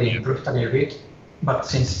 Probably they improved a little bit, but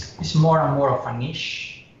since it's more and more of a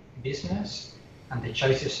niche business and the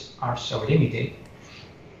choices are so limited,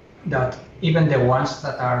 that even the ones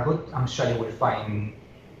that are good, I'm sure you will find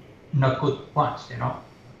not good ones, And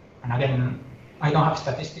again, I don't have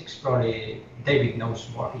statistics. Probably David knows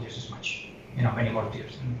more. He uses many more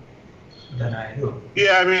tubes than I do.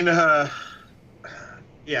 Yeah, I mean,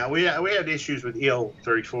 we had issues with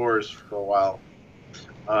EL34s for a while.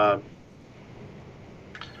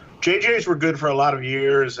 JJs were good for a lot of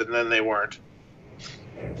years, and then they weren't.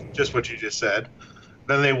 Just what you just said.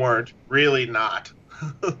 Then they weren't. Really not.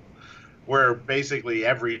 Where basically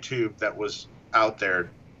every tube that was out there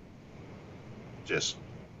just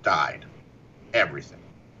died. Everything.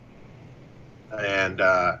 And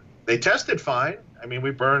they tested fine. I mean,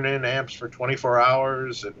 we burned in amps for 24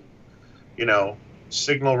 hours and,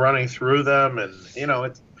 signal running through them, and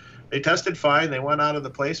they tested fine. They went out of the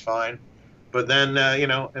place fine, but then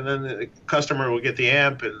and then the customer will get the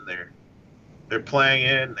amp, and they're playing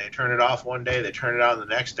it, and they turn it off one day, they turn it on the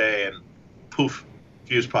next day, and poof,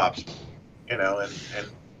 fuse pops. And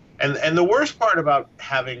the worst part about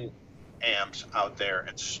having amps out there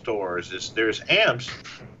at stores is there's amps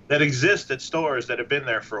that exist at stores that have been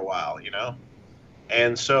there for a while,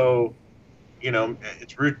 and so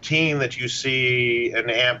it's routine that you see an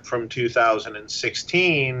amp from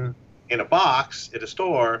 2016 in a box at a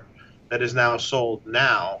store that is now sold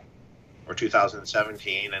now, or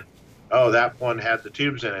 2017, and that one had the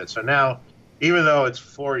tubes in it. So now, even though it's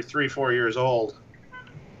 4 years old,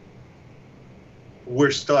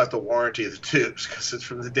 we're still at the warranty of the tubes because it's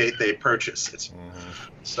from the date they purchased it.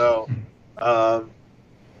 So, so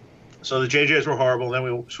the JJs were horrible. Then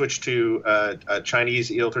we switched to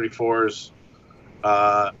Chinese EL34s,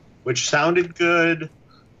 which sounded good,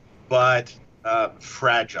 but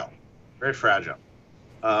fragile, very fragile.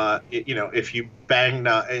 If you bang,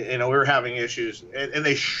 we were having issues, and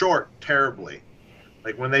they short terribly.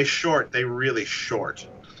 Like when they short, they really short.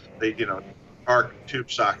 They, arc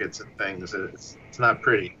tube sockets and things. It's not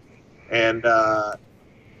pretty, and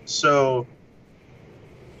so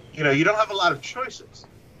you don't have a lot of choices.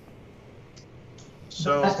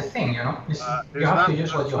 So that's the thing, you you have to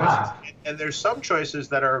use what you have. And there's some choices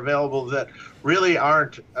that are available that really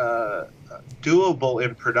aren't doable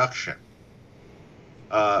in production.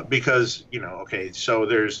 Because, so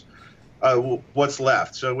there's what's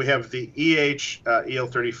left. So we have the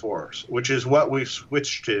EL34s, which is what we've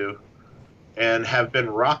switched to and have been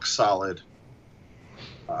rock solid.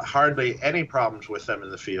 Hardly any problems with them in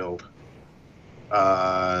the field.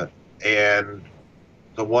 And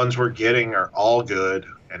the ones we're getting are all good,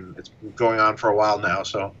 and it's been going on for a while now.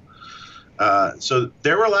 So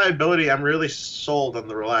their reliability, I'm really sold on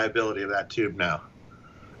the reliability of that tube now.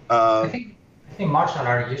 I think Marshall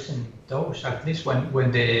are using those, at least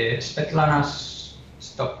when the Svetlanas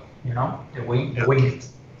stop, the wing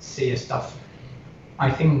C stuff.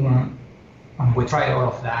 I think we tried all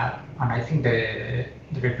of that, and I think the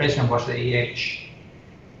replacement was the EH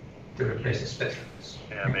to replace the Svetlanas.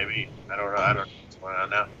 Yeah, maybe. I don't know what's going on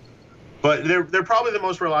now. But they're probably the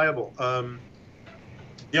most reliable.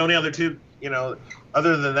 The only other tube,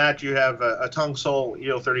 other than that, you have a Tungsol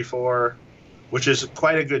EL34, which is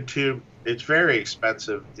quite a good tube. It's very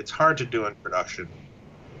expensive. It's hard to do in production.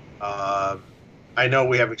 I know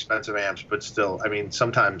we have expensive amps, but still,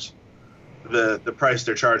 sometimes the price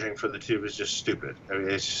they're charging for the tube is just stupid.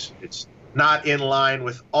 It's not in line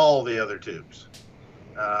with all the other tubes.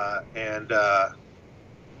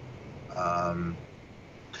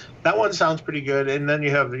 That one sounds pretty good. And then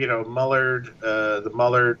you have, Mullard, the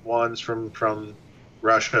Mullard ones from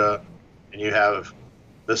Russia, and you have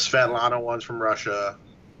the Svetlana ones from Russia.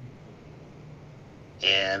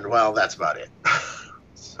 And, well, that's about it.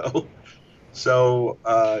 So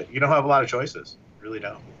you don't have a lot of choices. You really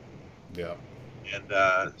don't. Yeah. And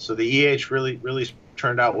so the EH really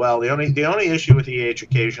turned out well. The only issue with EH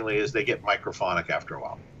occasionally is they get microphonic after a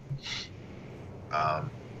while.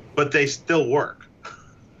 But they still work.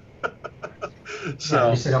 So at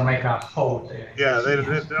least they don't make a hole there. Yeah, they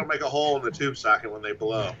don't make a hole in the tube socket when they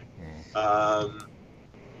blow. And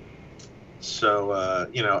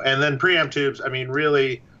then preamp tubes,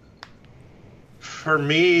 really, for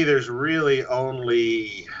me, there's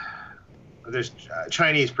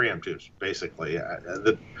Chinese preamp tubes, basically.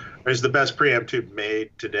 There's the best preamp tube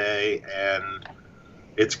made today, and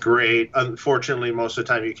it's great. Unfortunately, most of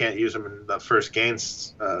the time you can't use them in the first gain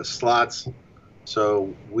slots,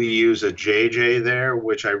 so we use a JJ there,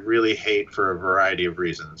 which I really hate for a variety of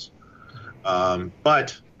reasons.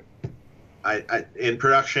 But in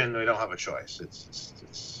production, we don't have a choice.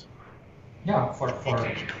 It's yeah.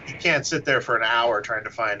 You can't sit there for an hour trying to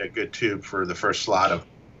find a good tube for the first slot of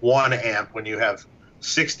one amp when you have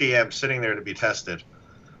 60 amps sitting there to be tested.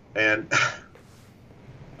 And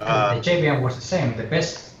the JVM was the same. The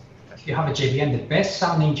best, if you have a JVM, the best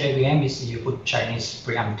sounding JVM is you put Chinese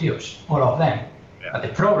preamp tubes, all of them. Yeah. But the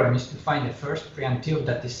problem is to find the first preamp tube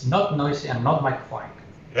that is not noisy and not microphonic.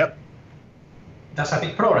 Yep. That's a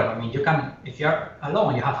big problem. You can, if you're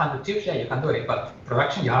alone, you have 100 tubes, yeah, you can do it. But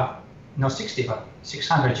production, you have not 60, but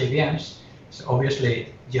 600 JVMs. So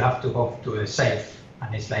obviously, you have to go to the safe.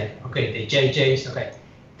 And it's like, okay, the JJs, okay,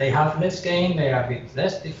 they have less gain, they are a bit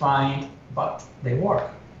less defined, but they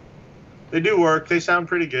work. They do work. They sound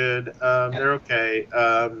pretty good. They're okay.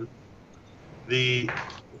 The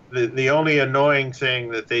only annoying thing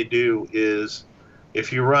that they do is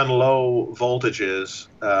if you run low voltages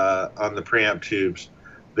on the preamp tubes,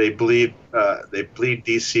 they bleed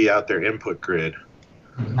DC out their input grid,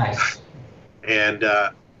 Nice. and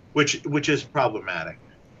which is problematic,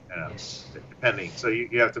 Yes. depending. So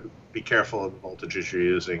you have to be careful of the voltages you're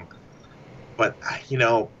using. But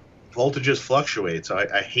voltages fluctuate, so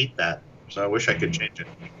I hate that. So I wish I could change it.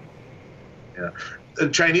 Yeah, the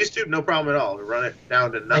Chinese tube, no problem at all. We run it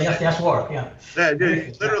down to nothing. Just work, yeah. Yeah,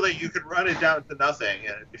 dude, literally, you could run it down to nothing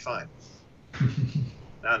and it'd be fine.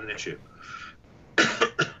 Not an issue.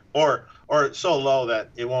 or so low that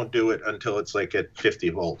it won't do it until it's like at 50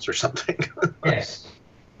 volts or something. Yes.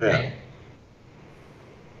 Yeah.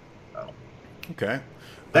 Okay.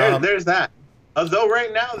 There's that. Although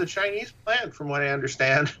right now the Chinese plant, from what I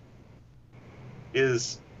understand,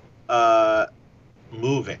 is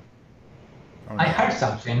moving. I heard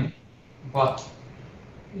something, but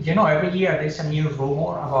every year there's a new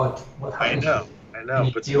rumor about what happens. I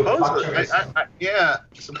know, but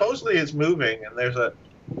supposedly it's moving, and there's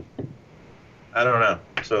I don't know.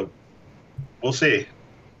 So we'll see.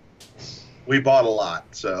 We bought a lot,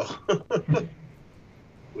 so I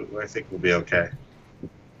think we'll be okay.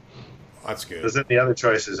 That's good. Because then the other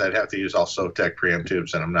choices, I'd have to use all Sovtek preamp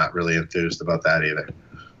tubes, and I'm not really enthused about that either.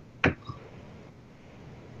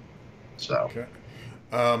 So, okay.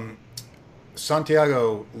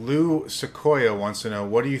 Santiago, Lou Sequoia wants to know,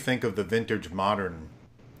 what do you think of the vintage modern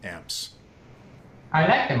amps? I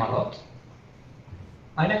like them a lot.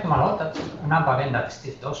 That's an amp again that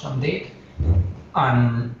Steve Dawson did.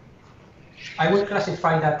 And I would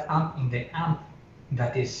classify that amp in the amp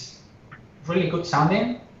that is really good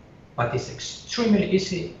sounding, but it's extremely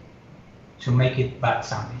easy to make it bad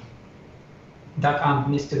sounding. That amp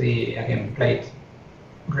needs to be, again, played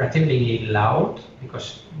relatively loud,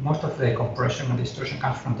 because most of the compression and distortion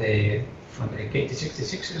comes from the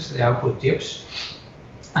KT66s, the output tubes,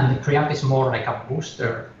 and the preamp is more like a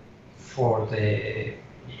booster for the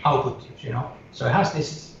output tubes, So it has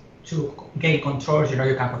these two gain controls, you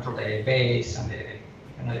can control the bass and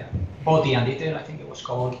the body and detail, I think it was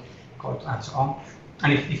called, and so on.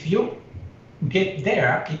 And if you get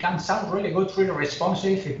there, it can sound really good, really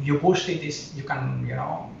responsive. If you boost it, you can,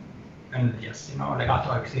 and yes,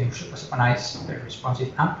 legato, everything, super nice, very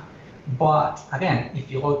responsive amp. But again,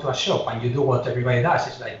 if you go to a shop and you do what everybody does,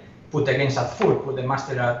 it's like put the gains at full, put the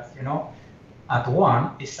master at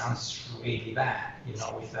 1, it sounds really bad,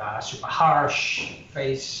 with a super harsh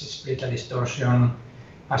phase splitter distortion,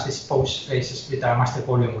 has this post phase splitter master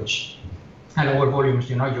volume, which at lower volumes,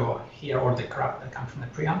 you hear all the crap that comes from the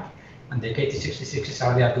preamp, and the KT66s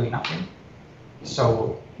are there doing nothing.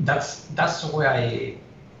 So that's where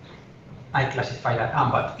I classify that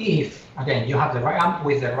amp. But if, again, you have the right amp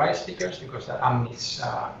with the right speakers, because that amp is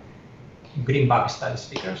Greenback style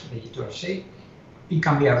speakers, the G12C, it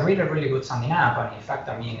can be a really, really good sounding amp. And in fact,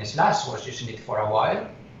 Slash was using it for a while.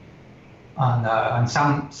 And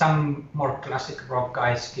some more classic rock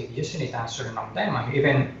guys keep using it and certain of them. And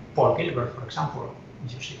even Paul Gilbert, for example,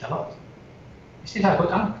 uses it a lot. It's still a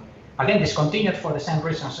good amp. Again, discontinued for the same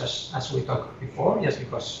reasons as we talked before, just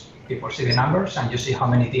because people see the numbers and you see how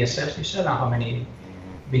many DSLs you sell and how many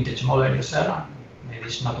vintage models you sell, and maybe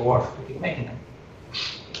it's not worth to keep making them.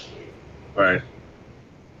 Right.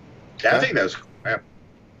 Yeah, I think that's cool. Yeah.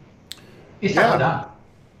 It's a good amp.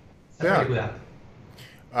 It's a very good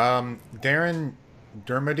amp. Darren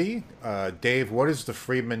Dermody, Dave, what is the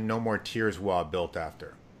Friedman No More Tears wah built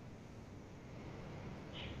after?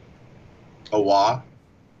 A wah?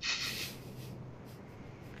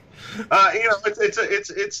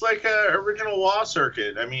 It's like a original wah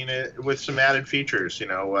circuit. I mean, with some added features. It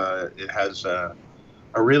has a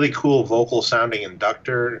really cool vocal sounding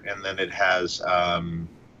inductor, and then it has an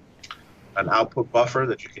output buffer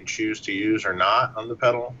that you can choose to use or not on the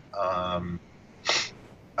pedal.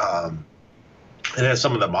 It has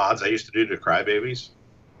some of the mods I used to do to Crybabies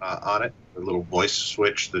on it. The little voice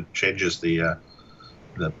switch that changes the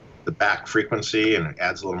back frequency and it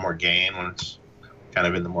adds a little more gain when it's kind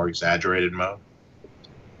of in the more exaggerated mode.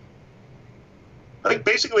 Like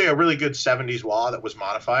basically a really good 70s wah that was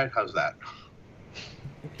modified. How's that?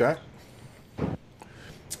 Okay.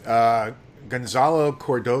 Gonzalo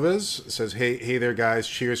Cordovez says, hey there guys,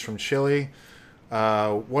 cheers from Chile.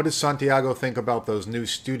 What does Santiago think about those new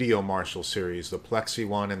Studio Marshall series, the Plexi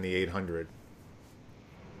one and the 800?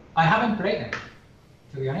 I haven't played them.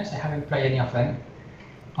 To be honest, I haven't played any of them.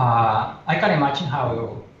 I can imagine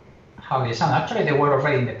how they sound. Actually, they were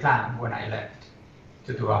already in the plan when I left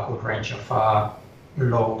to do a good range of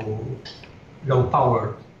low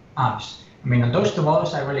power amps. I mean, on those two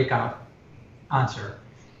models, I really cannot answer.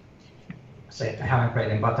 I haven't played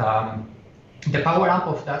them, but the power amp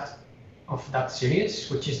of of that series,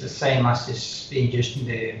 which is the same as is being used in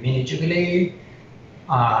the Mini Jubilee,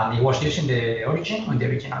 and it was used in the Origin, on the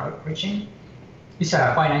original Origin. It's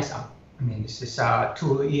a quite nice amp. I mean, this is a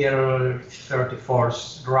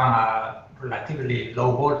 2EL34s run at relatively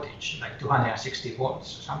low voltage, like 260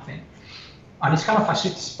 volts or something. And it's kind of a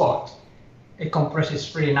sweet spot. It compresses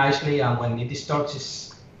pretty nicely, and when it distorts,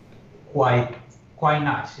 it's quite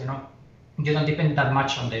nice, you know. You don't depend that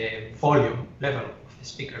much on the volume level of the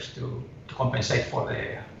speakers to compensate for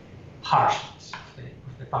the harshness of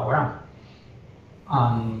the power amp.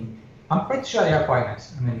 I'm pretty sure they are quite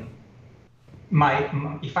nice. I mean,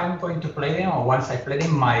 if I'm going to play them, or once I play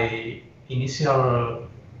them, my initial,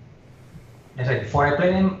 let's say before I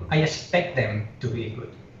play them, I expect them to be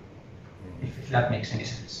good, if that makes any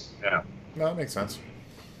sense. Yeah. No, that makes sense.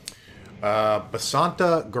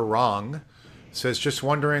 Basanta Garang says, just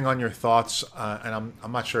wondering on your thoughts, and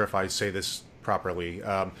I'm not sure if I say this properly,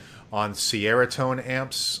 on Ceriatone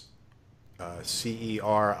amps,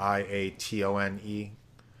 Ceriatone.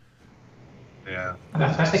 Yeah.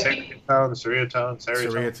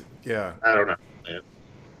 Ceriatone. Yeah. I don't know. Yeah.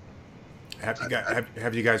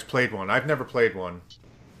 Have you guys played one? I've never played one.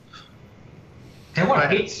 They were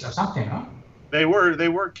kits or something, huh? They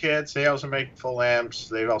were kits. They also make full amps.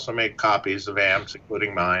 They also make copies of amps,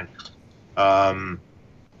 including mine.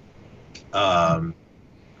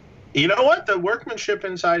 You know what? The workmanship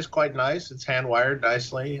inside is quite nice. It's hand wired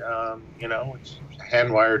nicely. You know, it's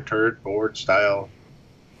hand wired turret board style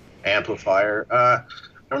amplifier. I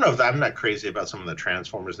don't know if I'm not crazy about some of the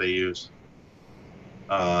transformers they use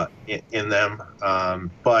in them,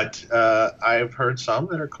 but I've heard some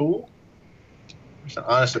that are cool. It's an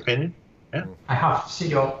honest opinion. Yeah. I have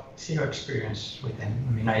zero experience with them.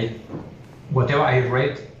 I mean, whatever I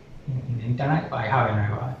read in the internet, but I haven't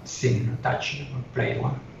ever seen, touched, or played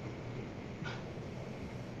one.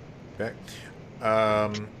 Okay.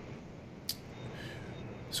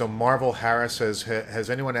 So Marvel Harris says, has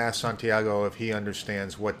anyone asked Santiago if he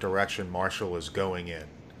understands what direction Marshall is going in?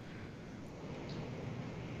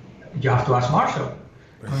 You have to ask Marshall.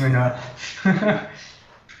 I mean,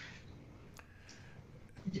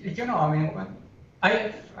 you know, I mean,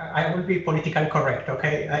 I will be politically correct,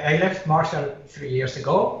 okay? I left Marshall 3 years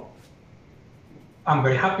ago. I'm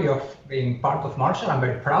very happy of being part of Marshall. I'm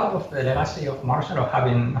very proud of the legacy of Marshall, of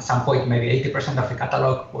having at some point maybe 80% of the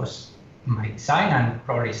catalog was my design, and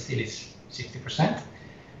probably still is 60%.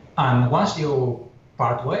 And once you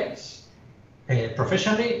part ways,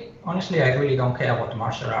 professionally, honestly, I really don't care what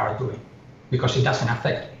Marshall are doing, because it doesn't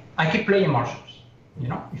affect me. I keep playing Marshalls. You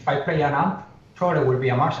know, if I play an amp, probably will be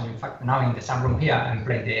a Marshall. In fact, now in the sunroom here, I'm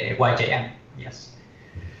playing the YJM. Yes,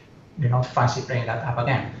 you know, fancy playing that up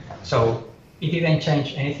again. So it didn't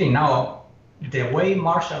change anything. Now, the way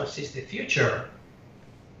Marshall sees the future,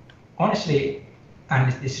 honestly,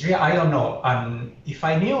 and it's real, I don't know. And if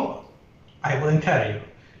I knew, I wouldn't tell you.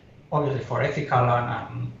 Obviously, for ethical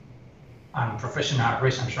and professional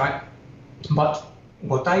reasons, right? But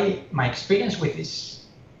my experience with this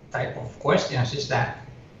type of questions is that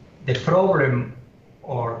the problem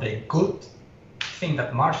or the good thing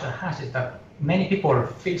that Marshall has is that many people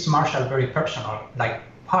feels Marshall very personal, like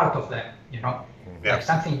part of them, you know, like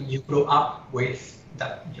something you grew up with,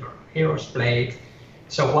 that your heroes played.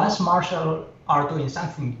 So once Marshall are doing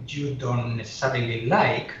something you don't necessarily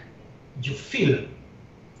like, you feel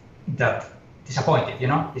that disappointment,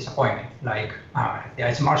 like,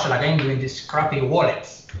 there's Marshall again doing these crappy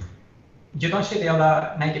wallets. You don't see the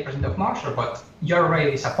other 90% of Marshall, but you're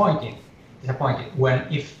already disappointed. When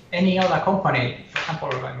if any other company, for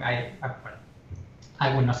example,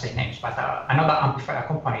 I will not say names, but another amplifier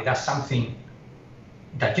company does something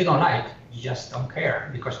that you don't like, you just don't care,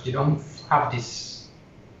 because you don't have this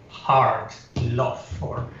hard love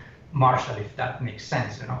for Marshall, if that makes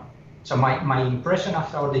sense, you know. So my impression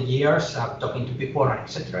after all the years of talking to people and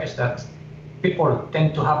etc. is that people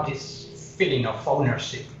tend to have this feeling of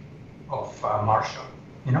ownership of Marshall,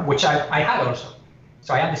 you know, which I had also.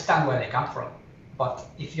 So I understand where they come from. But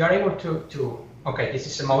if you're able to okay, this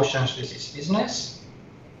is emotions, this is business,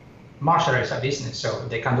 Marshall is a business, so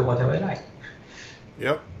they can do whatever they like.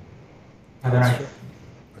 Yep. I don't know.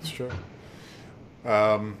 That's true.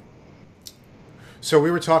 So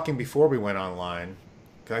we were talking before we went online,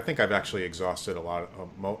 because I think I've actually exhausted a lot of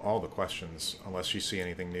all the questions, unless you see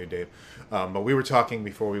anything new, Dave. But we were talking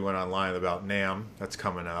before we went online about NAMM that's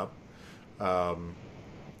coming up.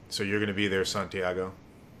 So you're going to be there, Santiago?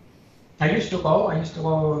 I used to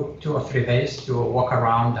go 2 or 3 days to walk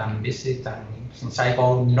around and visit, and since I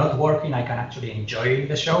go not working, I can actually enjoy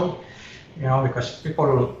the show, you know, because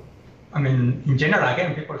people, I mean, in general,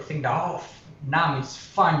 again, people think that, now it's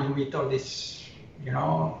fun. You meet all these,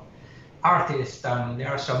 artists, and there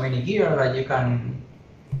are so many gear that you can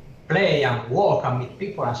play and walk and meet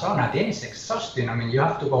people and so on. At the end, it's exhausting. I mean, you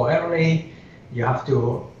have to go early. You have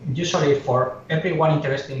to, usually for everyone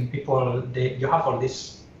interested in people, you have all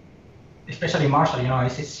this, especially Marshall,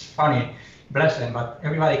 it's funny, bless them, but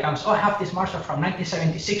everybody comes, I have this Marshall from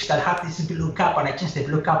 1976 that had this blue cap, and I changed the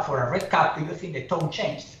blue cap for a red cap. Do you think the tone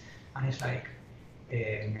changed? And it's like,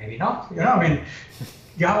 maybe not. I mean,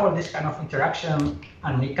 you have all this kind of interaction,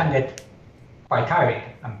 and it can get quite tiring.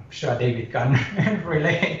 I'm sure David can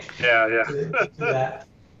relate to that.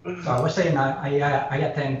 So I was saying I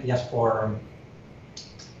attend just for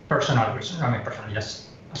personal reasons. I mean, personally, just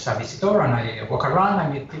as a visitor, and I walk around, I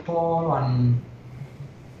meet people, and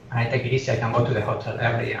I take it easy. I can go to the hotel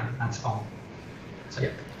early and so on. So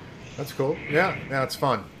yeah. That's cool. Yeah, it's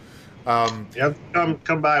fun.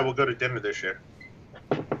 Come by. We'll go to dinner this year.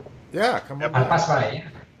 Yeah, come on. I'll pass by.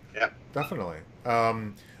 Yeah, definitely.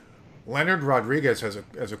 Leonard Rodriguez has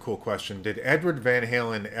a cool question. Did Edward Van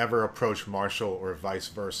Halen ever approach Marshall, or vice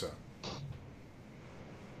versa?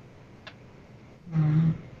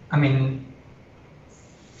 I mean,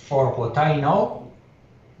 for what I know,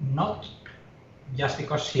 not, just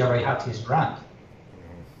because he already had his brand.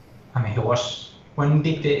 I mean, when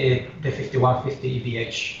did the 5150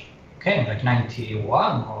 EVH came? Like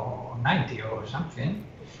 91 or 90 or something?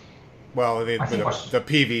 Well, the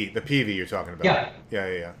PV you're talking about. Yeah.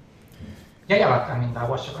 Yeah. But I mean, that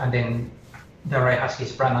was, and then the Ray has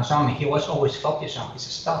his brand and so on. He was always focused on his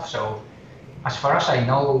stuff. So as far as I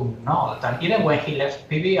know, not. And even when he left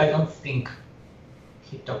PV, I don't think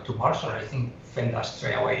he talked to Marshall. I think Fender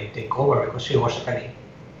straight away take over because he was already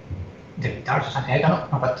the guitars or something. I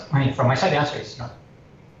don't know, but I mean, from my side, the answer is no.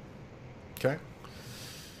 Okay.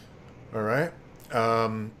 All right.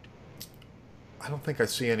 I don't think I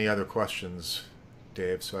see any other questions,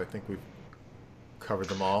 Dave. So I think we've covered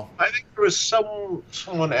them all. I think there was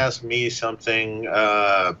someone asked me something.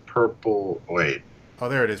 Purple. Wait. Oh,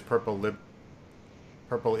 there it is. Purple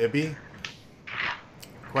Ibby.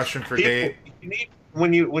 Question for Dave. You need,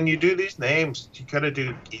 when you do these names, you gotta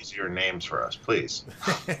do easier names for us, please.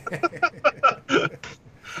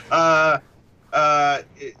 The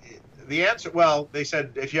answer. Well, they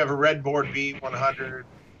said if you have a Redboard B100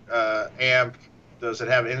 amp. Does it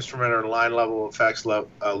have instrument or line level effects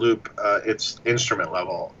loop? It's instrument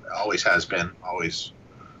level. Always has been. Always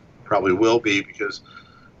probably will be, because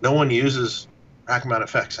no one uses rack mount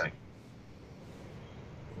effects anymore.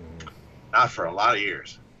 Not for a lot of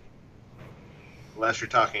years. Unless you're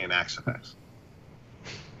talking in Axe effects.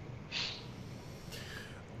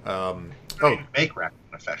 Don't even make rack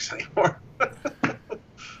mount effects anymore.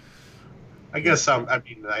 I guess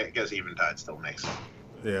Eventide still makes them.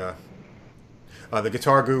 Yeah. The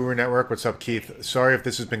Guitar Guru Network. What's up, Keith? Sorry if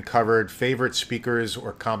this has been covered. Favorite speakers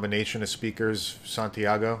or combination of speakers,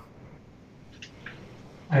 Santiago?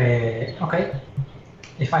 Okay.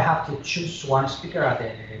 If I have to choose one speaker at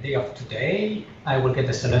the day of today, I will get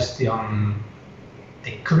the Celestion,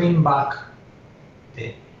 the Greenback,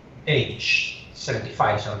 the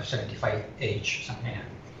H75, so 75H, something like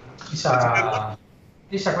that.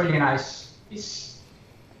 It's a really nice,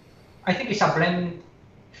 I think it's a blend.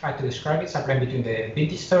 Try to describe it. It's a blend between the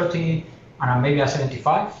Vintage 30 and maybe a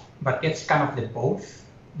 75, but it's kind of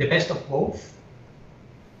the best of both.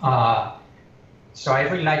 So I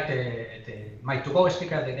really like my to-go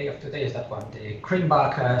speaker at the day of today is that one, the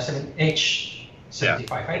Greenback H75. Yeah.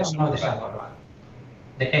 I don't know the sound one.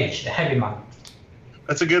 The H, the heavy one.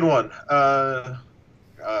 That's a good one.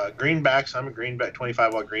 Greenbacks. I'm a Greenback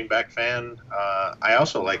 25-watt Greenback fan. I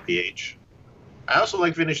also like the H. I also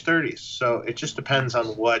like vintage 30s, so it just depends on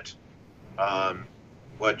what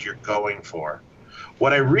you're going for.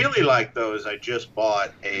 What I really like, though, is I just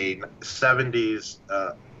bought a vintage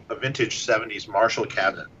 70s Marshall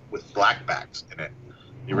cabinet with blackbacks in it,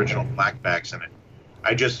 the original blackbacks in it.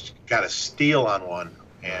 I just got a steal on one,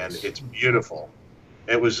 and it's beautiful.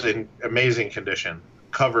 It was in amazing condition,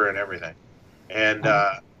 cover and everything, and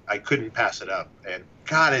I couldn't pass it up. And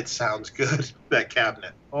God, it sounds good, that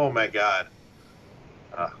cabinet. Oh my God.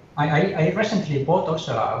 I recently bought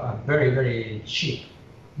also a very, very cheap,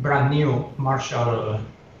 brand new Marshall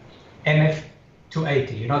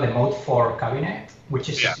MF280, the Mode 4 cabinet, which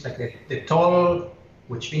is like the tall,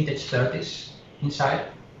 which vintage 30s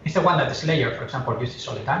inside. It's the one that the Slayer, for example, uses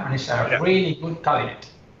all the time, and it's a really good cabinet.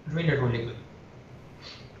 Really, really good.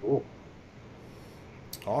 Cool.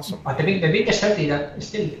 Awesome. But the vintage 30, that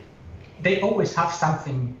still, they always have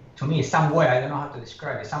something, to me, somewhere, I don't know how to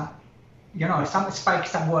describe it, some spike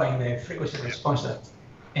somewhere in the frequency response that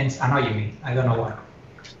ends annoying me. I don't know why.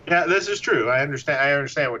 Yeah, this is true. I understand. I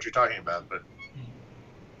understand what you're talking about, but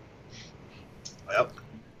yep.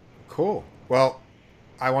 Cool. Well,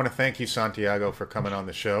 I want to thank you, Santiago, for coming on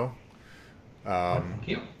the show. Thank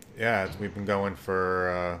you. Yeah, we've been going for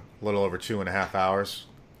a little over 2.5 hours.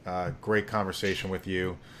 Great conversation with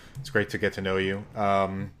you. It's great to get to know you.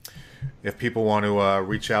 If people want to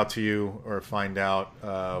reach out to you or find out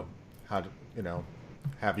how to,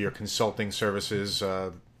 have your consulting services,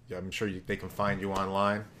 I'm sure they can find you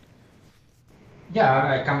online.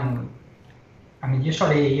 Yeah, I can. I mean,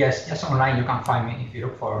 usually, yes, just online you can find me. If you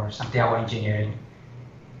look for Santiago Engineering,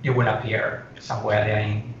 it will appear somewhere there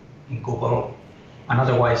in Google. And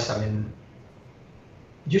otherwise, I mean,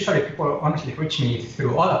 usually people honestly reach me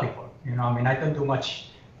through other people. I mean, I don't do much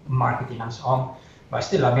marketing and so on, but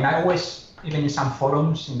still, I mean, I always, even in some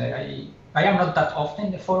forums, I am not that often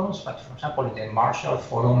in the forums, but for example, in the Marshall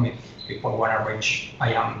forum, if people want to reach,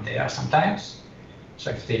 I am there sometimes. So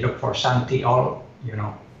if they look for Santi or,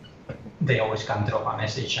 they always can drop a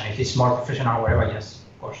message. And if it's more professional or whatever, yes,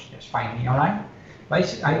 of course, just find me online.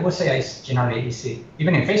 But I would say it's generally easy.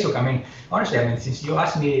 Even in Facebook, I mean, honestly, I mean, since you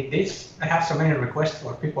asked me this, I have so many requests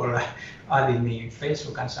for people adding me in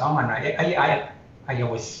Facebook and so on, and I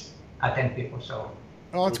always attend people. So.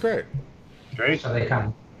 Oh, that's great. Great. So they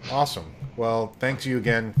can. Awesome. Well, thanks you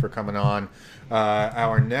again for coming on.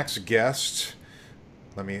 Our next guest,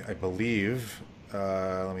 let me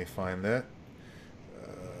find that.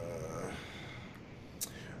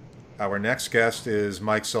 Our next guest is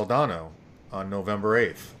Mike Soldano on November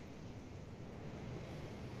 8th.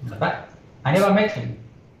 But I never met him.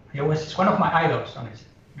 He was one of my idols, honestly.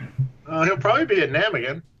 He'll probably be at NAMM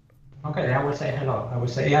again. Okay, then I will say hello. I will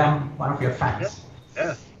say, yeah, I'm one of your fans.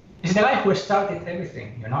 Yeah. It's the guy who started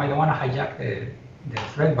everything. I don't want to hijack the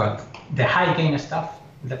thread, but the high gain stuff,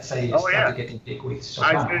 let's say, started getting big with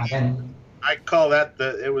Soldano. I call that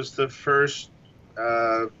it was the first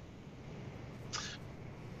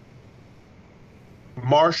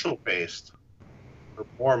Marshall-based, or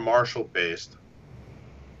more Marshall-based,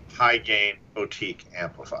 high-gain boutique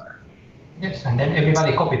amplifier. Yes, and then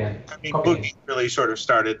everybody copied it. I mean, Boutique really sort of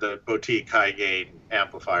started the boutique high-gain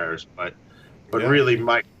amplifiers, but really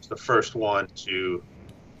Mike was the first one to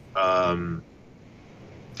do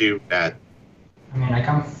that. I mean, I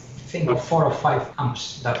can think of 4 or 5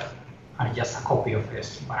 amps that are just a copy of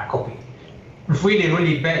this, but a copy. Really,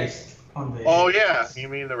 really based on the... Oh, yeah. You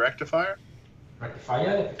mean the rectifier?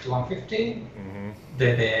 Rectifier, the 5150.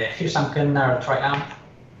 The Gibson Kellner Triumph,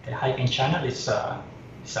 the high gain channel is a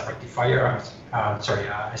rectifier, a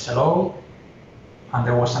SLO, and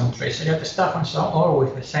there was some trace area stuff and so on, all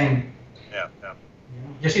with the same. Yeah.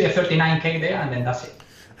 You see the 39K there, and then that's it.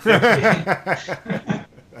 Yeah,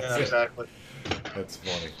 exactly. That's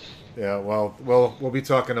funny. Yeah, well, we'll be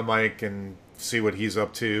talking to Mike and see what he's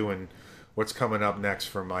up to and what's coming up next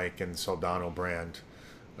for Mike and Soldano brand.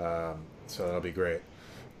 So that'll be great.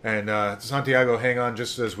 And Santiago, hang on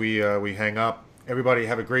just as we hang up. Everybody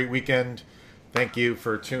have a great weekend. Thank you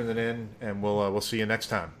for tuning in, and we'll see you next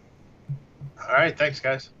time. All right, thanks,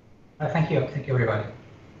 guys. Thank you, everybody.